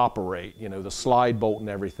lock that operate, you know, the slide bolt and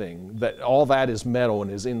everything, all that is metal and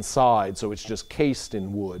is inside, so it's just cased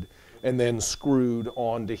in wood and then screwed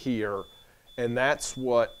onto here. And that's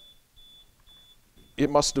what it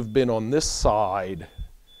must have been on this side,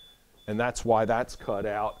 and that's why that's cut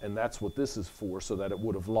out, and that's what this is for, so that it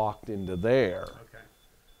would have locked into there. Okay.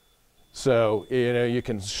 So, you know, you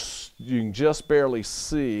can just barely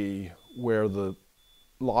see where the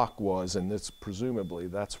lock was, and it's presumably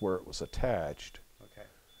that's where it was attached. Okay.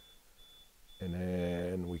 And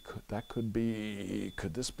then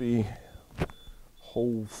could this be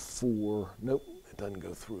hole 4? Nope, it doesn't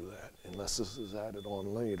go through that unless this is added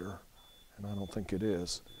on later, and I don't think it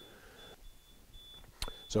is.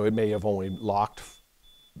 So it may have only locked,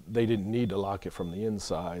 they didn't need to lock it from the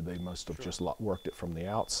inside, they must have just worked it from the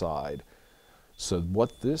outside. So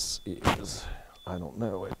what this is, I don't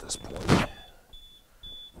know at this point.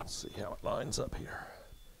 Let's see how it lines up here.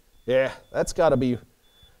 Yeah, that's got to be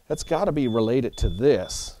related to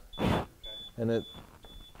this. And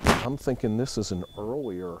I'm thinking this is an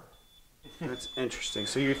earlier. That's interesting.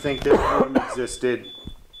 So you think this room existed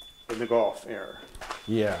in the Gough era?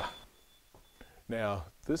 Yeah. Now,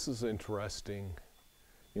 this is interesting.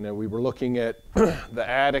 You know, we were looking at the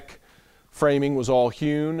attic framing was all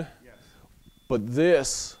hewn, Yes. but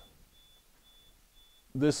this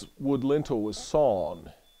wood lintel was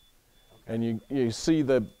sawn. And you see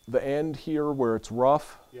the end here where it's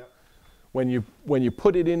rough? Yep. When you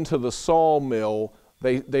put it into the sawmill,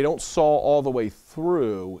 they don't saw all the way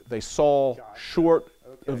through. They saw short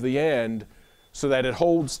of the end so that it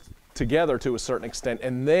holds together to a certain extent.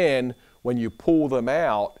 And then when you pull them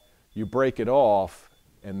out, you break it off,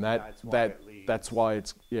 and that's why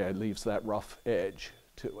it leaves that rough edge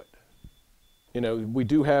to it. You know, we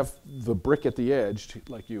do have the brick at the edge,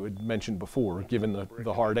 like you had mentioned before, given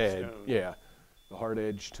the hard edge. Stone. Yeah, the hard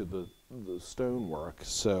edge to the stonework.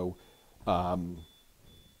 So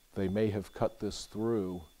they may have cut this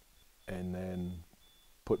through and then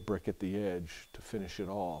put brick at the edge to finish it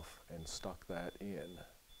off and stuck that in.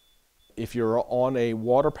 If you're on a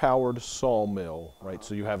water-powered sawmill, right,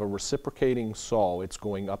 so you have a reciprocating saw, it's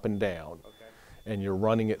going up and down, and you're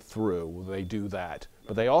running it through, they do that.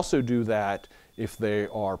 But they also do that if they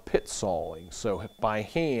are pit sawing, so by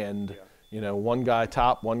hand, you know, one guy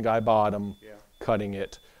top, one guy bottom, cutting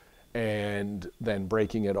it, and then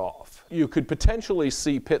breaking it off. You could potentially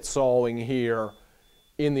see pit sawing here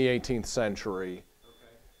in the 18th century.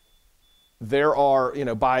 There are, you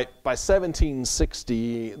know, by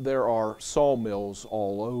 1760, there are sawmills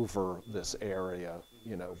all over this area,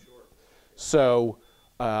 you know. So,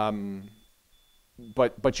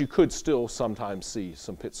 but you could still sometimes see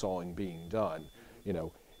some pit sawing being done. You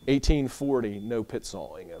know, 1840, no pit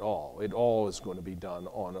sawing at all. It all is going to be done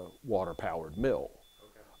on a water-powered mill.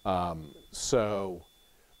 So,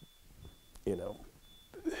 you know,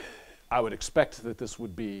 I would expect that this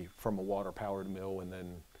would be from a water-powered mill, and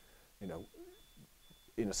then, you know,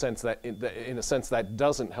 in a sense that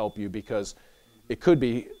doesn't help you, because it could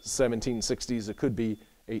be 1760s, it could be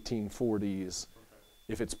 1840s.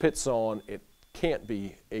 If it's pit sawn, it can't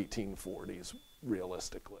be 1840s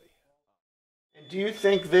realistically. And do you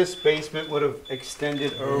think this basement would have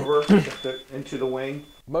extended over into the wing?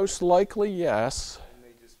 Most likely, yes.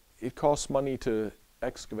 It costs money to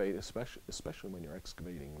excavate, especially when you're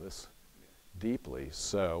excavating this deeply.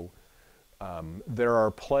 So there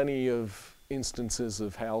are plenty of instances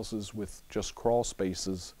of houses with just crawl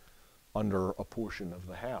spaces under a portion of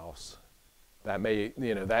the house. That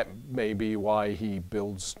may be why he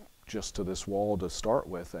builds just to this wall to start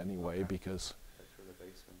with anyway, because That's for the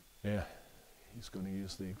basement. yeah, he's going to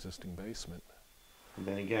use the existing basement. And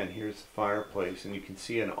then again, here's the fireplace, and you can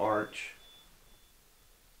see an arch.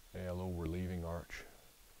 Yeah, a little relieving arch.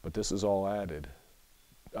 But this is all added.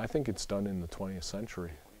 I think it's done in the 20th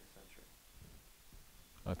century.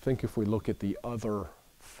 I think if we look at the other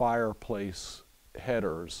fireplace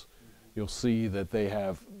headers, you'll see that they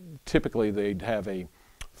have, typically they'd have a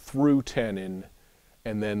through tenon,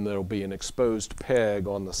 and then there'll be an exposed peg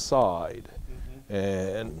on the side.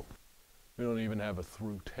 And we don't even have a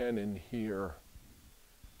through tenon here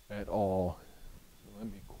at all. Let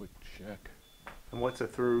me quick check. And what's a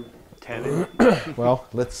through tenon? Well,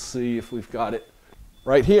 let's see if we've got it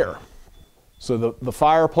right here. So the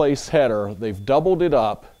fireplace header, they've doubled it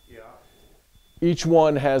up. Yeah. Each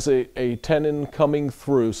one has a tenon coming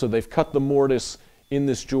through, so they've cut the mortise in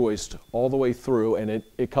this joist all the way through, and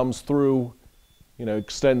it comes through, you know,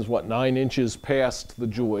 extends, what, 9 inches past the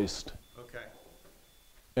joist. Okay.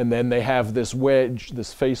 And then they have this wedge,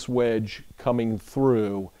 this face wedge coming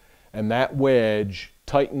through, and that wedge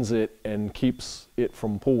tightens it and keeps it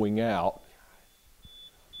from pulling out.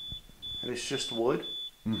 And it's just wood?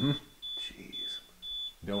 Mm-hmm. Jeez.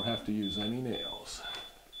 You don't have to use any nails.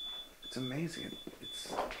 It's amazing.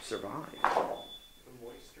 It's survived.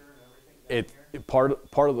 Part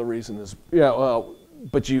of the reason is, yeah, well,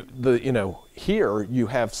 but here you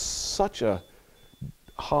have such a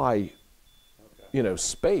high,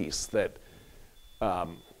 space that,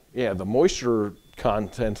 the moisture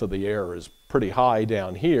content of the air is pretty high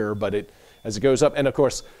down here, but as it goes up, and of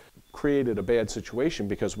course, created a bad situation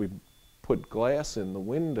because we put glass in the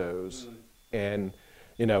windows, and,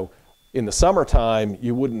 in the summertime,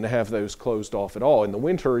 you wouldn't have those closed off at all. In the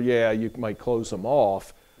winter, yeah, you might close them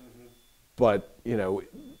off, but,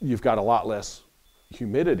 you've got a lot less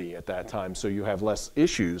humidity at that time, so you have less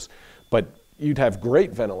issues. But you'd have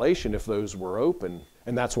great ventilation if those were open,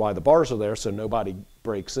 and that's why the bars are there, so nobody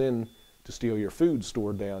breaks in to steal your food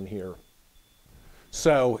stored down here.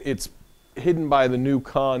 So it's hidden by the new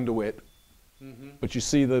conduit, but you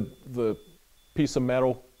see the piece of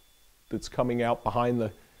metal that's coming out behind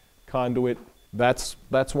the conduit? That's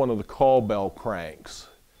one of the call bell cranks.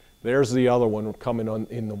 There's the other one coming on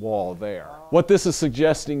in the wall there. What this is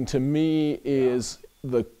suggesting to me is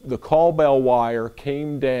the call bell wire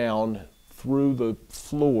came down through the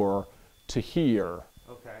floor to here.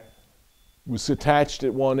 Okay. Was attached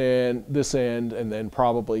at one end, this end, and then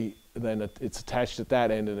probably it's attached at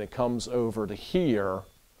that end, and it comes over to here,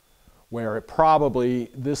 where it probably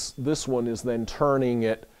this one is then turning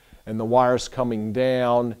it, and the wire's coming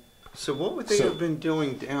down. So what would they have been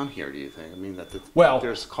doing down here, do you think? I mean,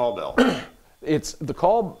 there's a call bell. It's the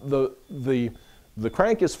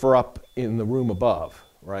crank is for up in the room above,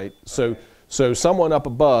 right? Okay. So someone up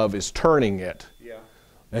above is turning it. Yeah.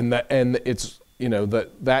 And it's, you know,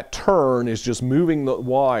 that turn is just moving the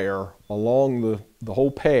wire along the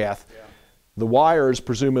whole path. Yeah. The wire is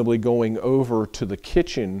presumably going over to the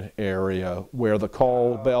kitchen area where the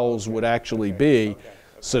call bells would actually be. Okay.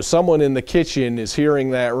 So someone in the kitchen is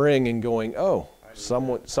hearing that ring and going, oh,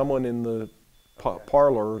 someone in the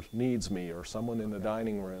parlor needs me, or someone in the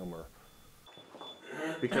dining room, or.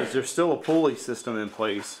 Because there's still a pulley system in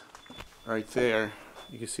place right there.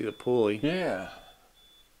 You can see the pulley. Yeah.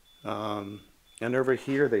 And over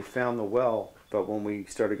here they found the well, but when we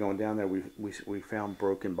started going down there, we found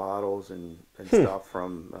broken bottles and stuff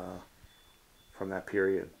from that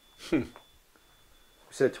period. We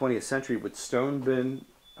said 20th century. Would stone been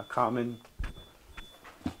a common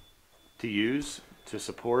to use to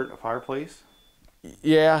support a fireplace?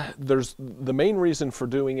 Yeah, there's the main reason for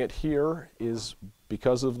doing it here is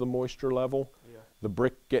because of the moisture level. Yeah.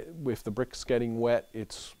 If the brick's getting wet,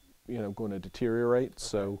 it's going to deteriorate. Okay.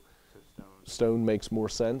 So stone makes more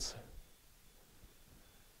sense.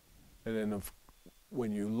 And then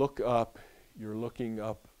when you look up, you're looking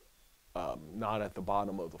up not at the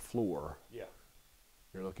bottom of the floor. Yeah.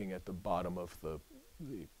 You're looking at the bottom of the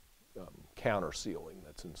counter ceiling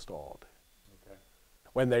that's installed. Okay.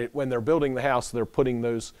 When they're building the house, they're putting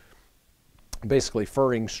those basically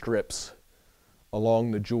furring strips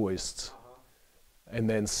along the joists, and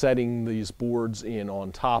then setting these boards in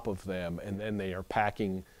on top of them, and then they are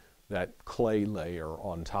packing that clay layer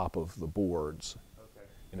on top of the boards.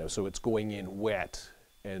 Okay. So it's going in wet,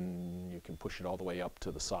 and you can push it all the way up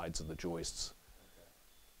to the sides of the joists.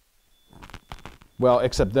 Okay. Well,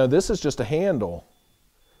 except now this is just a handle,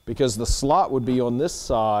 because the slot would be on this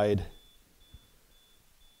side,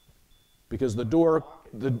 because the door,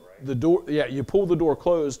 the door, yeah, you pull the door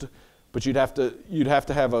closed, but you'd have to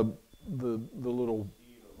have the little,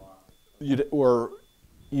 you'd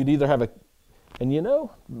either have a, and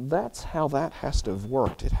that's how that has to have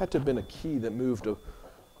worked. It had to have been a key that moved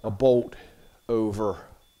a bolt over.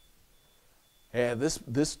 Yeah,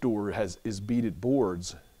 this door is beaded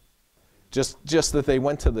boards. Just that they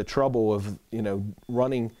went to the trouble of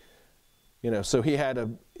running, so he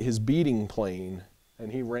had his beading plane,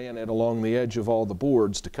 and he ran it along the edge of all the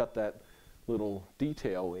boards to cut that little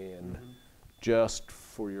detail in, just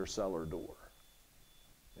for your cellar door.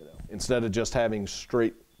 Instead of just having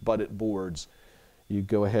straight butted boards, you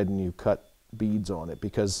go ahead and you cut beads on it,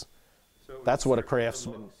 because that's what a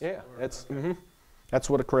craftsman. Yeah, that's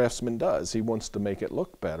what a craftsman does. He wants to make it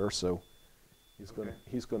look better, so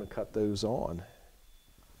he's going to cut those on.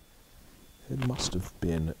 It must have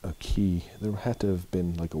been a key. There had to have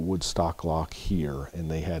been like a wood stock lock here,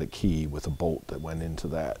 and they had a key with a bolt that went into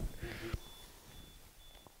that.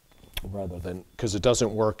 Rather than, because it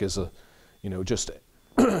doesn't work as a, just,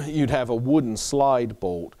 you'd have a wooden slide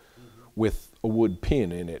bolt with a wood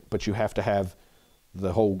pin in it, but you have to have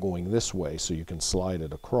the hole going this way so you can slide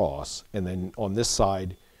it across. And then on this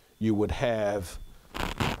side, you would have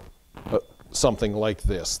something like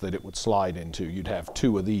this that it would slide into. You'd have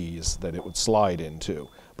two of these that it would slide into.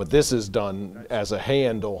 But this is done as a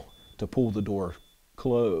handle to pull the door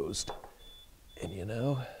closed. And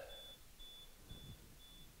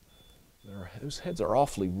those heads are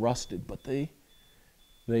awfully rusted, but they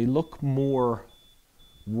look more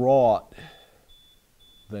wrought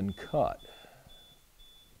than cut.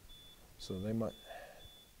 So they might.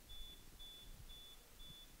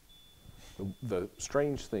 The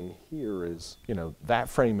strange thing here is, that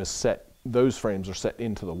frame is set, those frames are set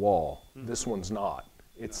into the wall. This one's not.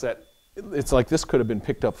 It's set, it's like this could have been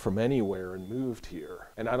picked up from anywhere and moved here.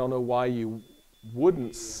 And I don't know why you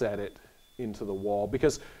wouldn't set it into the wall,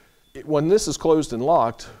 because when this is closed and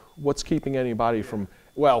locked, what's keeping anybody from,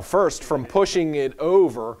 first from pushing it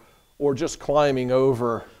over or just climbing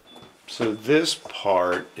over? So this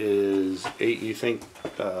part is, you think,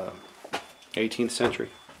 18th century?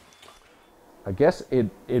 I guess it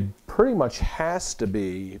pretty much has to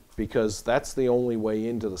be, because that's the only way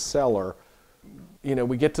into the cellar. You know,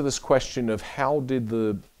 we get to this question of how did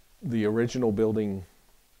the original building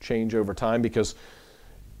change over time, because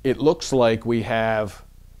it looks like we have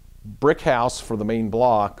brick house for the main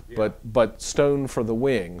block, but stone for the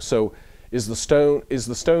wing. So is the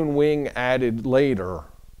stone wing added later?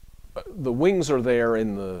 The wings are there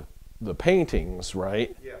in the paintings,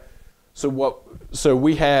 right? Yeah. So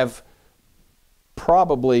we have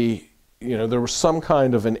probably, you know, there was some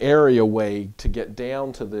kind of an area way to get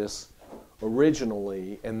down to this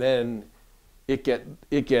originally, and then it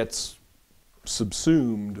gets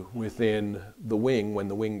subsumed within the wing when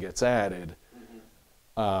the wing gets added.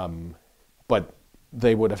 But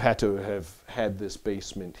they would have had to have had this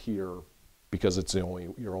basement here because it's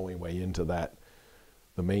your only way into the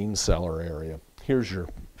main cellar area. Here's your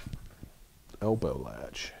elbow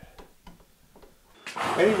latch.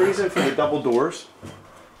 Any reason for the double doors?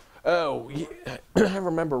 Oh, yeah. I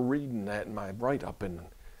remember reading that in my write-up, and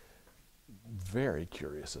very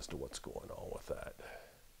curious as to what's going on with that.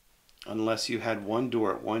 Unless you had one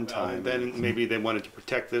door at one time, then maybe they wanted to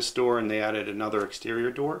protect this door and they added another exterior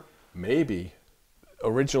door? Maybe.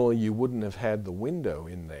 Originally, you wouldn't have had the window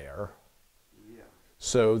in there. Yeah.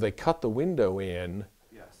 So they cut the window in,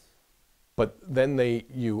 Yes. but then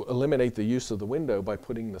you eliminate the use of the window by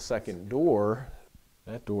putting the second door.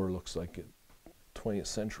 That door looks like a 20th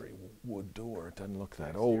century wood door. It doesn't look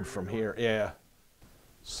that old from here. Yeah.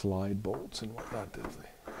 Slide bolts and whatnot, did they?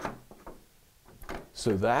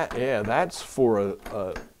 So that's for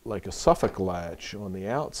like a Suffolk latch on the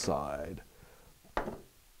outside,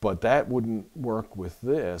 but that wouldn't work with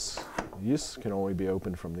this. This can only be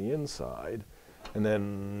opened from the inside, and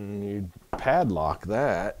then you padlock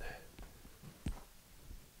that.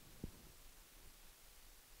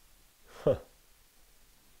 Huh.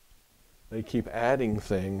 They keep adding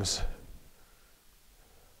things.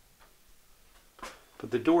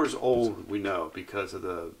 But the door's old, we know, because of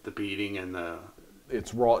the beading and the...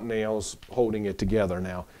 It's wrought nails holding it together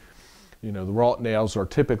now. You know, the wrought nails are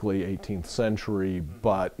typically 18th century,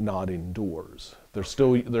 but not in doors. They're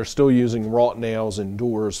still using wrought nails in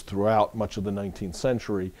doors throughout much of the 19th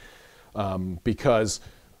century because,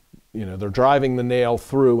 you know, they're driving the nail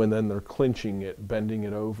through and then they're clinching it, bending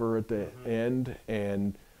it over at the end,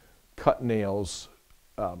 and cut nails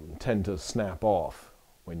tend to snap off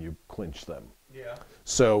when you clinch them. Yeah.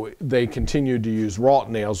 So they continued to use wrought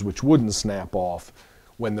nails, which wouldn't snap off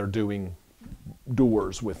when they're doing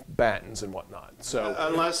doors with battens and whatnot. So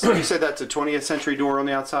unless you said that's a 20th century door on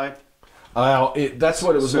the outside? That's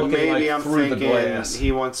what it was so looking maybe like I'm through the thinking glass.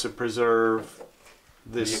 He wants to preserve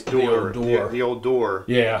this The door, old door. The old door.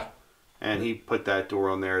 Yeah. And he put that door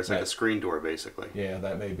on there as like a screen door, basically. Yeah,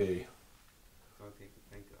 that may be. Something to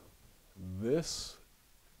think of. This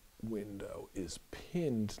window is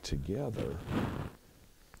pinned together.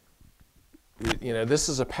 You know, this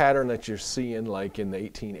is a pattern that you're seeing like in the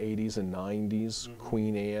 1880s and 90s,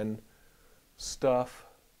 Queen Anne stuff.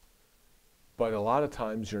 But a lot of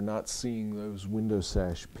times you're not seeing those window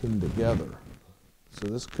sash pinned together. So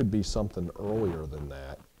this could be something earlier than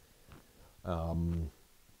that.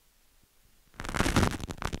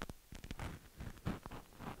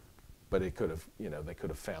 But it could have, you know, they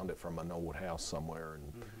could have found it from an old house somewhere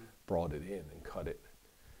and brought it in and cut it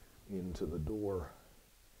into the door.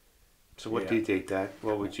 So what Yeah. do you take that?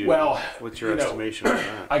 What would you? Well, what's your you know, estimation on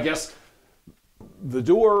that? I guess the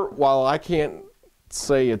door, while I can't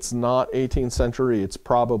say it's not 18th century, it's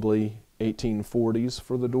probably 1840s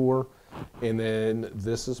for the door. And then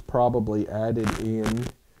this is probably added in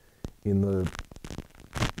the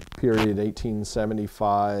period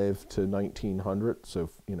 1875 to 1900, so,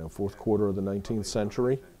 you know, fourth quarter of the 19th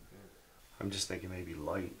century. I'm just thinking maybe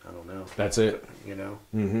light. I don't know. That's it. You know.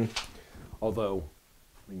 Mm-hmm. Although,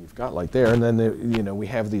 I mean, you've got light there, and then you know, we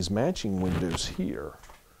have these matching windows here,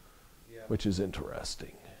 which is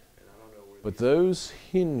interesting. But those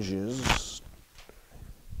hinges,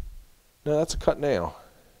 no, that's a cut nail.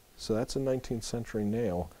 So that's a 19th century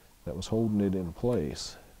nail that was holding it in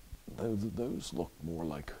place. Those look more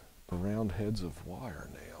like the round heads of wire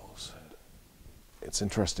nails. It's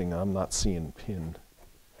interesting, I'm not seeing pin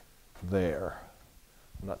there.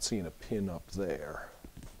 I'm not seeing a pin up there.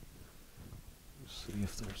 Let's see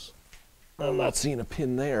if there's, I'm not seeing a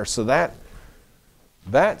pin there. So that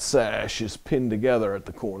sash is pinned together at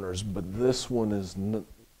the corners, but this one is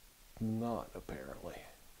not apparently.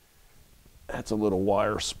 That's a little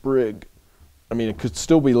wire sprig. I mean, it could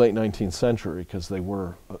still be late 19th century because they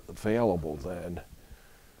were available then.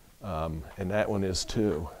 And that one is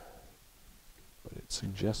too. But it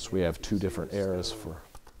suggests we have two different eras for.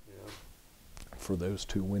 for those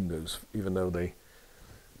two windows, even though they,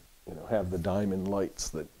 you know, have the diamond lights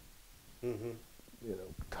that, you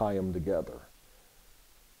know, tie them together.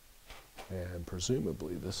 And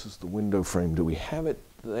presumably this is the window frame. Do we have it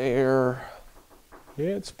there? Yeah,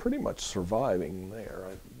 it's pretty much surviving there.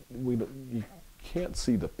 You can't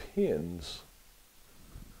see the pins.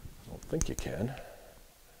 I don't think you can.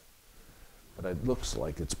 But it looks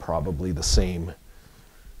like it's probably the same.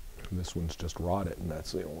 This one's just rotted, and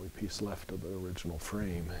that's the only piece left of the original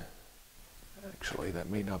frame. Actually, that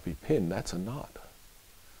may not be pinned. That's a knot.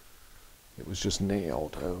 It was just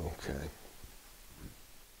nailed. Oh, okay.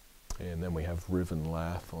 And then we have riven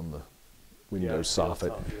lath on the window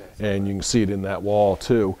soffit, and you can see it in that wall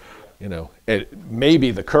too. You know,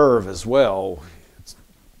 maybe the curve as well.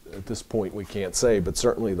 At this point, we can't say, but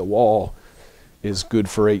certainly the wall is good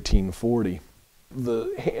for 1840.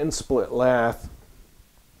 The hand split lath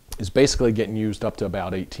is basically getting used up to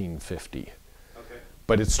about 1850. Okay.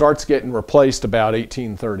 But it starts getting replaced about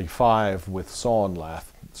 1835 with sawn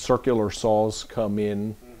lath. Circular saws come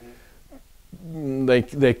in.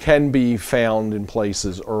 They can be found in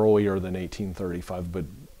places earlier than 1835, but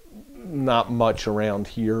not much around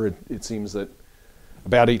here. It seems that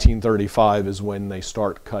about 1835 is when they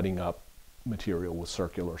start cutting up material with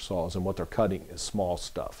circular saws, and what they're cutting is small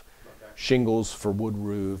stuff. Okay. Shingles for wood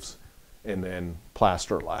roofs, and then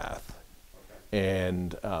plaster lath. Okay.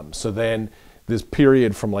 And so then this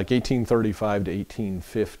period from like 1835 to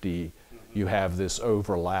 1850, you have this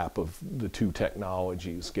overlap of the two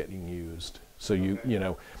technologies getting used. So you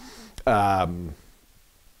know,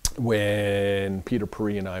 when Peter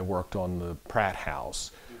Perry and I worked on the Pratt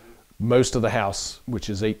House, most of the house, which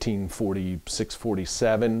is 1846,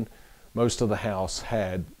 47, most of the house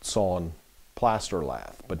had sawn plaster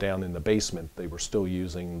lath, but down in the basement they were still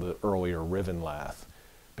using the earlier riven lath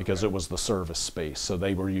because it was the service space. So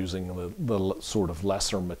they were using the sort of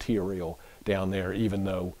lesser material down there, even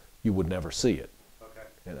though you would never see it. Okay.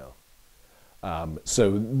 You know,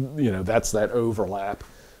 so you know that's that overlap.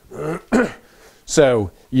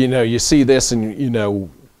 So you know you see this, and you know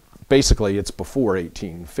basically it's before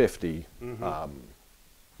 1850.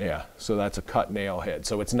 Yeah, so that's a cut nail head.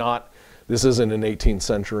 So it's not. This isn't an 18th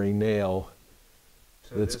century nail.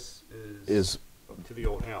 So It's- this Is to the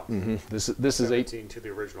old house. this is 17 to the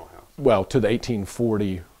original house. well to the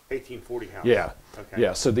 1840. 1840 house. Yeah. Okay.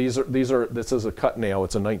 Yeah. So this is a cut nail.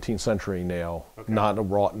 It's a 19th century nail, Okay. not a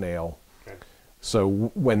wrought nail. Okay. So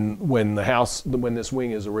when this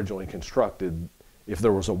wing is originally constructed, if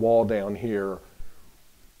there was a wall down here,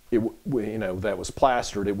 you know, that was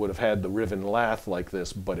plastered, it would have had the riven lath like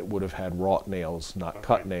this, but it would have had wrought nails, not Okay.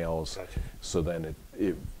 cut nails. Gotcha. So then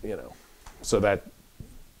it you know, so that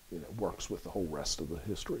you know works with the whole rest of the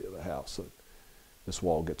history of the house. So this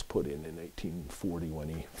wall gets put in 1840 when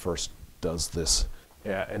he first does this.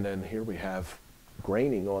 Yeah, and then here we have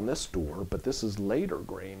graining on this door, but this is later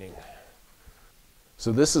graining.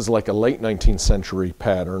 So this is like a late 19th century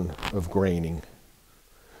pattern of graining.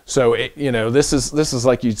 So you know, this is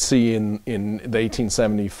like you'd see in the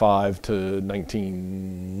 1875 to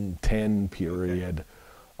 1910 period.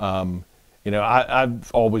 You know,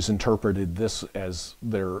 I've always interpreted this as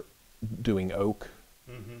they're doing oak.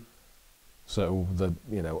 So the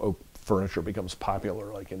oak furniture becomes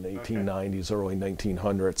popular like in the 1890s, early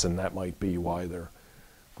 1900s, and that might be why they're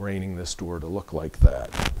graining this door to look like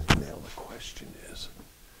that. Now the question is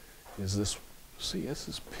this? See, this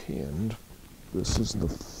is pinned. This is the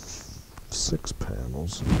 6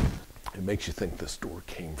 panels. It makes you think this door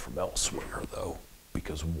came from elsewhere, though,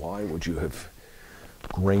 because why would you have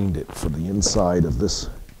grained it for the inside of this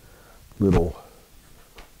little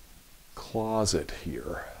closet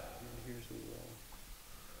here? Here's the wall.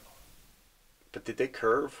 But did they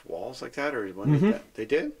curve walls like that, or when did that? They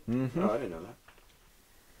did? Oh, I didn't know that.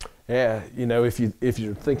 Yeah, you know, if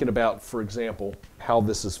you're thinking about, for example, how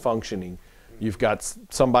this is functioning, you've got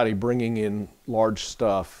somebody bringing in large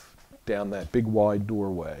stuff down that big wide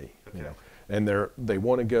doorway, you know, and they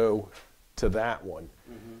want to go to that one.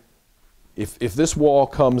 If this wall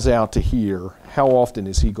comes out to here, how often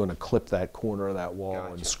is he going to clip that corner of that wall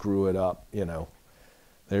and screw it up? You know,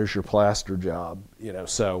 there's your plaster job. You know,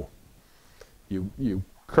 so you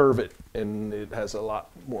curve it, and it has a lot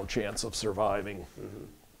more chance of surviving,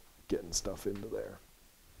 getting stuff into there.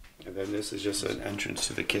 And then this is just an entrance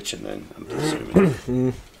to the kitchen. Then I'm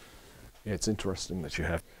assuming. Yeah, it's interesting that you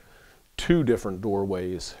have 2 different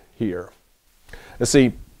doorways here. Now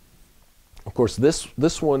see, of course, this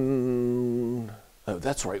one, oh,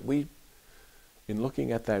 that's right. In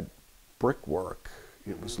looking at that brickwork,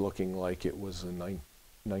 it was looking like it was a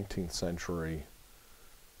 19th century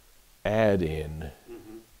add-in.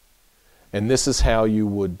 And this is how you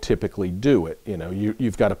would typically do it. You know,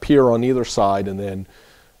 you've got a pier on either side, and then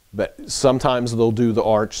sometimes they'll do the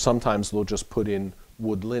arch, sometimes they'll just put in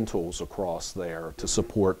wood lintels across there to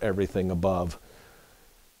support everything above,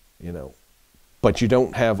 you know. But you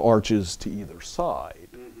don't have arches to either side,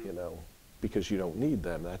 you know, because you don't need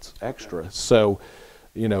them. That's extra. So,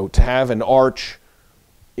 you know, to have an arch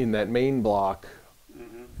in that main block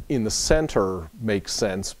in the center makes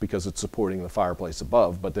sense because it's supporting the fireplace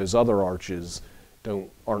above, but those other arches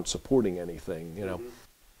aren't supporting anything, you know.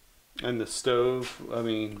 And the stove, I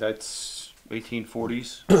mean, that's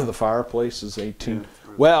 1840s. The fireplace is 18.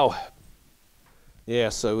 Well, yeah.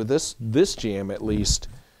 So this jam at least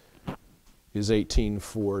is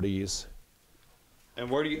 1840s. And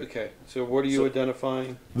where do you? Okay, so what are you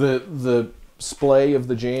identifying? The splay of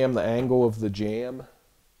the jam, the angle of the jam.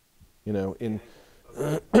 You know,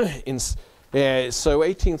 so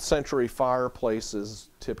 18th century fireplaces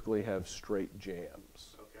typically have straight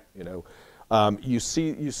jams. Okay. You know, you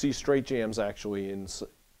see straight jams actually in some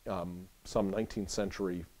 19th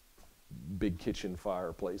century big kitchen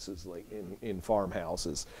fireplaces, like in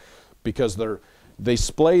farmhouses, because they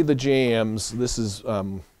splay the jams. This is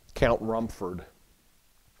Count Rumford,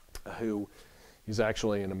 who he's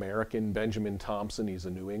actually an American. Benjamin Thompson, he's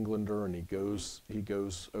a New Englander, and he goes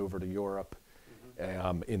over to Europe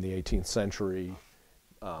in the 18th century.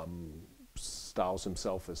 Styles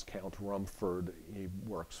himself as Count Rumford. He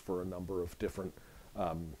works for a number of different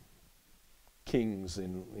kings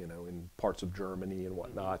in parts of Germany and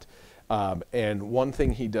whatnot. And one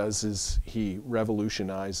thing he does is he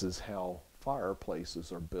revolutionizes how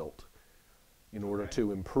fireplaces are built in order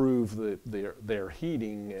to improve their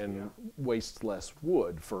heating and waste less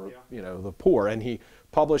wood for the poor. And he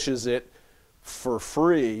publishes it for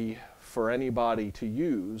free for anybody to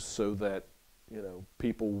use, so that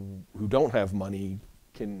people who don't have money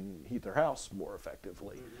can heat their house more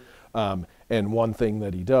effectively. And one thing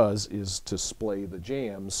that he does is to splay the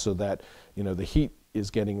jams so that the heat is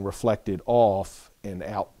getting reflected off and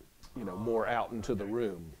out, more out into the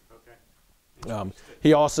room.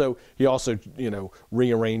 He also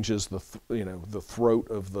rearranges the throat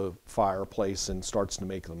of the fireplace and starts to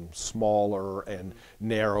make them smaller and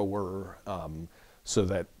narrower, so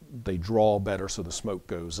that they draw better, so the smoke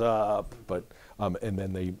goes up. But and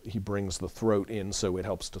then he brings the throat in, so it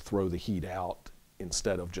helps to throw the heat out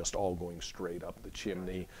instead of just all going straight up the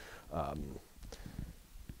chimney.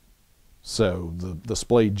 So the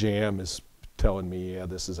splayed jam is telling me, yeah,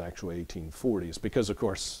 this is actually 1840s, because of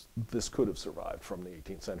course this could have survived from the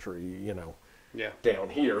 18th century, down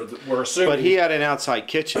here. We're assuming. But he had an outside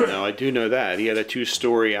kitchen, though. I do know that. He had a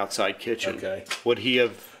 2-story outside kitchen. Okay. Would he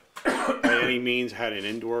have, by any means, had an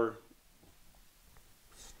indoor?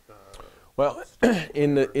 Well,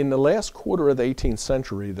 in the last quarter of the 18th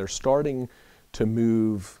century, they're starting to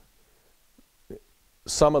move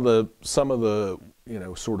some of the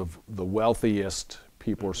sort of the wealthiest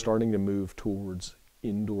people are starting to move towards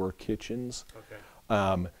indoor kitchens.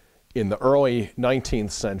 Okay. In the early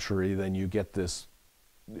 19th century, then you get this,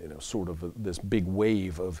 this big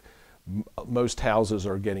wave of most houses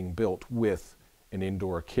are getting built with an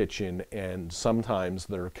indoor kitchen, and sometimes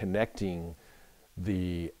they're connecting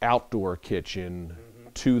the outdoor kitchen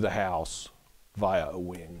to the house via a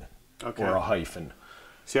wing or a hyphen.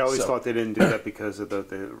 See, I always thought they didn't do that because of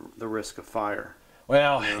the risk of fire.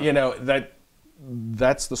 Well,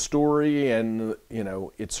 that's the story, and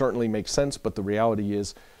it certainly makes sense, but the reality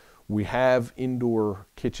is we have indoor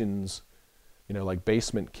kitchens, like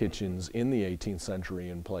basement kitchens in the 18th century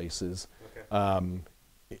in places. Okay.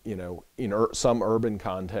 In some urban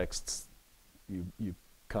contexts, you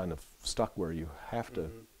kind of stuck where you have to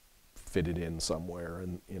fit it in somewhere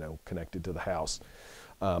and connect it to the house.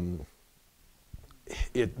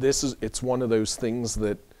 It's one of those things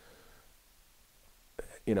that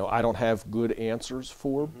I don't have good answers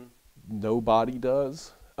for. Nobody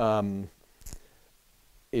does.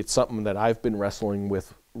 It's something that I've been wrestling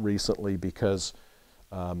with recently, because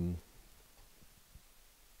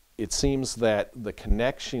it seems that the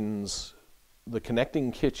connecting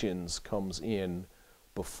kitchens comes in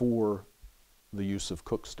before the use of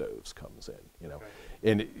cook stoves comes in. Okay.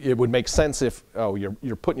 And it would make sense if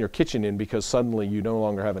you're putting your kitchen in because suddenly you no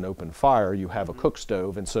longer have an open fire, you have a cook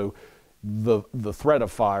stove, and so the threat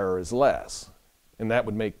of fire is less, and that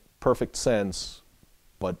would make perfect sense,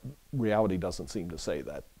 but reality doesn't seem to say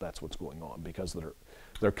that that's what's going on, because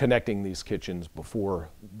they're connecting these kitchens before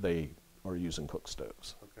they are using cook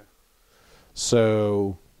stoves. Okay.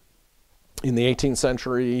 So in the 18th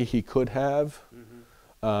century, he could have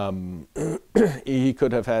he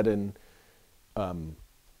could have had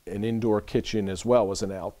an indoor kitchen as well as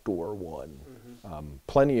an outdoor one.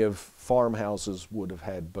 Plenty of farmhouses would have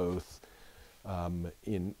had both.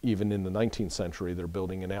 Even in the 19th century, they're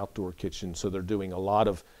building an outdoor kitchen, so they're doing a lot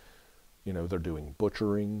of, they're doing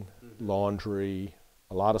butchering, laundry,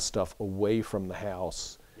 a lot of stuff away from the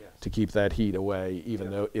house to keep that heat away,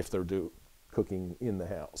 even though if they're cooking in the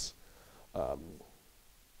house.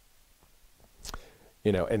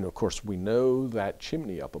 And of course we know that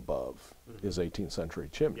chimney up above is 18th century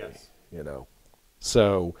chimney,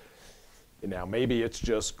 So now maybe it's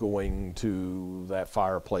just going to that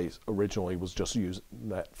fireplace, originally was just used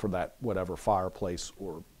that for that whatever fireplace,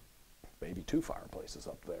 or maybe two fireplaces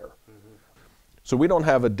up there. So we don't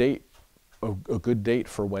have a date, a good date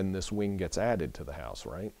for when this wing gets added to the house,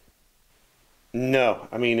 right? No,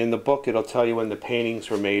 I mean, in the book it'll tell you when the paintings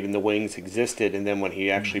were made and the wings existed, and then when he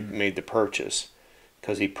actually made the purchase.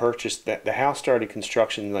 Because he purchased that, the house started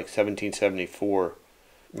construction in like 1774.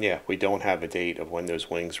 Yeah, we don't have a date of when those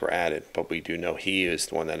wings were added, but we do know he is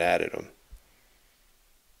the one that added them.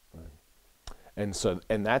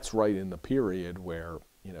 And that's right in the period where,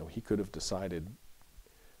 he could have decided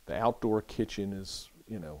the outdoor kitchen is,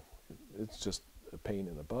 it's just a pain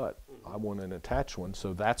in the butt. I want an attached one,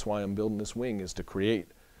 so that's why I'm building this wing, is to create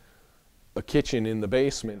a kitchen in the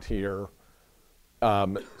basement here.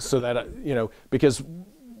 So that, because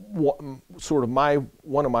sort of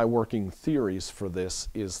one of my working theories for this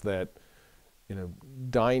is that,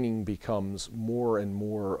 dining becomes more and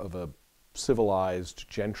more of a civilized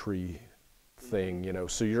gentry thing,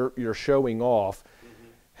 so you're showing off.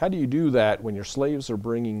 How do you do that when your slaves are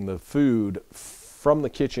bringing the food from the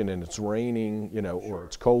kitchen and it's raining, or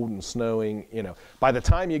it's cold and snowing, By the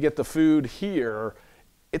time you get the food here,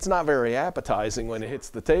 it's not very appetizing when it hits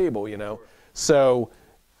the table, So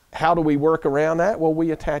how do we work around that? Well,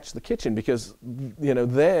 we attach the kitchen because,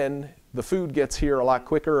 then the food gets here a lot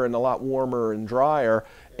quicker and a lot warmer and drier.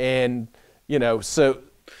 And, so.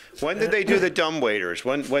 When did they do the dumbwaiters?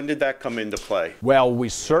 When did that come into play? Well, we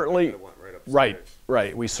certainly, right.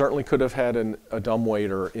 We certainly could have had a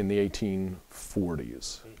dumbwaiter in the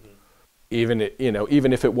 1840s. Even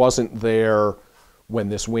if it wasn't there when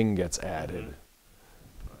this wing gets added.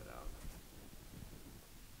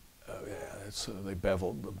 So they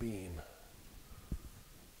beveled the beam,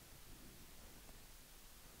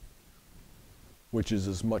 which is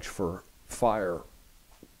as much for fire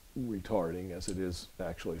retarding as it is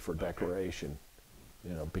actually for decoration.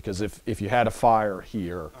 Because if you had a fire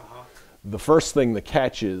here, the first thing that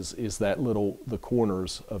catches is the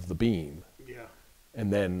corners of the beam.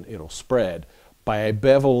 And then it'll spread. By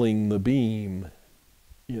beveling the beam,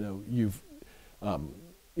 you've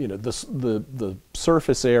the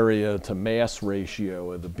surface area to mass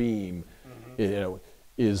ratio of the beam,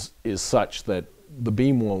 is such that the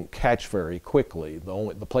beam won't catch very quickly.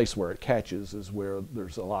 The place where it catches is where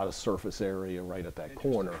there's a lot of surface area right at that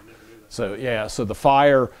corner. So so the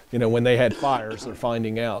fire, when they had fires, they're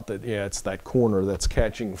finding out that it's that corner that's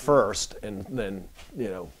catching first, and then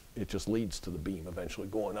it just leads to the beam eventually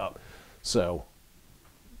going up. So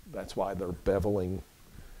that's why they're beveling.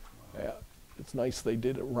 It's nice they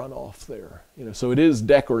did a runoff there, so it is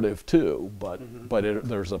decorative too, but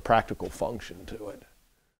there's a practical function to it.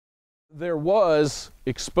 There was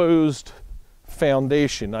exposed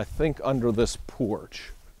foundation, I think, under this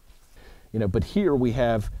porch, but here we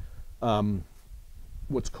have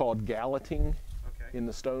what's called galleting in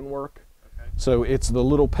the stonework. So it's the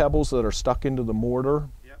little pebbles that are stuck into the mortar.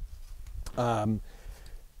 And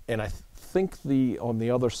I think on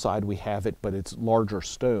the other side we have it, but it's larger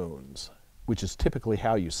stones, which is typically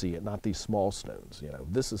how you see it, not these small stones.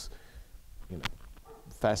 This is,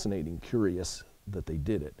 fascinating, curious that they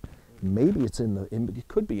did it. Maybe it's it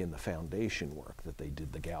could be in the foundation work that they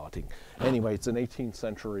did the galleting. Anyway, it's an 18th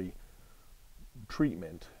century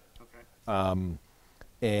treatment. And,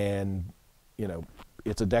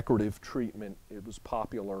 it's a decorative treatment. It was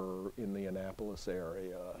popular in the Annapolis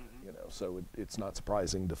area, so it's not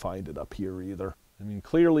surprising to find it up here either. I mean,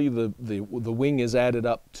 clearly the wing is added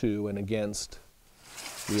up to and against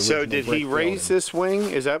the original. So did he raise this wing?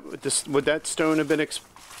 Is that would that stone have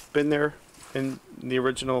been there in the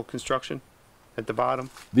original construction at the bottom?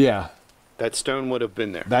 Yeah. That stone would have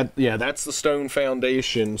been there. That's the stone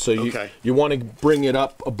foundation. So you want to bring it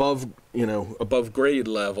up above, above grade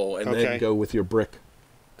level, and then go with your brick.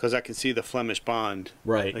 Because I can see the Flemish bond,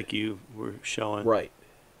 right, like you were showing. Right.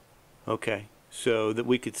 Okay, so that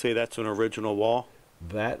we could say that's an original wall.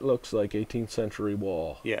 That looks like 18th century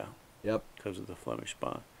wall. Yeah. Yep. Because of the Flemish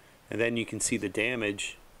bond, and then you can see the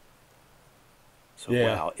damage. So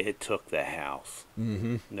yeah. wow, it took the house.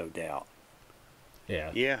 No doubt. Yeah.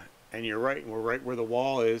 Yeah. And you're right, we're right where the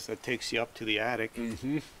wall is that takes you up to the attic.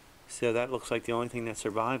 Mm-hmm. So that looks like the only thing that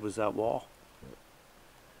survived was that wall.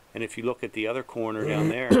 And if you look at the other corner down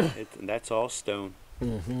there, that's all stone.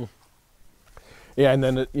 Mm-hmm. Yeah, and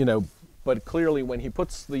then, you know, but clearly when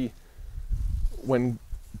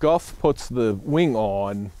Gough puts the wing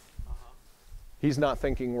on, he's not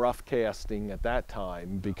thinking rough casting at that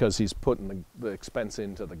time because he's putting the expense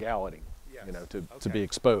into the galleting, you know, to be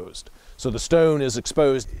exposed. So the stone is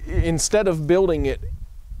exposed. Instead of building it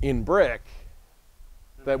in brick,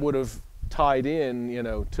 that would have tied in, you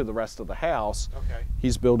know, to the rest of the house. Okay.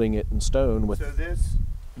 He's building it in stone with So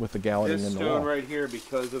the galleting this in the stone wall. right here,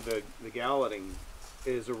 because of the galleting,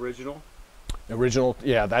 is original? Original,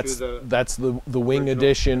 yeah, that's the wing original?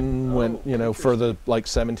 addition when, Oh, you know, for the like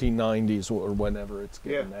 1790s or whenever it's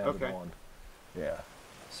getting added okay. on. Yeah.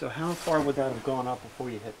 So how far would that have gone up before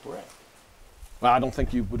you hit brick? Well, I don't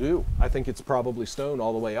think you do. I think it's probably stone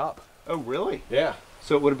all the way up. Oh, really? Yeah,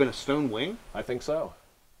 So it would have been a stone wing? I think so.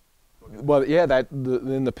 Well, yeah,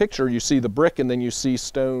 in the picture you see the brick and then you see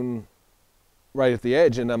stone right at the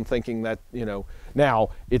edge, and I'm thinking that, you know, now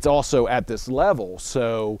it's also at this level,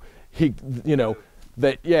 so he, you know,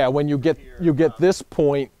 that, yeah, when you get this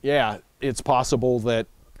point, yeah, it's possible that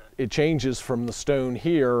it changes from the stone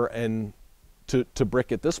here and to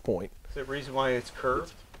brick at this point. Is there a reason why it's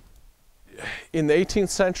curved? In the 18th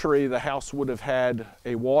century, the house would have had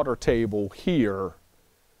a water table here.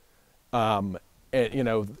 And, you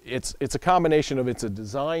know, it's a combination of, it's a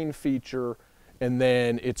design feature, and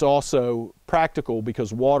then it's also practical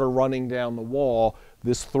because water running down the wall,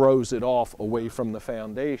 this throws it off away from the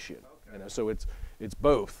foundation. You know, so it's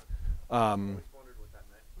both.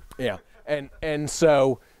 Yeah, and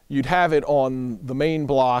so you'd have it on the main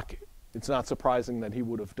block. It's not surprising that he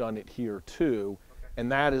would have done it here too,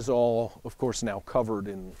 and that is all, of course, now covered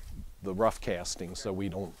in the rough casting, so we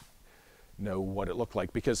don't know what it looked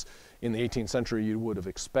like, because in the 18th century you would have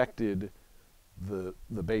expected the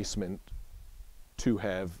basement to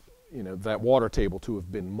have, you know, that water table to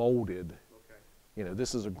have been molded. You know,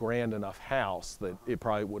 this is a grand enough house that it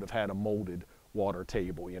probably would have had a molded water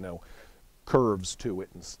table, you know, curves to it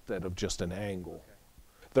instead of just an angle.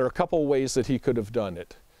 There are a couple ways that he could have done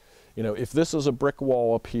it. You know, if this is a brick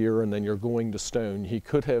wall up here and then you're going to stone, he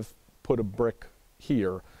could have put a brick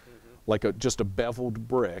here, like just a beveled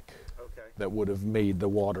brick that would have made the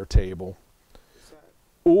water table.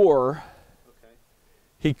 Or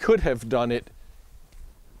he could have done it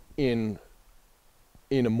in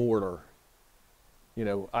a mortar. You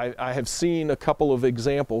know, I have seen a couple of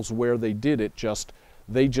examples where they did it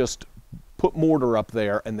they just put mortar up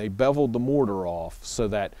there and they beveled the mortar off so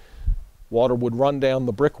that water would run down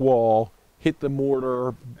the brick wall, hit the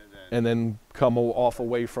mortar, and then come off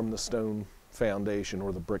away from the stone foundation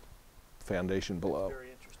or the brick foundation below.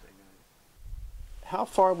 Very interesting. How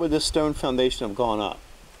far would this stone foundation have gone up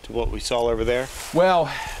to what we saw over there? Well,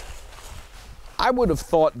 I would have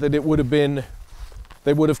thought that it would have been,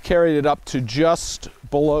 they would have carried it up to just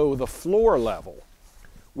below the floor level,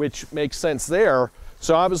 which makes sense there.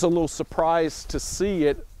 So I was a little surprised to see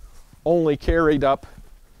it only carried up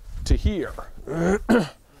to here.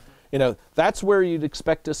 You know, that's where you'd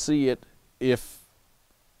expect to see it if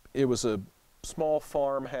it was a small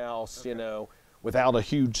farmhouse, you know, without a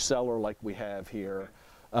huge cellar like we have here.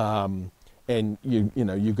 And you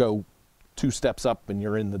know, you go 2 steps up and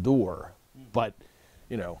you're in the door. But,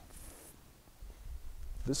 you know,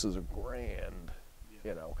 this is a grand,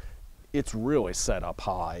 you know, it's really set up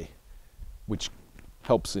high, which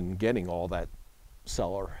helps in getting all that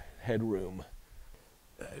cellar headroom.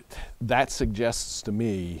 That suggests to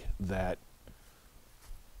me that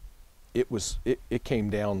it came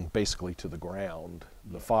down basically to the ground.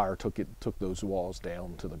 The fire took those walls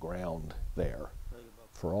down to the ground there.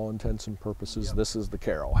 For all intents and purposes, this is the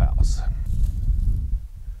Carroll house.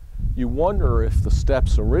 You wonder if the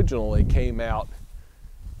steps originally came out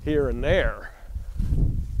here and there,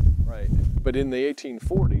 right? But in the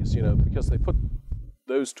 1840s, you know, because they put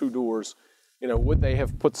those 2 doors, you know, would they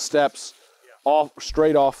have put steps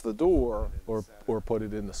straight off the door or put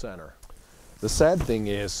it in the center? The sad thing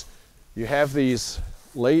is, you have these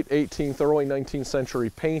late 18th, early 19th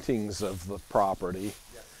century paintings of the property,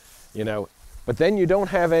 you know, but then you don't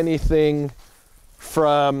have anything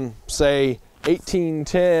from, say,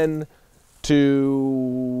 1810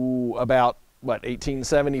 to about, what,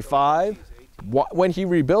 1875? When he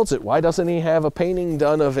rebuilds it, why doesn't he have a painting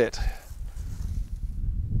done of it?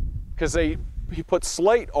 Because he put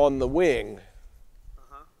slate on the wing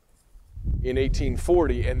in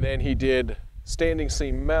 1840, and then he did standing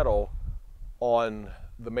seam metal on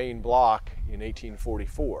the main block in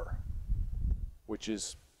 1844, which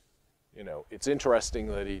is you know, it's interesting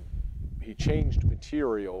that he changed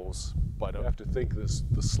materials, but I have to think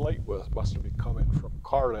the slate must have been coming from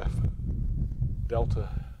Cardiff, Delta,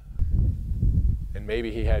 and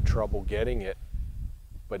maybe he had trouble getting it,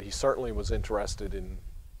 but he certainly was interested in,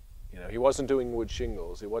 you know, he wasn't doing wood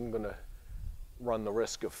shingles. He wasn't going to run the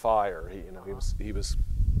risk of fire. He was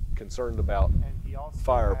concerned about And he also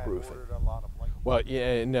fireproofing. had ordered a lot of light. Well,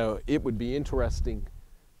 yeah, no, it would be interesting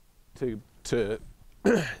to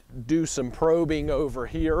do some probing over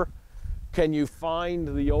here. Can you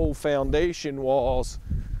find the old foundation walls?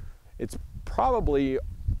 It's probably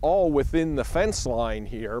all within the fence line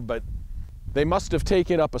here, but they must have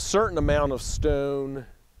taken up a certain amount of stone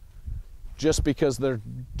just because they're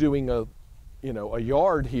doing a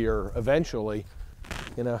yard here eventually.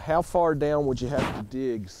 You know, how far down would you have to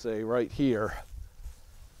dig, say right here,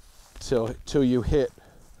 till you hit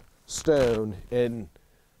stone, and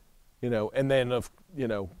and then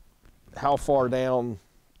how far down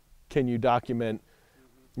can you document,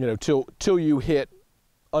 till you hit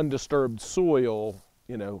undisturbed soil,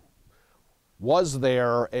 was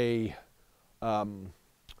there a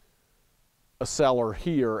cellar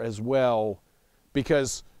here as well?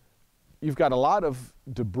 Because you've got a lot of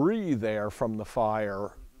debris there from the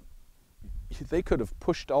fire. They could have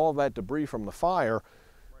pushed all that debris from the fire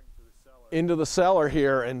into the cellar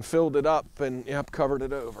here and filled it up and covered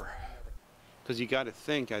it over. Because you got to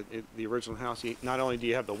think, the original house, not only do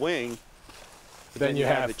you have the wing, but Then you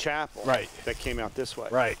have the chapel right. that came out this way.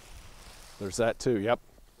 Right. There's that too, yep.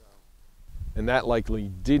 And that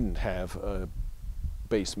likely didn't have a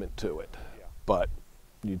basement to it, but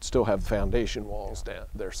you'd still have foundation walls down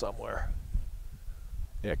there somewhere.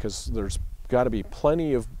 Yeah, because there's got to be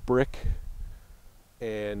plenty of brick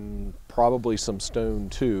and probably some stone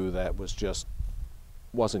too that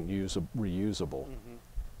wasn't reusable. Mm-hmm.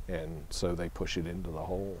 And so they push it into the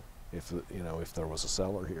hole. If there was a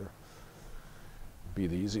cellar here, it'd be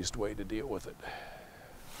the easiest way to deal with it.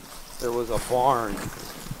 There was a barn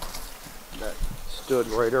that stood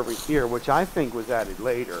right over here, which I think was added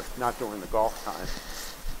later, not during the Gough time,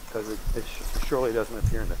 because it surely doesn't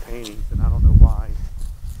appear in the paintings, and I don't know why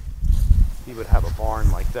he would have a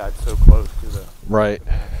barn like that so close to the right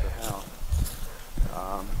the house.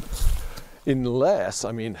 Unless,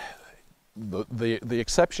 I mean, the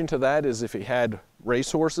exception to that is if he had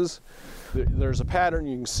racehorses. There's a pattern,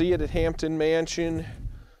 you can see it at Hampton Mansion.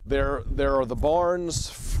 There are the barns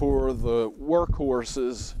for the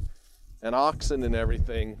workhorses and oxen and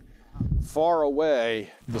everything. Far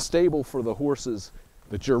away, the stable for the horses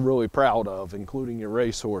that you're really proud of, including your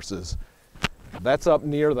racehorses, that's up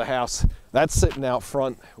near the house. That's sitting out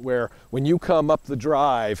front, where when you come up the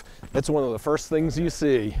drive, that's one of the first things you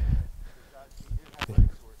see.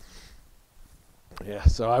 Yeah,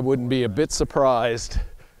 so I wouldn't be a bit surprised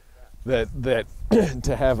that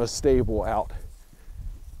to have a stable out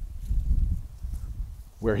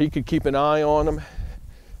where he could keep an eye on them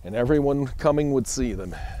and everyone coming would see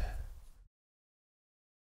them.